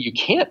not to say you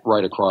can't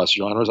write across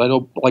genres. I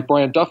know, like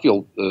Brian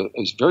Duffield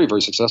is very,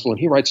 very successful, and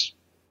he writes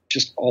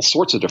just all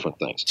sorts of different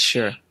things.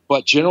 Sure,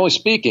 but generally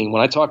speaking,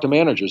 when I talk to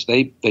managers,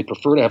 they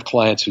prefer to have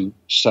clients who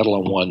settle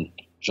on one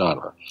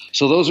genre.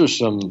 So those are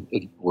some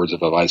words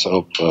of advice. I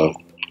hope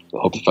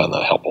you found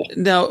that helpful.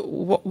 Now,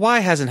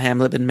 why hasn't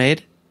Hamlet been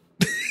made?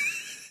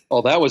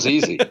 Oh, that was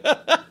easy.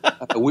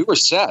 We were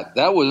set.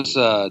 That was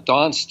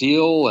Don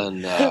Steele,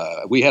 and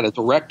we had a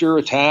director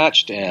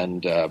attached,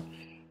 and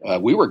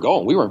we were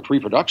going. We were in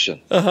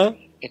pre-production. Uh-huh.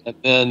 And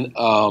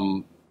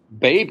then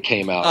Babe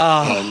came out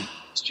and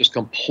just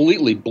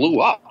completely blew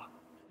up.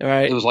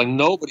 Right. It was like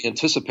nobody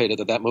anticipated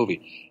that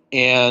movie.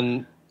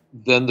 And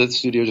then the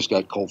studio just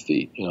got cold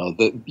feet.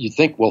 You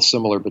think, well,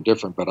 similar but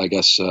different, but I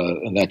guess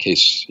in that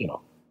case,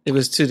 it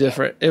was too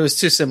different. It was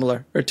too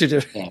similar or too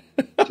different.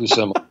 Yeah, too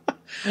similar.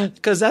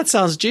 Because that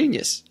sounds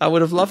genius. I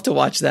would have loved to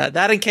watch that.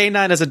 That and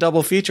K9 as a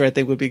double feature, I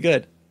think, would be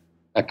good.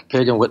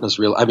 Pig and Witness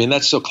Real. I mean,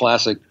 that's so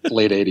classic,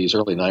 late '80s,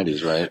 early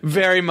 '90s, right?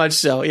 Very much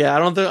so. Yeah, I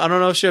don't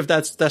know if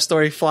that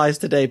story flies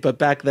today, but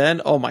back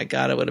then, oh my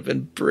God, it would have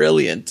been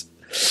brilliant.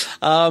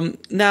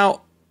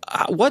 Now,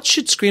 how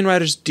should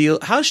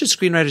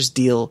screenwriters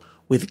deal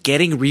with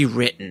getting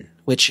rewritten,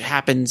 which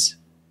happens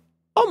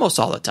almost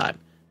all the time,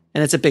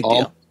 and it's a big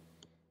deal.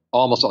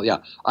 Almost all, yeah.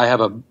 I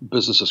have a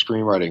Business of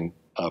Screenwriting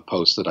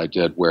post that I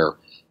did where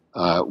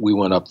we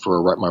went up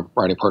my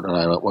writing partner and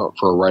I went up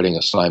for a writing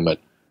assignment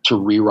to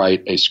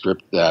rewrite a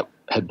script that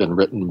had been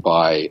written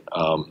by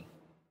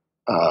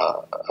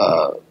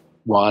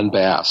Ron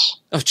Bass.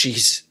 Oh,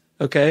 geez.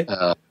 Okay.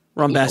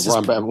 Ron Bass is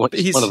one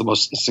of the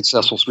most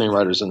successful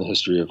screenwriters in the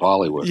history of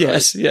Hollywood.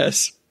 Yes, right?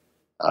 Yes.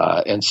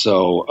 And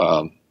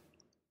so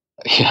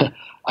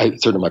I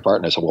turned to my partner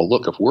and I said, well,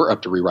 look, if we're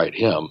up to rewrite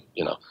him,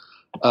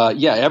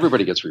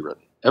 everybody gets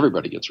rewritten.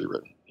 Everybody gets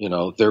rewritten.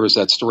 There was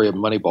that story of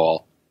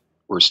Moneyball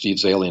where Steve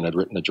Zalian had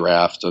written a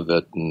draft of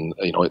it. And,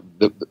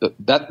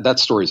 that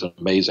story is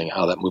amazing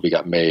how that movie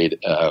got made,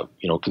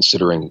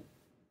 considering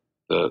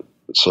the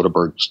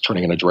Soderbergh's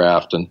turning in a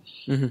draft and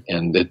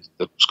it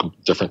was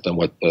different than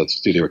what the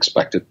studio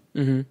expected.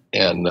 Mm-hmm.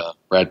 And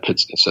Brad Pitt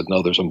said,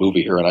 no, there's a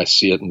movie here and I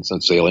see it. And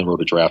since Zalian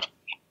wrote a draft.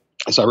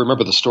 So I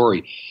remember the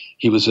story.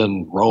 He was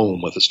in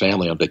Rome with his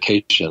family on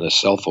vacation. His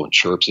cell phone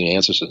chirps and he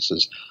answers and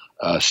says,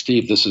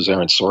 Steve, this is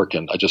Aaron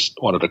Sorkin. I just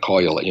wanted to call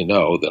you to let you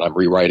know that I'm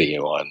rewriting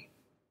you on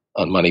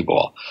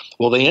Moneyball.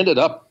 Well, they ended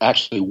up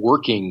actually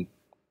working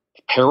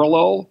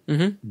parallel,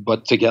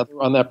 but together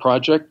on that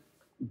project,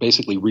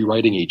 basically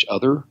rewriting each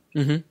other.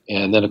 Mm-hmm.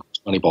 And then, of course,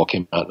 Moneyball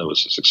came out and it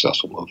was a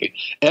successful movie.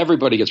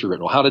 Everybody gets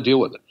rewritten. Well, how to deal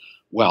with it?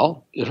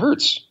 Well, it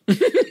hurts.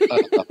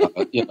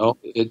 You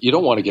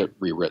don't want to get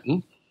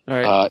rewritten.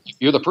 Right. If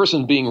you're the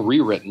person being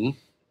rewritten,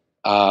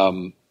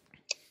 you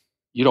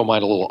don't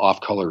mind a little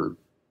off-color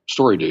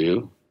story, do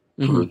you?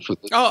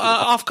 Mm-hmm.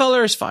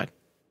 Off-color is fine.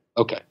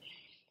 Okay.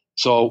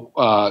 So,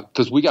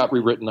 because we got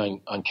rewritten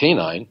on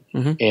K9,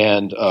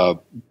 and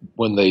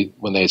when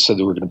they said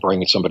they were going to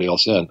bring somebody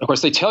else in, of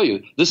course they tell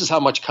you this is how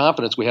much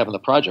confidence we have in the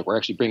project. We're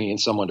actually bringing in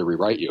someone to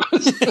rewrite you.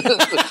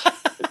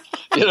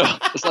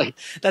 It's like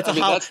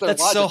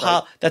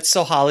that's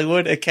so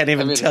Hollywood. It can't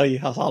even tell you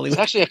how Hollywood.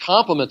 It's actually a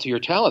compliment to your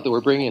talent that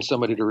we're bringing in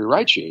somebody to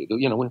rewrite you.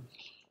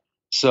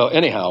 So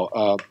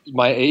anyhow,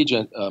 my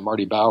agent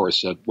Marty Bauer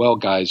said, "Well,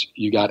 guys,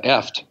 you got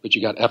effed, but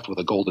you got effed with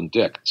a golden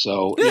dick."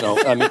 So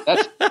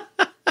that's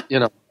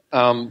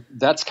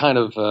that's kind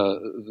of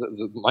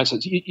the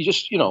mindset. You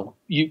just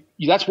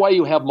that's why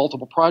you have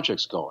multiple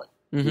projects going.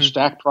 Mm-hmm. You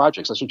stack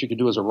projects. That's what you can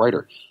do as a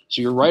writer.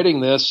 So you're writing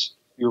this,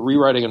 you're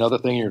rewriting another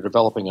thing, you're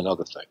developing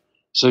another thing.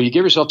 So you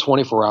give yourself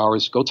 24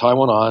 hours, go tie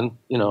one on,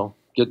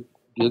 get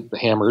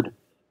hammered,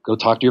 go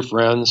talk to your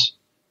friends,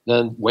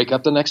 then wake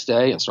up the next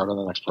day and start on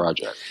the next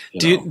project.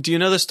 Do you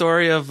know the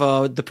story of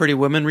the Pretty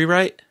Woman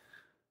rewrite?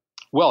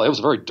 Well, it was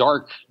a very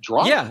dark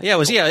drama. Yeah, it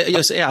was.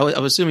 I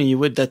was assuming you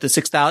would that the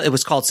 6,000. It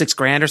was called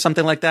 $6,000 or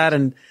something like that,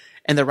 and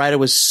the writer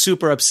was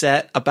super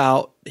upset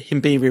about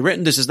him being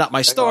rewritten. This is not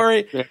my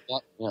story.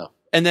 Yeah.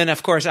 And then,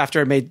 of course,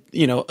 after it made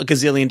a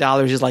gazillion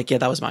dollars, he's like, "Yeah,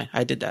 that was mine.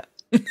 I did that."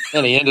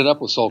 And he ended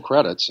up with sole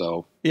credit.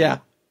 So yeah.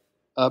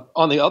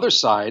 On the other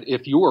side,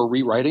 if you are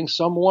rewriting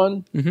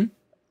someone,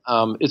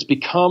 it's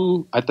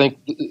become. I think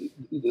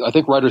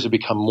writers have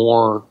become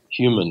more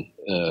human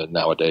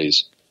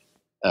nowadays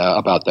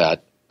about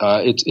that.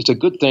 It's a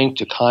good thing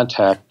to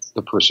contact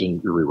the person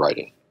you're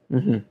rewriting.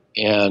 Mm-hmm.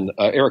 And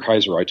Eric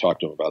Heiser, I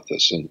talked to him about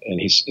this, and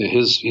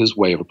his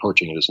way of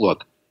approaching it is,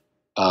 look,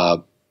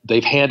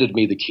 they've handed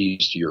me the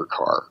keys to your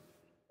car,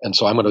 and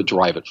so I'm going to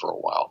drive it for a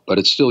while, but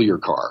it's still your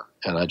car,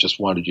 and I just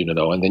wanted you to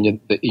know. And then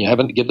you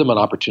haven't give them an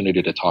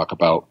opportunity to talk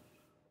about,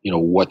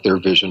 what their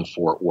vision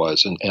for it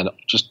was, and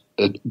just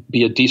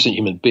be a decent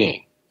human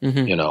being.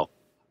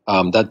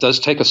 That does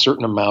take a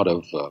certain amount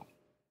of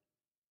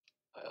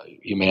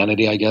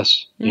humanity, I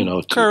guess.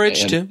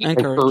 Courage and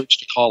courage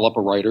to call up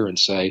a writer and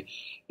say,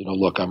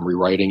 look, I'm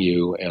rewriting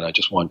you, and I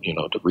just want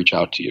to reach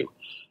out to you.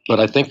 But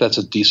I think that's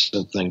a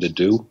decent thing to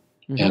do,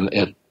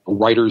 and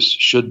writers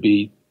should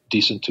be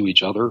decent to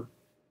each other.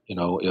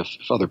 If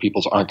other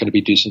people aren't going to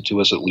be decent to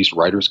us, at least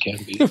writers can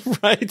be.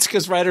 Right,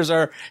 because writers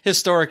are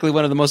historically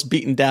one of the most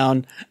beaten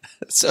down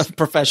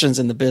professions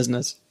in the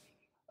business.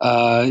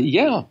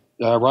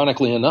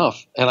 Ironically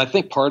enough. And I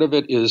think part of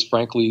it is,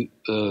 frankly,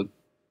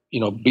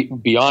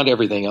 beyond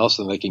everything else,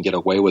 and they can get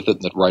away with it,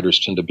 and that writers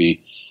tend to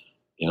be,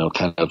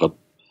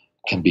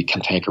 can be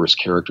cantankerous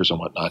characters and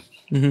whatnot.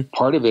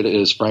 Part of it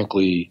is,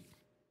 frankly,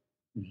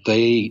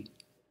 they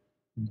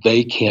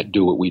can't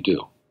do what we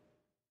do.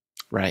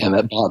 Right. And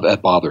that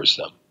bothers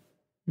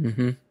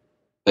them.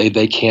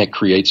 They can't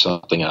create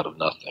something out of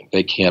nothing.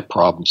 They can't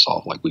problem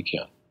solve like we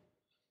can.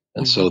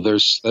 And so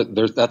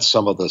that's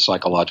some of the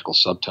psychological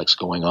subtext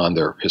going on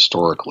there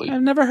historically.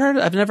 I've never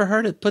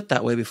heard it put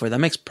that way before. That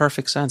makes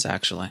perfect sense,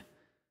 actually.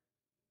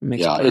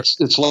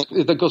 It's like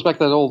that goes back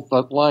to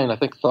that line. I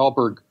think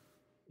Thalberg,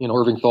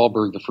 Irving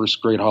Thalberg, the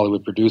first great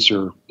Hollywood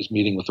producer, was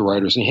meeting with the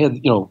writers, and he had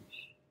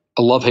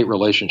a love-hate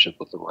relationship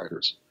with the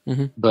writers.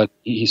 But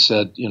he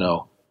said,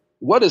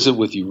 what is it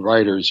with you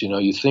writers?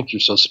 You think you're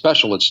so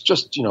special. It's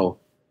just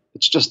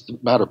a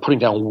matter of putting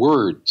down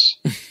words.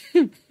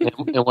 and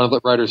one of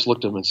the writers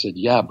looked at him and said,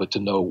 yeah, but to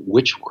know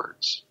which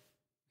words.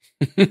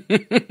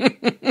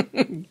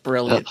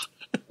 Brilliant.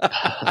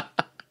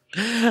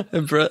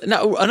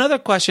 Now, another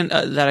question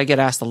that I get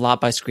asked a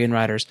lot by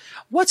screenwriters,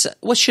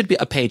 what should be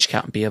a page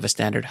count be of a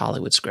standard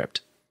Hollywood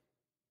script?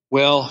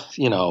 Well,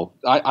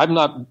 I'm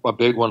not a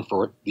big one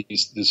for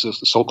these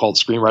so-called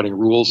screenwriting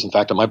rules. In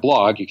fact, on my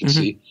blog, you can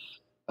see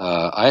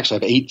I actually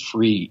have 8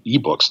 free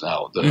ebooks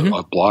now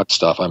of blog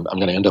stuff. I'm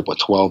going to end up with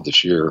 12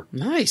 this year.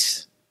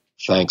 Nice.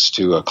 Thanks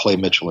to Clay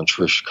Mitchell and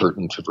Trish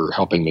Curtin for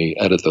helping me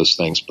edit those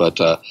things. But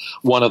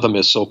one of them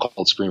is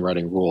so-called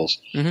screenwriting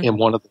rules, and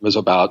one of them is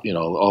about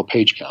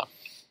page count.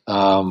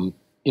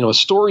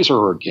 Stories are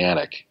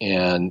organic,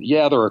 and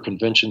there are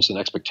conventions and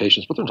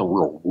expectations, but there's no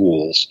real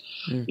rules.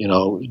 Can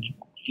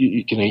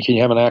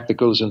you have an act that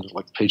goes into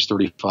like page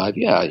 35?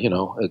 Yeah,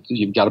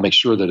 you've got to make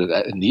sure that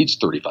it needs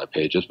 35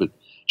 pages, but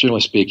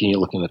generally speaking, you're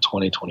looking at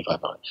 20,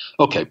 25 minutes.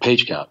 Okay,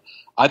 page count.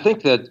 I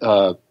think that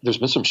there's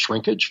been some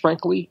shrinkage,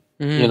 frankly,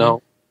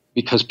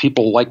 because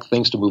people like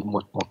things to move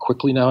more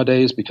quickly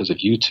nowadays because of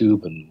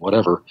YouTube and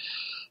whatever.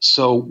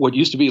 So what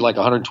used to be like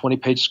a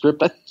 120-page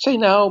script, I'd say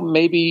now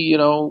maybe,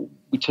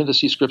 we tend to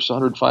see scripts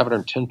 105,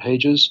 110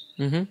 pages.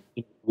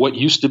 What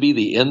used to be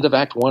the end of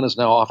Act 1 is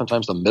now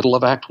oftentimes the middle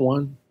of Act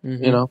 1,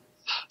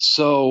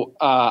 So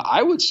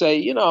I would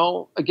say,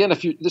 again,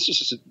 this is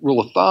just a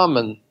rule of thumb,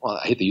 and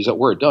I hate to use that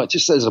word. No, it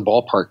just says a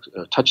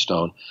ballpark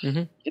touchstone.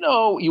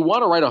 You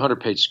want to write a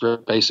 100-page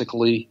script,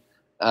 basically.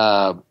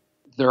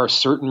 There are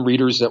certain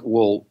readers that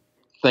will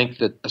think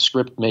that a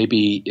script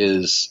maybe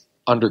is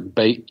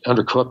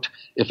undercooked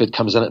if it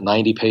comes in at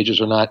 90 pages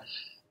or not.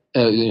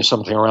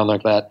 Something around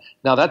like that.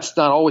 Now, that's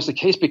not always the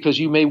case because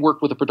you may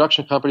work with a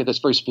production company that's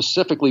very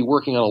specifically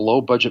working on a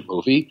low-budget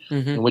movie,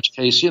 in which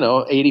case,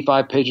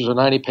 85 pages or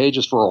 90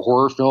 pages for a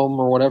horror film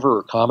or whatever,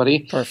 or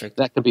comedy. Perfect.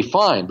 That could be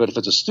fine. But if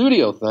it's a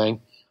studio thing,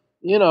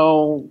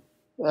 if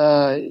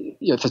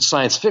it's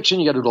science fiction,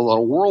 you got to do a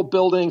lot of world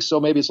building,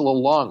 so maybe it's a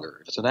little longer.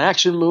 If it's an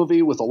action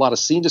movie with a lot of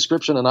scene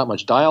description and not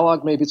much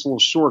dialogue, maybe it's a little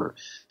shorter.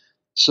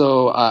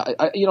 So,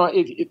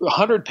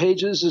 100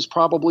 pages is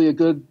probably a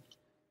good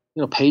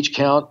page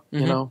count,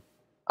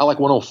 I like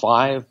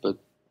 105, but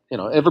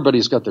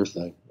everybody's got their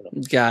thing.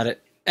 Got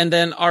it. And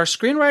then are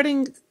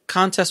screenwriting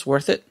contests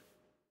worth it?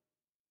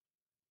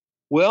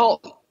 Well,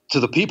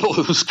 to the people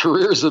whose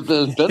careers have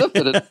been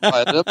benefited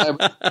by them,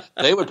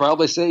 they would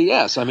probably say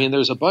yes. I mean,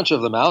 there's a bunch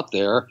of them out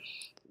there.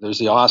 There's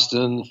the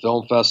Austin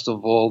Film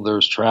Festival.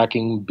 There's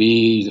Tracking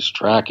B. There's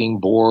Tracking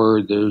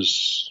Board.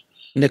 There's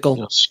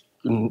Nickel.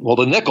 Well,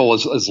 the Nickel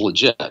is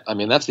legit. I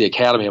mean, that's the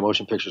Academy of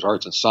Motion Pictures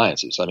Arts and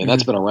Sciences. I mean,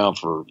 that's been around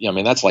for,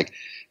 that's like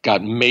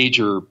got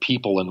major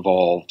people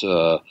involved,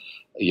 on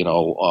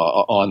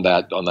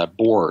that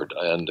board.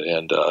 And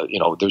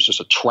there's just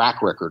a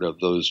track record of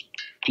those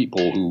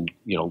people who,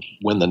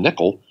 win the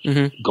Nickel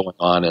going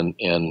on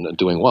and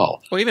doing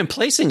well. Or even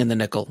placing in the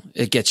Nickel,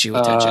 it gets you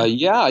attention.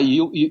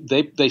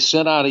 They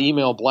sent out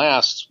email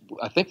blasts,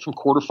 I think from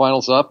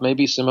quarterfinals up,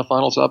 maybe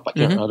semifinals up. I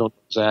don't know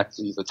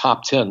exactly. The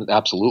top 10,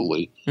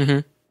 absolutely.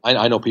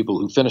 I know people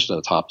who finished in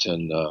the top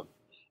 10.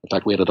 In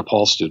fact, we had a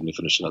DePaul student who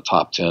finished in the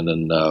top 10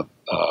 and,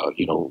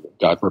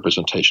 got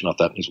representation of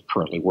that. And he's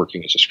currently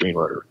working as a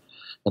screenwriter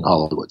in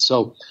Hollywood.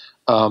 So,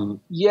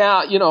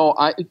 Yeah,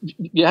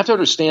 you have to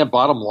understand,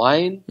 bottom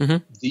line,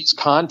 these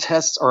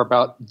contests are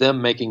about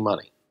them making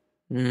money.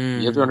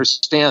 You have to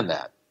understand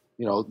that.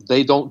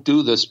 They don't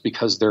do this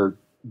because they're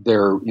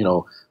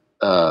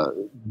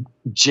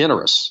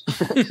generous.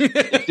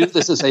 They do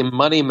this as a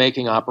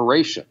money-making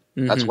operation.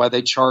 That's why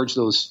they charge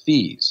those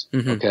fees.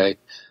 Okay,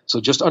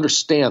 so just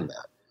understand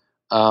that.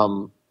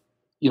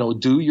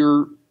 Do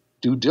your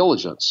due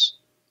diligence.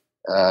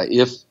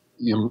 If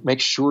you make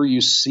sure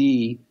you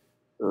see,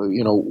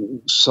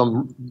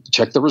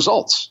 check the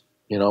results.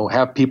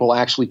 Have people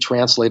actually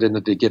translate it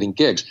into getting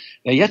gigs.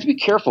 Now you have to be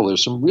careful.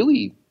 There's some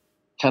really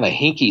kind of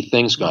hinky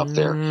things go up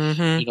there.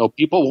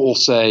 People will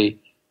say,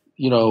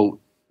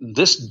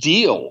 this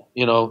deal,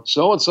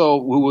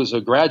 so-and-so who was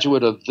a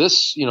graduate of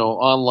this,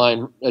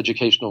 online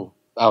educational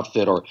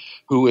outfit, or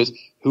who is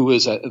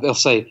they'll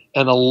say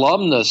an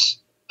alumnus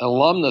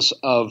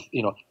of,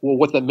 well,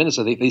 what that means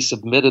is they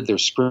submitted their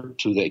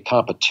script to the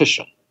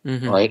competition,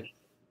 right?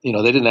 They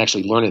didn't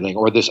actually learn anything.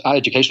 Or this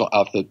educational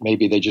outfit,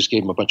 maybe they just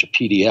gave them a bunch of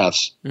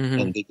PDFs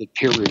and they did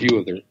peer review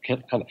of their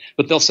kind of.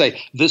 But they'll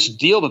say this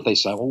deal that they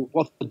signed. Well,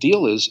 what the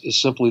deal is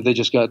simply they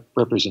just got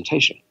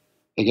representation.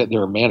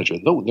 They're a manager.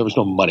 No, there was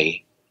no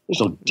money.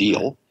 There's no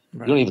deal.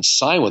 Right. You don't even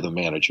sign with a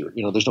manager.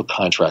 There's no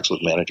contracts with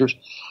managers.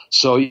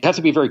 So you have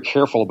to be very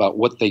careful about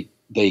what they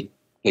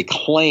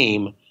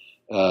claim.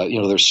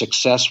 Their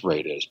success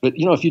rate is. But,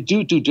 if you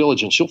do due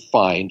diligence, you'll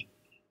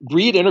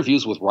read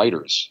interviews with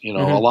writers. A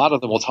lot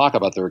of them will talk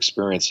about their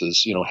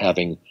experiences,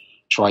 having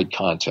tried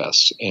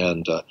contests.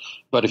 And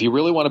but if you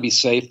really want to be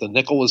safe, the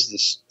Nickel is the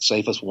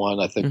safest one.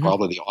 I think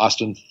probably the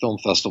Austin Film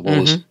Festival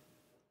is,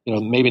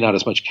 maybe not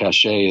as much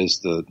cachet as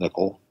the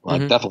Nickel. Well,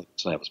 definitely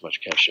doesn't have as much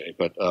cachet.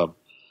 But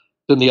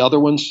then the other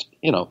ones,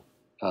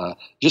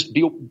 just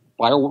be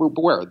buyer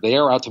beware. They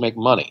are out to make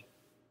money,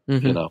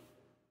 and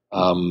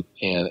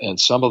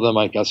some of them,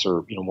 I guess,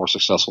 are more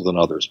successful than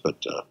others.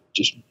 But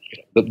just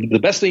the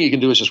best thing you can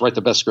do is just write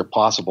the best script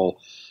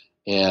possible.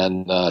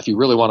 And if you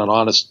really want an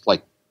honest,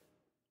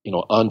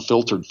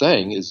 unfiltered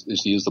thing, is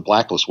to use the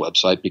Blacklist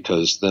website,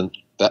 because then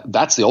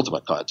that's the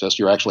ultimate contest.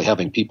 You're actually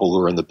having people who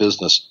are in the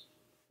business,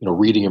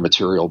 reading your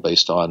material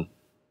based on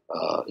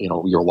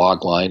your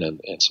log line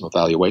and some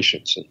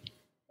evaluations, and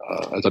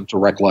as a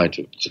direct line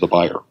to the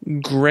buyer.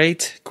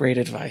 Great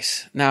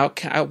advice. Now,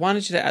 I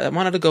wanted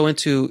to go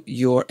into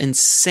your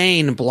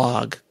insane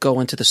blog, Go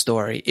Into the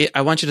Story.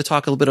 I want you to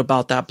talk a little bit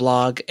about that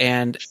blog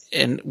and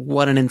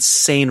what an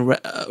insane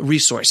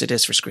resource it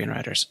is for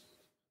screenwriters.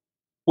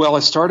 Well, I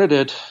started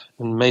it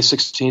on May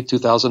 16th,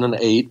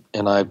 2008,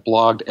 and I've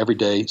blogged every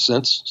day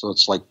since. So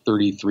it's like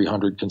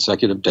 3,300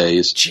 consecutive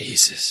days.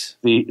 Jesus.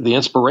 The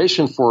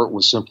inspiration for it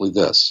was simply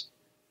this.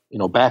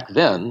 Back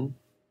then,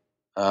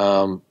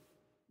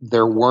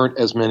 there weren't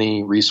as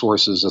many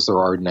resources as there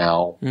are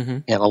now.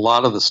 And a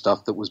lot of the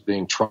stuff that was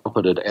being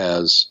trumpeted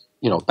as,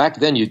 back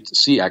then you'd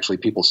see actually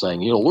people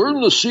saying,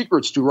 learn the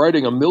secrets to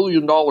writing $1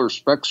 million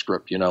spec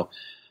script,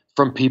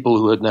 from people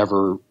who had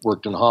never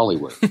worked in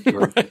Hollywood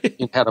or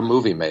had a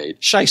movie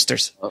made.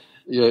 Shysters.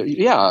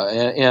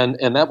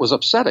 And that was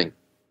upsetting.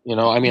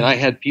 I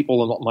had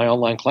people in my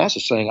online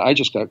classes saying, I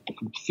just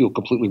feel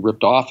completely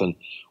ripped off,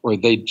 or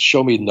they'd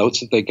show me notes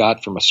that they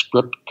got from a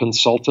script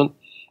consultant,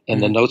 and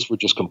the notes were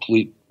just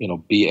complete,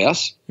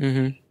 BS.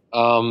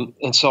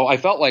 And so I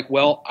felt like,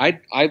 well,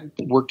 I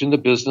worked in the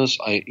business.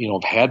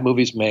 I've had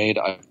movies made.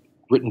 I've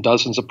written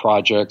dozens of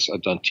projects.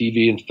 I've done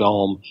TV and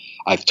film.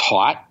 I've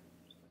taught.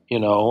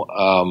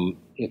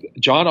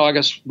 John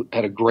August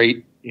had a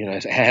great,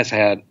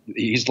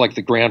 he's like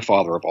the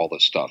grandfather of all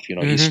this stuff.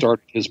 He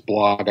started his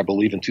blog, I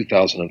believe, in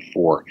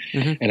 2004,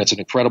 and it's an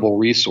incredible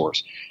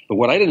resource. But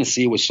what I didn't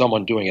see was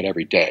someone doing it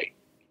every day,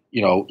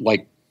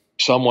 like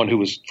someone who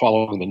was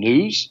following the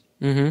news,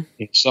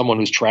 someone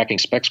who's tracking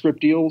spec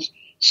script deals,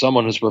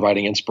 someone who's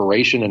providing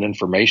inspiration and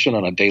information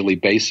on a daily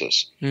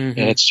basis. And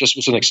it's just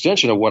was an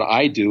extension of what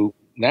I do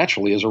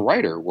naturally as a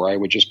writer, where I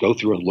would just go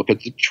through and look at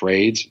the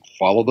trades,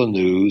 follow the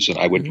news, and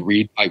I would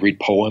read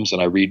poems,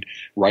 and I read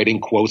writing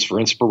quotes for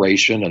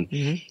inspiration. And,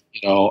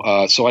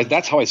 so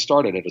that's how I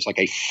started it. It's like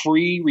a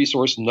free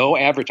resource, no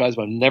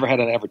advertisement. I've never had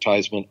an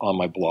advertisement on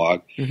my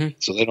blog.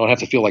 So they don't have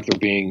to feel like they're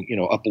being,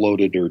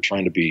 uploaded or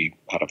trying to be,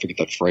 I don't forget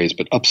that phrase,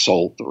 but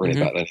upsold or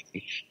anything about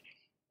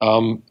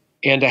anything.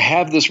 And to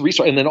have this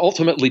resource, and then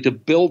ultimately to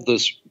build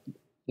this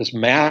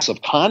mass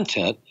of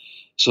content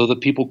so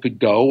that people could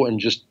go and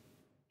just,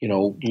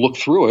 look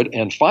through it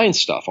and find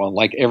stuff on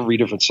like every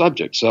different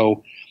subject.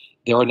 So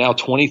there are now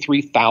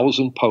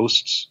 23,000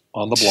 posts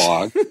on the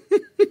blog.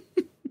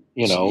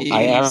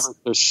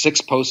 There's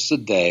 6 posts a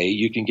day.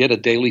 You can get a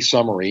daily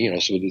summary,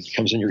 so it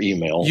comes in your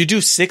email. You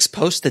do 6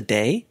 posts a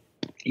day?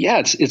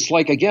 Yeah, it's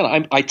like,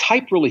 again, I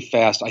type really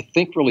fast. I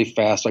think really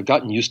fast. I've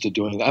gotten used to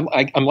doing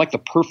that. I'm like the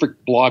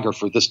perfect blogger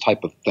for this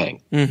type of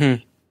thing.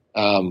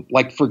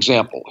 Like, for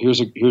example, here's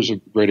a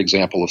great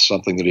example of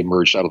something that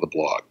emerged out of the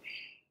blog.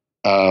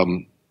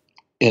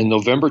 In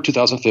November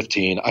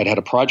 2015, I'd had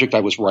a project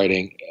I was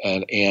writing,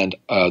 and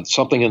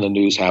something in the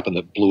news happened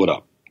that blew it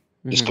up.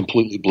 just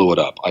completely blew it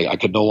up. I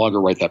could no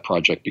longer write that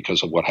project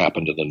because of what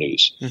happened in the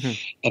news.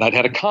 And I'd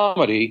had a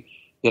comedy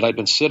that I'd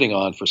been sitting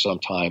on for some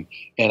time,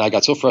 and I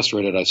got so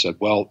frustrated, I said,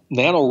 well,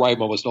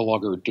 NaNoWriMo was no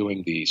longer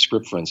doing the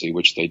Script Frenzy,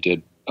 which they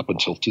did up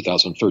until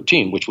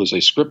 2013, which was a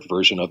script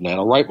version of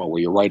NaNoWriMo,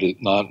 where you write a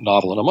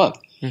novel in a month.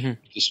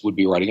 This would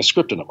be writing a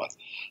script in a month.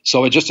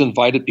 So I just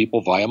invited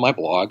people via my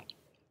blog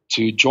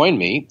to join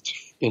me.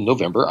 In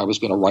November, I was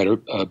going to write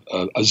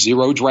a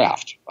zero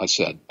draft. I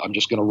said, I'm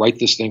just going to write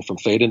this thing from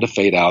fade in to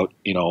fade out.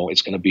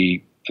 It's going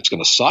to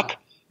suck,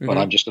 but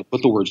I'm just going to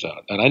put the words down.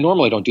 And I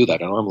normally don't do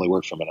that. I normally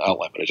work from an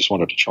outline, but I just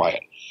wanted to try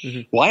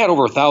it. Well, I had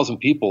over 1,000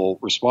 people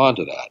respond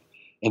to that.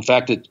 In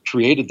fact, it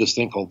created this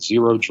thing called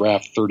Zero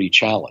Draft 30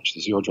 Challenge,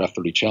 the Zero Draft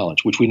 30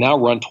 Challenge, which we now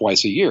run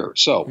twice a year.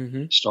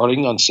 So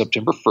starting on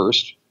September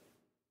 1st,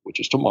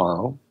 which is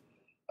tomorrow,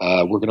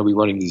 we're going to be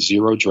running the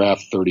Zero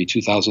Draft 30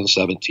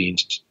 2017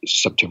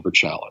 September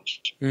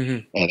Challenge.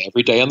 And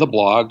every day on the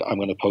blog, I'm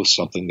going to post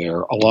something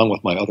there, along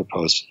with my other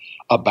posts,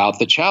 about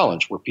the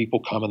challenge, where people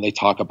come and they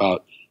talk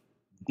about,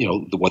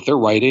 what they're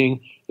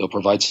writing. They'll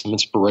provide some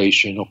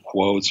inspirational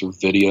quotes or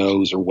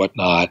videos or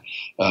whatnot.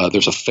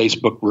 There's a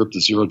Facebook group,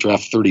 the Zero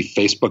Draft 30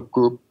 Facebook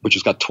group, which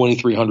has got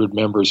 2,300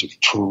 members, a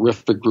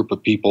terrific group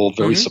of people,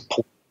 very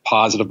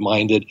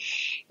positive-minded.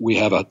 We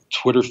have a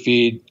Twitter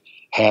feed,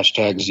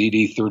 hashtag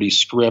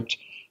ZD30script.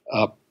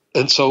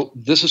 And so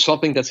this is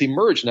something that's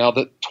emerged now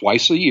that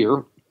twice a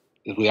year,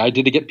 the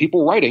idea to get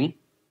people writing,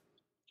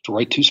 to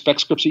write 2 spec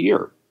scripts a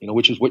year,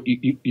 which is what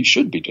you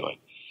should be doing.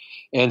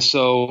 And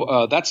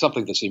so that's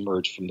something that's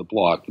emerged from the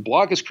blog. The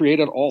blog has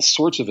created all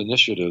sorts of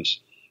initiatives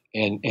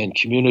and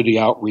community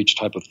outreach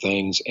type of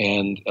things.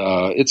 And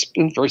it's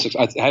been very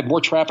successful. I have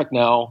more traffic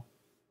now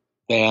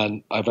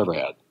than I've ever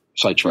had,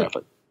 site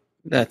traffic.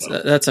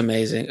 That's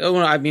amazing. Oh,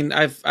 I mean,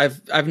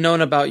 I've known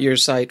about your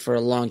site for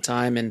a long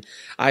time, and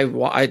I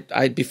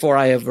before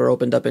I ever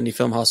opened up Indie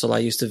Film Hustle, I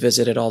used to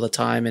visit it all the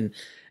time,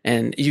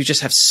 and you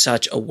just have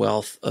such a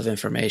wealth of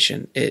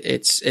information.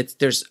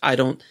 I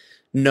don't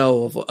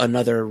know of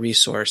another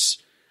resource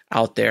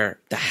out there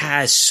that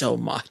has so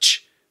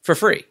much for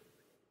free.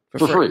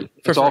 For free.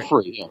 It's all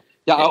free. Yeah.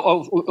 Yeah,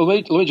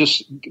 let me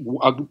just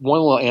one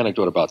little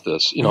anecdote about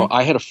this.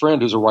 I had a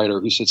friend who's a writer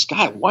who said,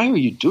 "Scott, why are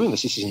you doing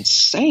this? This is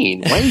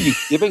insane. Why are you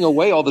giving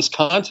away all this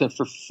content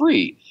for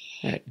free?"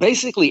 Right.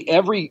 Basically,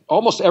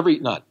 almost every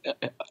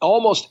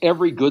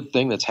good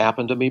thing that's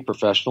happened to me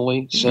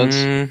professionally since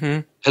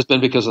has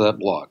been because of that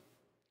blog.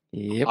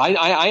 Yep.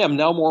 I am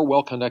now more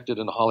well connected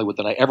in Hollywood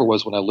than I ever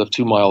was when I lived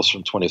 2 miles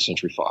from 20th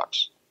Century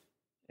Fox.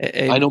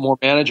 I know more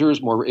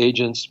managers, more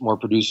agents, more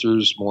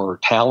producers, more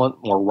talent,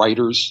 more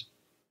writers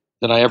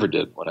than I ever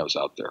did when I was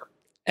out there.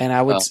 And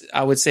I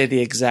would say the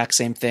exact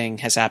same thing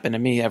has happened to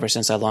me ever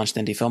since I launched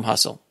Indie Film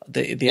Hustle.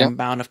 The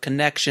amount of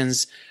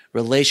connections,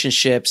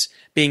 relationships,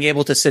 being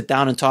able to sit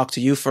down and talk to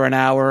you for an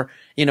hour,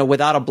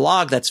 without a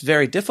blog, that's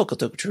very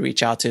difficult to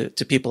reach out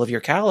to people of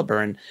your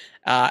caliber.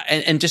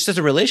 And just as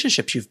the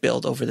relationships you've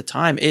built over the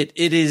time, it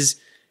is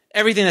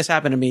everything that's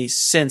happened to me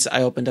since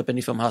I opened up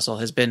Indie Film Hustle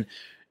has been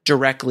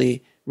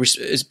generally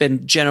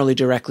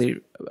directly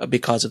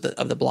because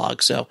of the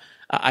blog. So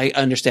I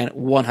understand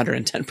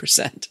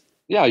 110%.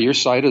 Yeah, your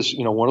site is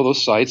one of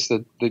those sites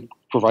that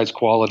provides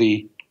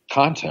quality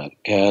content,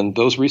 and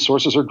those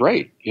resources are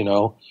great.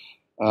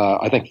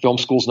 I think film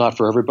school's not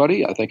for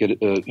everybody. I think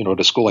at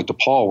a school like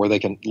DePaul, where they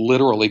can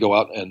literally go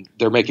out and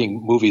they're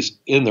making movies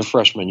in their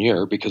freshman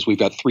year because we've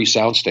got 3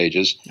 sound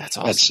stages at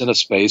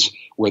CineSpace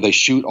where they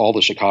shoot all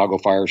the Chicago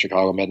Fire,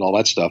 Chicago Med, and all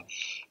that stuff.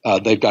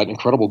 They've got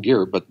incredible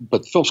gear, but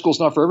film school's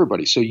not for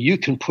everybody. So you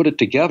can put it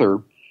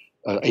together,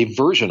 a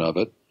version of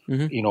it,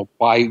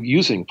 by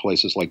using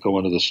places like Go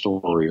Into the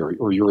Story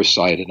or your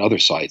site and other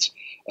sites.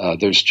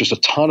 There's just a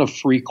ton of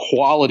free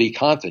quality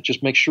content.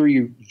 Just make sure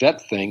you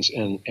vet things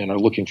and are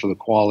looking for the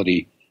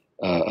quality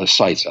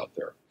sites out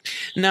there.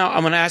 Now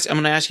I'm going to ask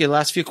you the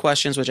last few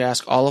questions, which I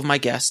ask all of my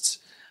guests.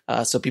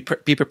 So be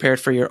prepared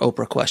for your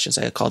Oprah questions.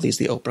 I call these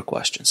the Oprah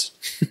questions.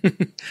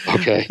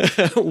 Okay.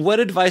 What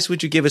advice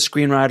would you give a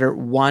screenwriter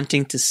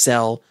wanting to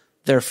sell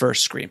their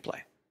first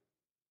screenplay?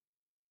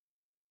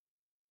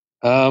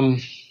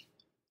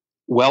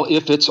 Well,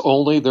 if it's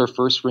only their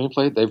first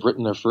screenplay, they've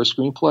written their first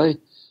screenplay,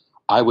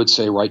 I would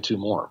say write 2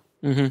 more.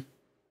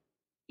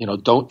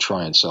 Don't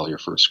try and sell your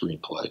first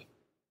screenplay.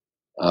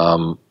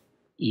 I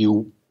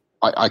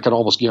can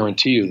almost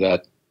guarantee you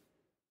that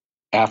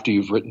after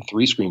you've written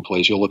 3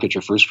 screenplays, you'll look at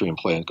your first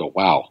screenplay and go,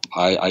 wow,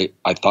 I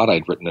thought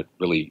I'd written a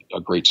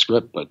great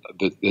script, but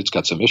it's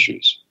got some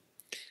issues.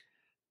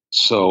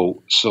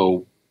 So,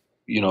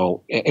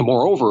 and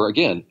moreover,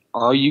 again,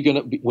 are you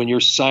going to, when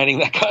you're signing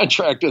that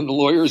contract in the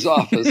lawyer's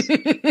office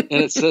and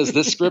it says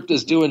this script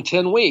is due in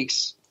 10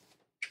 weeks,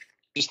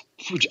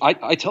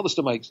 I tell this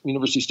to my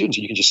university students,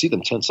 and you can just see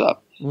them tense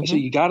up. I say,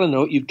 you've got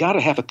to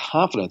have a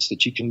confidence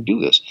that you can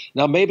do this.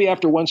 Now, maybe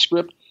after one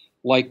script,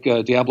 like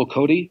Diablo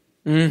Cody,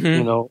 did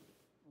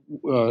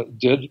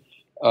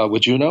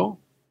with Juno,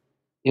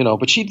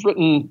 but she'd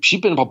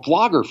been a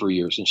blogger for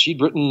years, and she'd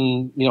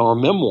written, a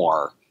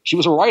memoir, She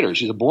was a writer.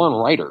 She's a born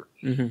writer.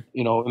 Mm-hmm.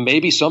 You know,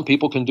 maybe some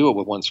people can do it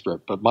with one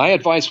script, but my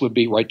advice would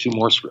be write 2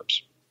 more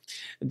scripts.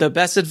 The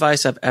best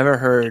advice I've ever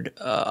heard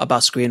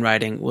about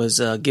screenwriting was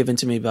given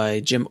to me by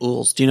Jim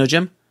Ules. Do you know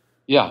Jim?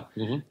 Yeah.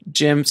 Mm-hmm.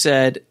 Jim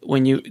said,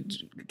 when you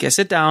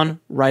sit down,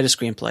 write a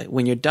screenplay.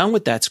 When you're done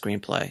with that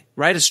screenplay,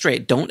 write it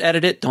straight. Don't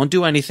edit it. Don't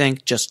do anything.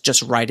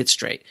 Just write it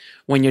straight.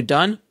 When you're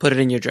done, put it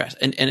in your dress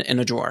in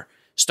a drawer.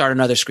 Start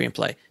another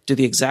screenplay. Do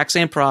the exact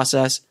same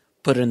process.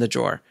 Put it in the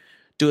drawer.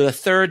 Do it a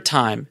third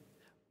time.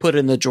 Put it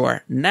in the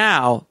drawer.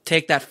 Now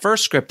take that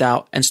first script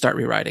out and start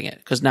rewriting it,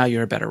 because now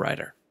you're a better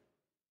writer.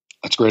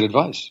 That's great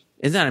advice.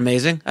 Isn't that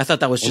amazing? I thought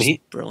that was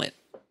just brilliant.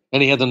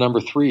 And he had the number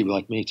 3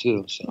 like me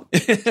too. So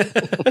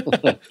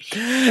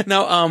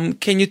now,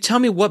 can you tell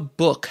me what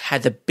book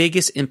had the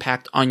biggest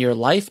impact on your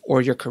life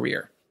or your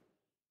career?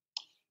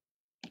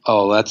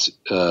 Oh, that's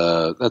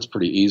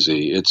pretty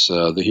easy. It's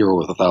The Hero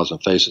with a Thousand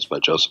Faces by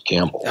Joseph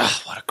Campbell.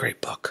 Oh, what a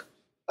great book.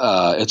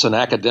 It's an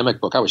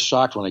academic book. I was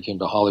shocked when I came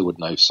to Hollywood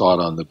and I saw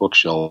it on the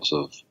bookshelves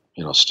of,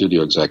 you know,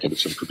 studio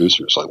executives and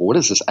producers. Like, what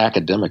is this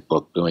academic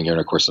book doing here?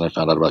 And of course, then I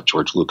found out about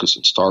George Lucas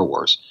and Star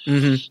Wars.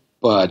 Mm-hmm.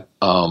 But,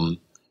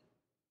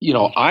 you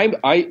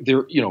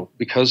know,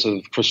 because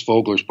of Chris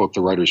Vogler's book,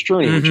 The Writer's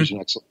Journey, mm-hmm. which is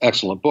an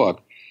excellent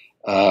book,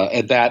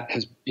 and that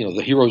has, you know,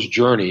 the hero's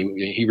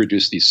journey, he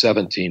reduced these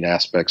 17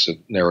 aspects of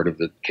narrative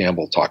that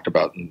Campbell talked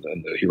about in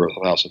The Hero with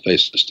a Thousand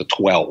Faces to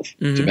 12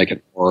 mm-hmm. to make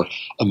it more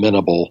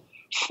amenable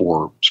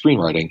for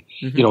screenwriting.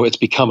 Mm-hmm. You know, it's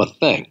become a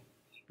thing.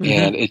 Mm-hmm.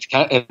 And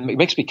it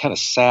makes me kind of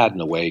sad in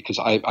a way, because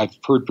I've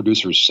heard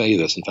producers say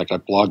this. In fact, I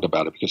blogged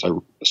about it because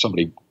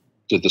somebody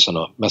did this on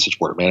a message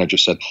board. A manager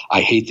said,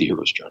 I hate the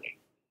hero's journey.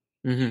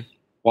 Mm-hmm.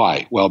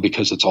 Why? Well,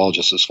 because it's all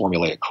just this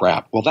formulaic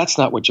crap. Well, that's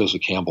not what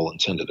Joseph Campbell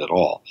intended at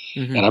all.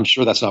 Mm-hmm. And I'm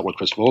sure that's not what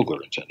Chris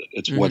Vogler intended.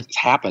 It's mm-hmm. what's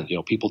happened. You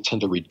know, people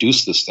tend to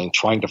reduce this thing,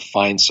 trying to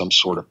find some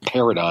sort of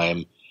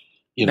paradigm,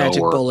 you know,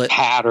 or bullet.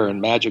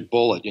 Pattern, magic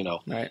bullet, you know.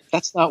 Right.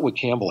 That's not what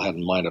Campbell had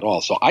in mind at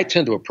all. So I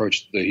tend to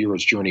approach the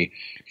hero's journey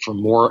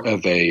from more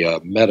of a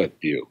meta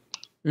view.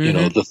 Mm-hmm. You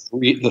know,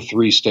 the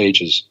three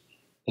stages,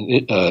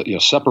 you know,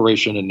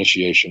 separation,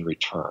 initiation,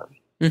 return.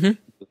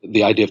 Mm-hmm.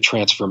 The idea of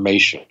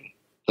transformation,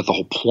 that the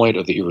whole point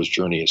of the hero's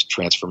journey is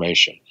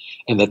transformation,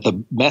 and that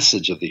the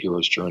message of the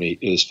hero's journey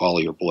is follow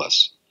your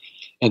bliss.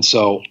 And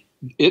so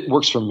it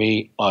works for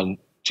me on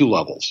 2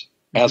 levels,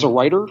 mm-hmm. as a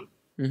writer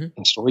mm-hmm.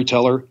 and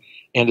storyteller,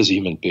 and as a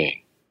human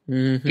being,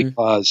 mm-hmm.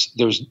 because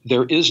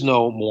there is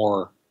no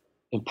more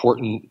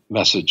important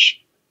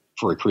message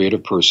for a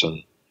creative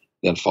person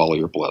than follow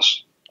your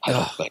bliss. I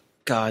don't think.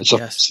 God, it's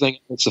yes.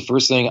 It's the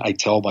first thing I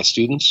tell my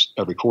students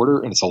every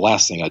quarter, and it's the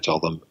last thing I tell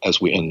them as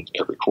we end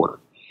every quarter.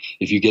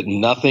 If you get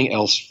nothing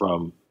else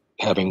from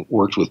having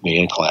worked with me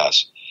in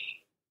class,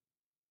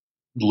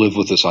 live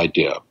with this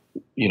idea.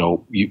 You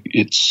know,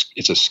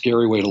 it's a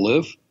scary way to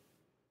live.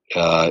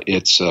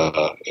 It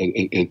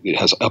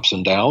has ups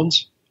and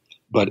downs,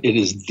 but it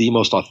is the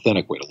most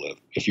authentic way to live.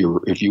 If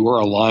you are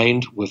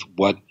aligned with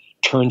what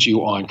turns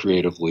you on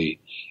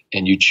creatively,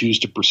 and you choose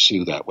to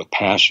pursue that with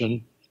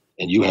passion,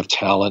 and you have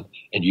talent,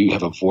 and you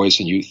have a voice,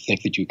 and you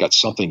think that you've got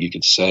something you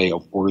can say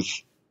of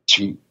worth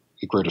to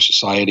the greater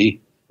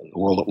society and the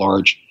world at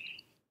large,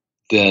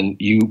 then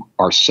you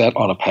are set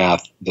on a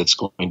path that's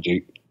going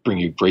to bring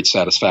you great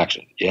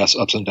satisfaction. Yes,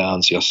 ups and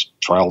downs. Yes,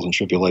 trials and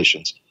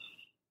tribulations.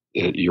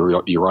 You're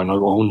on your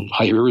own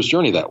hero's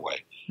journey that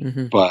way.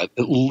 Mm-hmm. But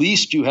at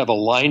least you have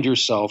aligned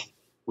yourself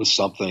with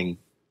something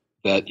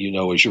that you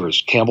know is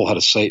yours. Campbell had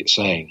a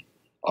saying,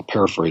 I'll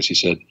paraphrase. He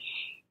said,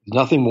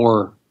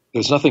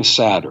 there's nothing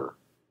sadder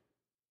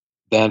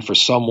than for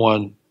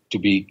someone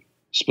to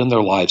spend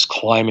their lives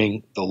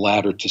climbing the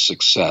ladder to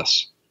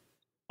success,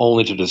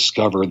 only to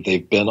discover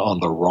they've been on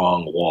the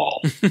wrong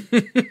wall.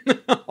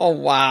 Oh,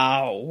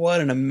 wow.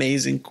 What an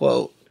amazing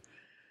quote.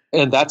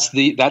 And that's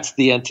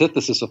the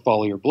antithesis of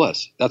follow your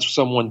bliss. That's what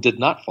someone did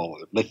not follow.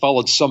 They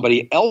followed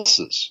somebody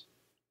else's,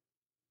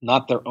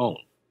 not their own.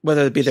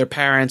 Whether it be their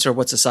parents or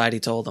what society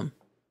told them.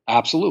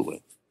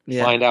 Absolutely.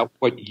 Yeah. Find out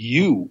what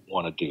you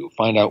want to do.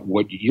 Find out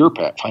what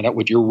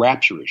your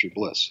rapture is, your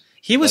bliss.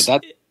 He was.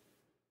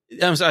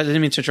 I'm sorry, I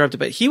didn't mean to interrupt you,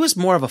 but he was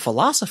more of a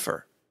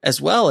philosopher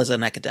as well as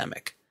an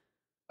academic.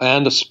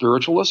 And a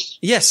spiritualist.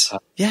 Yes.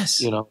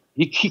 Yes. You know,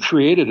 he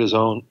created his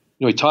own.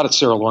 You know, he taught at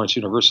Sarah Lawrence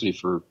University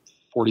for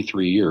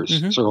 43 years.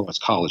 Mm-hmm. Sarah Lawrence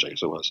College, I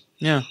guess it was.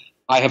 Yeah.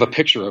 I have a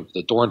picture of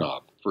the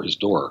doorknob for his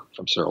door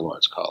from Sarah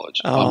Lawrence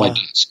College on my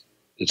desk.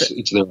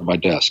 It's there on my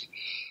desk.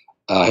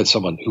 I had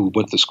someone who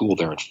went to school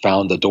there and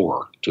found the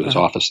door to his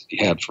office that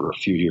he had for a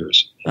few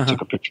years and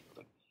took a picture of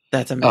it.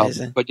 That's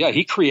amazing. But yeah,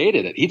 he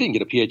created it. He didn't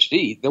get a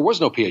PhD. There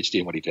was no PhD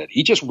in what he did.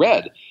 He just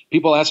read.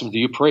 People asked him, do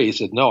you pray? He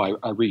said, no,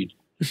 I read.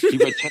 He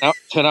read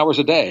 10 hours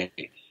a day.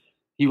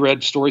 He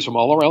read stories from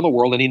all around the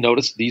world, and he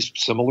noticed these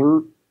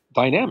similar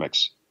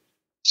dynamics.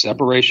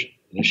 Separation,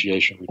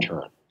 initiation,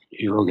 return. The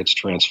hero gets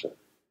transformed.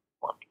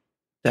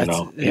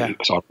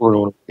 It's over and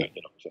over again.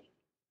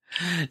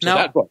 So now,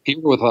 that book,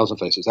 Hero with a Thousand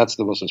Faces, that's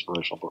the most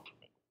inspirational book for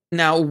me.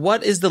 Now,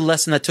 what is the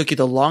lesson that took you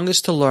the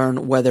longest to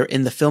learn, whether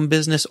in the film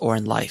business or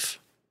in life?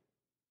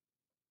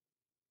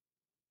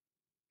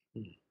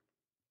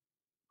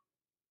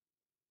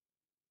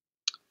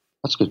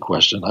 That's a good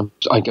question.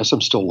 I guess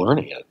I'm still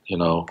learning it.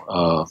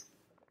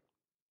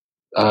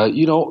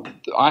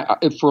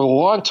 For a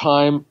long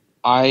time,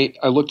 I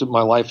looked at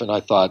my life and I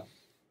thought,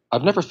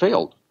 I've never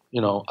failed.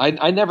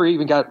 I never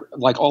even got,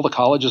 like, all the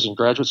colleges and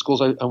graduate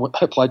schools I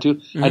applied to.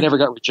 I never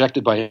got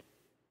rejected by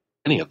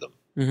any of them.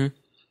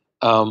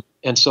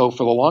 And so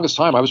for the longest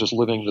time, I was just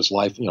living this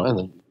life, and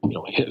then,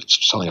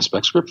 selling a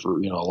spec script for,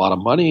 a lot of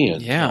money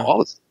and all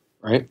this,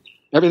 right?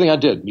 Everything I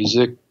did,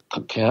 music,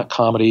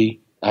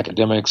 comedy,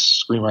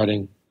 academics,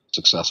 screenwriting,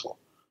 successful.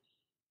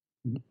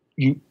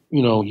 You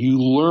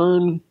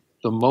learn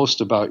the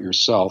most about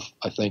yourself,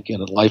 I think,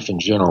 in life in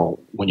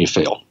general when you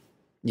fail.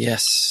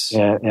 Yes.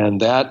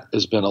 And that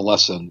has been a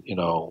lesson,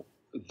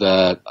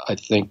 that I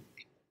think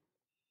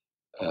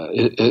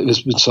it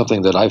has been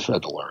something that I've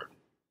had to learn.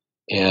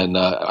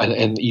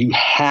 And you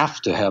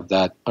have to have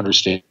that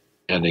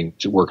understanding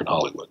to work in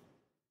Hollywood,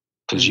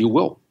 because you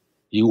will.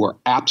 You are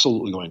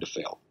absolutely going to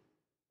fail,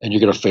 and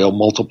you're going to fail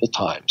multiple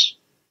times.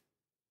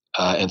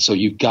 And so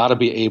you've got to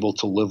be able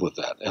to live with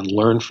that and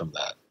learn from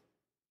that.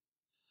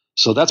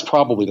 So that's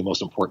probably the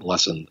most important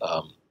lesson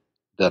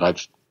that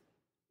I've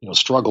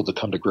struggled to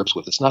come to grips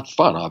with. It's not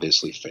fun,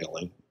 obviously,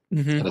 failing,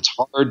 and it's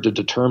hard to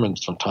determine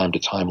from time to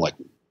time, like,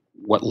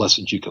 what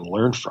lessons you can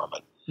learn from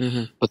it.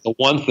 But the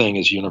one thing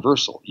is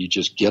universal. You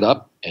just get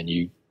up and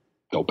you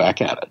go back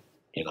at it.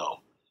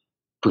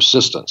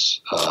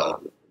 Persistence.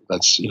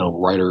 That's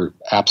writer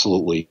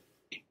absolutely.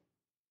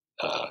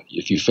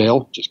 If you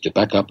fail, just get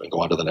back up and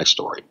go on to the next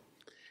story.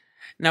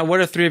 Now,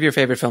 what are 3 of your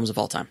favorite films of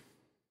all time?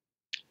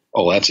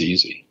 Oh, that's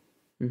easy.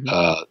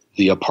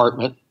 The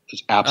Apartment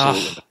is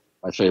absolutely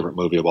my favorite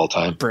movie of all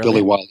time. Brilliant.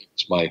 Billy Wilder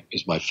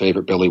is my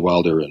favorite. Billy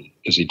Wilder and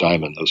Izzy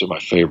Diamond, those are my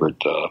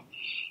favorite.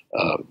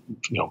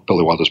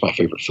 Billy Wilder's my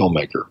favorite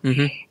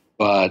filmmaker.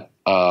 But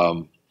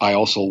I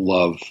also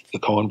love the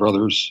Coen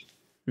brothers,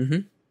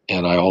 and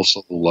I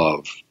also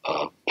love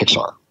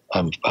Pixar.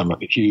 I'm a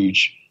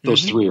huge.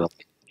 Those 3 are,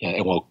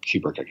 and well,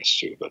 Kubrick, I guess,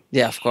 too. But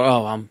yeah, of course.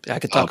 Oh, I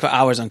could talk for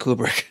hours on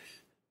Kubrick.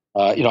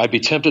 I'd be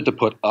tempted to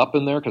put Up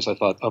in there because I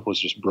thought Up was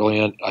just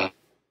brilliant. I'd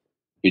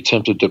be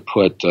tempted to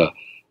put.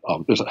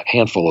 There's a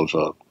handful of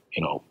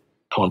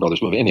Coen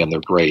brothers movies. Any of them, they're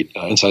great.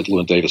 Inside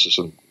Llewyn Davis is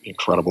an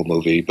incredible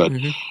movie, but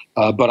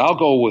I'll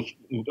go with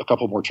a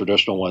couple more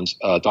traditional ones.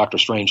 Dr.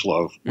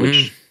 Strangelove,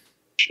 which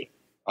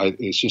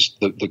is just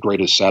the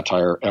greatest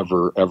satire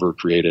ever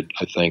created,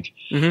 I think.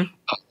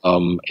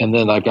 And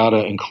then I've got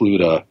to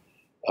include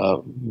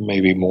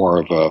maybe more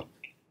of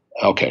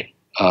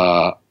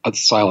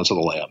Silence of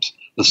the Lambs.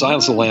 The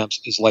Silence of the Lambs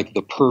is like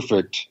the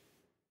perfect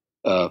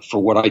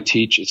for what I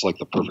teach. It's like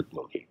the perfect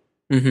movie.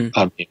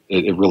 I mean,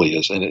 it really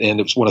is, and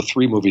it was one of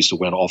 3 movies to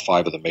win all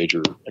 5 of the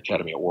major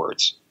Academy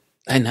Awards.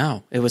 I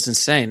know, it was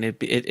insane. And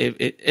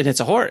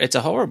it's a horror. It's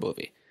a horror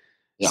movie.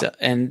 Yeah. So,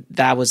 and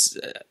that was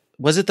it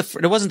wasn't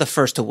the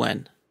first to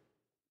win.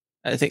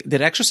 I think,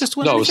 did Exorcist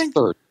win? No, anything? It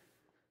was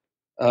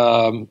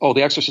 3rd.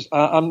 The Exorcist.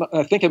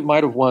 I think it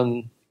might have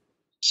won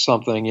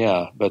something.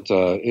 Yeah, but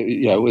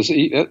it was.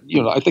 I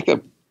think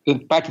that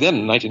back then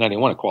in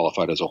 1991 it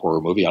qualified as a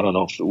horror movie. I don't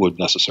know if it would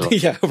necessarily.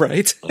 Yeah,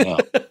 right. Yeah.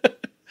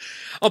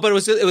 Oh, but it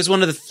was the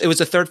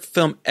 3rd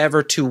film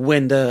ever to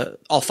win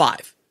all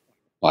 5.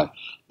 5.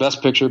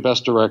 Best Picture,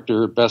 Best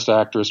Director, Best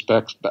Actress,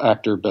 Best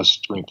Actor,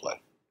 Best Screenplay.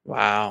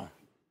 Wow.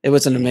 It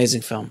was an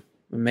amazing film.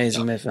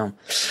 Amazing film.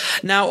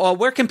 Now,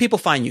 where can people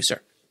find you,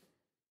 sir?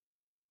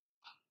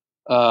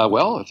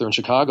 Well, if they're in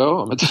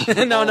Chicago, I'm at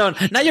No,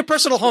 not your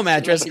personal home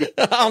address.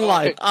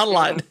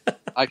 Online.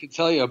 I can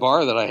tell you a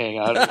bar that I hang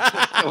out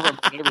at over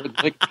my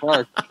neighborhood, Lincoln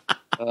Park.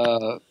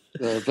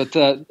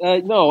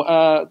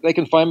 They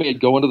can find me at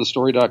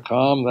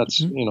gointothestory.com.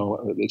 That's,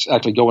 it's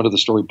actually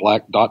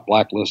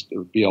gointothestory.blacklist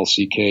or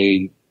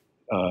BLCK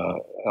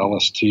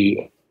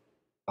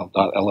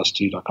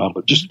LST.LST.com,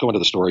 but just go into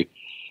the story,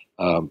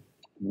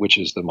 which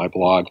is my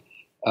blog.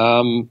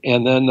 And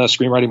then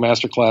Screenwriting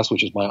Masterclass,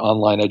 which is my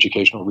online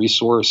educational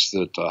resource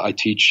that I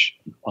teach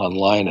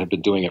online. I've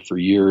been doing it for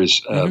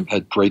years.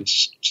 Had great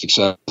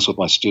success with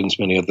my students.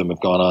 Many of them have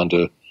gone on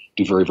to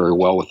do very, very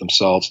well with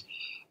themselves.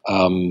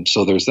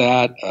 So there's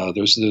that.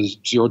 There's the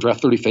Zero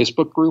Draft 30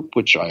 Facebook group,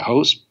 which I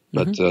host.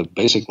 But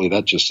basically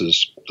that just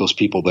is, those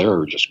people there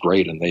are just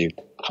great, and they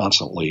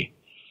constantly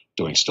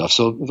doing stuff.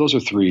 So those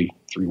are three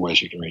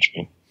ways you can reach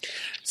me.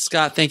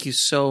 Scott, thank you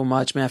so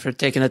much, man, for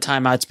taking the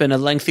time out. It's been a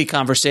lengthy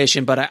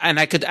conversation, but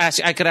I could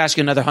ask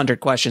you another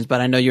 100 questions,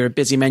 but I know you're a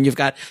busy man. You've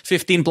got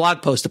 15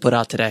 blog posts to put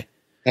out today.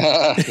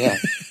 Yeah.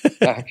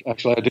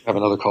 Actually, I do have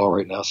another call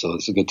right now, so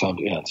it's a good time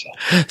to end. So.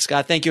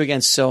 Scott, thank you again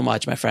so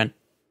much, my friend.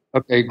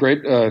 Okay,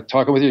 great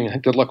talking with you,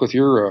 and good luck with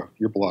your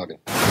blogging.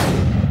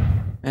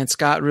 And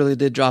Scott really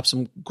did drop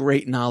some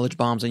great knowledge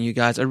bombs on you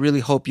guys. I really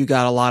hope you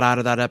got a lot out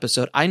of that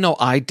episode. I know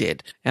I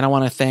did. And I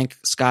want to thank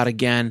Scott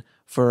again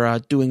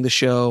for doing the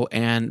show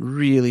and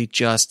really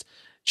just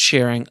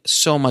sharing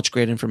so much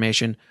great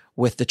information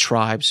with the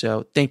tribe.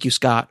 So thank you,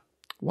 Scott,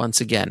 once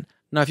again.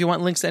 Now, if you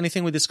want links to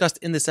anything we discussed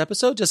in this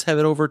episode, just head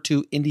over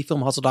to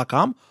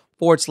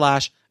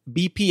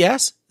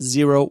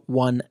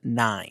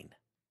indiefilmhustle.com/BPS019.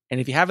 And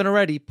if you haven't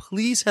already,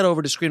 please head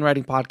over to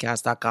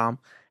screenwritingpodcast.com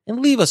and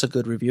leave us a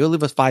good review.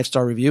 Leave us a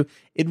 5-star review.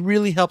 It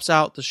really helps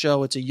out the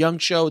show. It's a young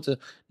show. It's a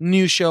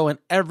new show. And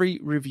every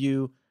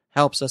review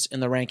helps us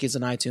in the rankings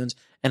in iTunes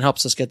and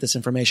helps us get this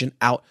information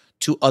out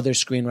to other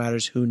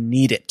screenwriters who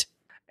need it.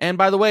 And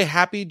by the way,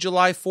 happy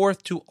July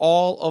 4th to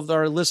all of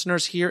our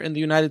listeners here in the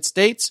United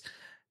States.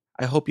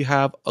 I hope you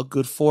have a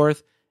good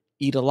 4th.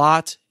 Eat a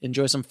lot.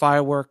 Enjoy some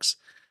fireworks.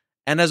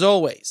 And as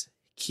always,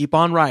 keep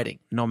on writing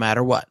no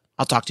matter what.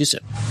 I'll talk to you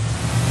soon.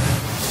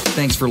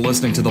 Thanks for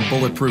listening to the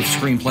Bulletproof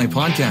Screenplay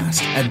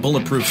Podcast at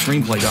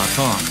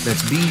bulletproofscreenplay.com.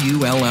 That's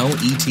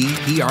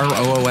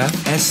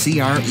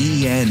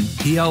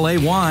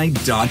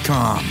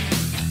BULLETPROOFSCRENPLAY.com.